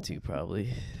 like 1 or 2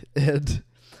 probably. And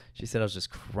she said I was just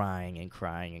crying and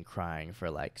crying and crying for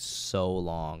like so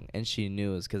long. And she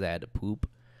knew it was because I had to poop.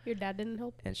 Your dad didn't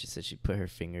help? And she said she put her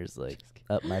fingers like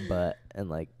up my butt and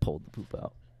like pulled the poop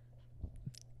out.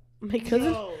 My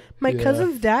cousin, Yeah.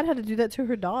 cousin's dad had to do that to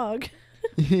her dog.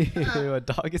 A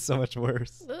dog is so much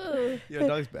worse. Ugh. Your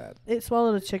dog's bad. It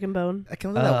swallowed a chicken bone. I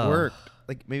can't believe that Oh. worked.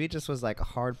 Like maybe it just was like a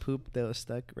hard poop that was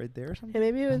stuck right there or And something.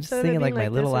 maybe I'm just instead of thinking it like being my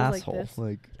this, little it was asshole. Like this.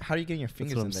 Like How are you getting your that's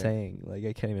fingers what in I'm there? saying. Like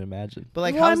I can't even imagine. But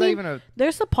like, Well, how I is that mean, even a?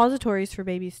 There's suppositories for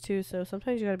babies too, so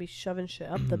sometimes you gotta be shoving shit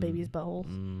up the baby's buttholes.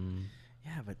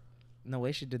 Yeah, but no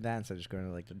way she did that instead of just going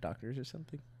to like the doctors or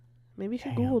something. Maybe she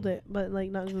Damn. googled it, but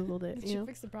like not googled it. Did You she know?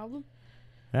 fix the problem?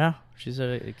 Yeah, she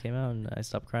said it came out and I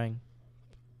stopped crying.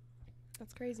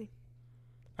 That's crazy.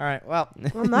 All right. Well,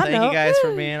 On that thank you note- guys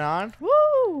for being on.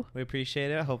 Woo! We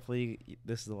appreciate it. Hopefully,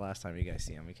 this is the last time you guys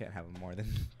see him. We can't have him more than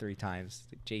 3 times.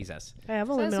 Jesus. Hey, I've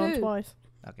only Says been on who? twice.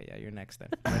 Okay, yeah, you're next then.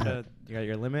 Brenda, you got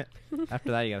your limit.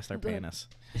 After that, you got to start paying us.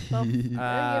 Well, I don't give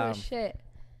a Um, shit.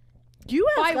 You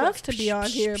asked Fireworks. us to be on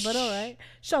here, but all right.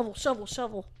 Shovel, shovel,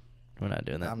 shovel. We're not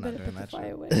doing that. I'm Better not doing put that the shit.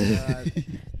 fireworks. Thank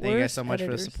you guys Worst so much for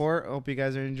the editors. support. Hope you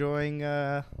guys are enjoying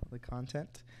the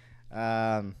content.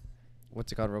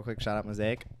 What's it called? Real quick, shout out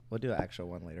Mosaic. We'll do an actual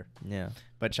one later. Yeah.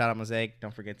 But shout out Mosaic.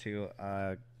 Don't forget to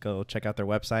go check out their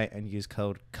website and use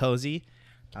code COZY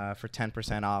for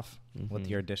 10% off with Mhm.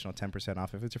 your additional 10%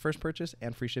 off if it's your first purchase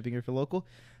and free shipping if you're local.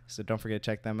 So don't forget to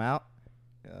check them out.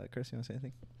 Chris, you want to say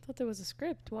anything? I thought there was a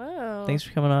script. Wow. Thanks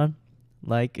for coming on.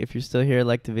 Like, if you're still here,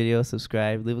 like the video,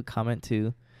 subscribe, leave a comment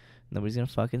too. Nobody's gonna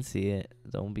fucking see it.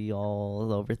 Don't be all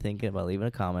overthinking about leaving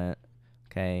a comment.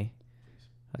 Okay.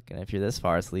 Fucking, if you're this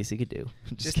far, it's the least you could do.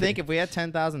 Just think if we had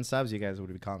 10,000 subs, you guys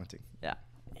would be commenting. Yeah.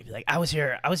 You'd be like, I was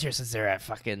here since they're at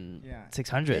fucking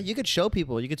 600. Yeah, you could show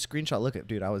people. You could screenshot. Look at,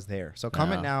 dude, I was there. So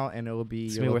comment now, and it will be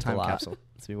It's your gonna be little worth a time lot. capsule.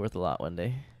 It's gonna be worth a lot one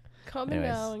day. Comment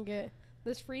Anyways. now and get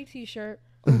this free T-shirt.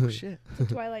 Oh shit! It's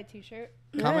a Twilight T-shirt.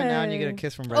 Comment now, and you get a Yay.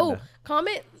 kiss from Oh, Brenda.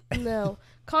 comment no.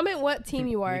 Comment what team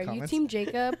you are. Are you comments? Team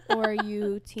Jacob or are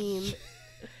you Team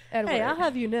Edward? Hey, I'll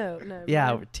have you know. No.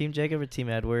 Yeah, man. Team Jacob or Team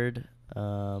Edward.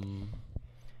 And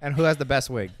who has the best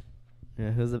wig?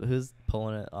 Yeah, who's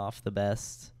pulling it off the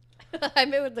best? I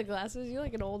meant with the glasses. You're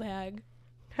like an old hag.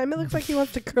 Jaime looks like he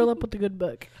wants to curl up with the good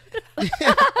book.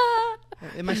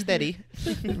 Am I steady?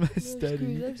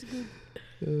 That's good.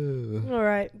 All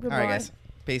right. Goodbye. All right, guys.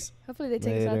 Peace. Hopefully they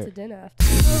take us out Later. to dinner after.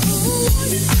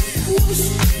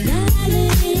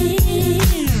 Darling.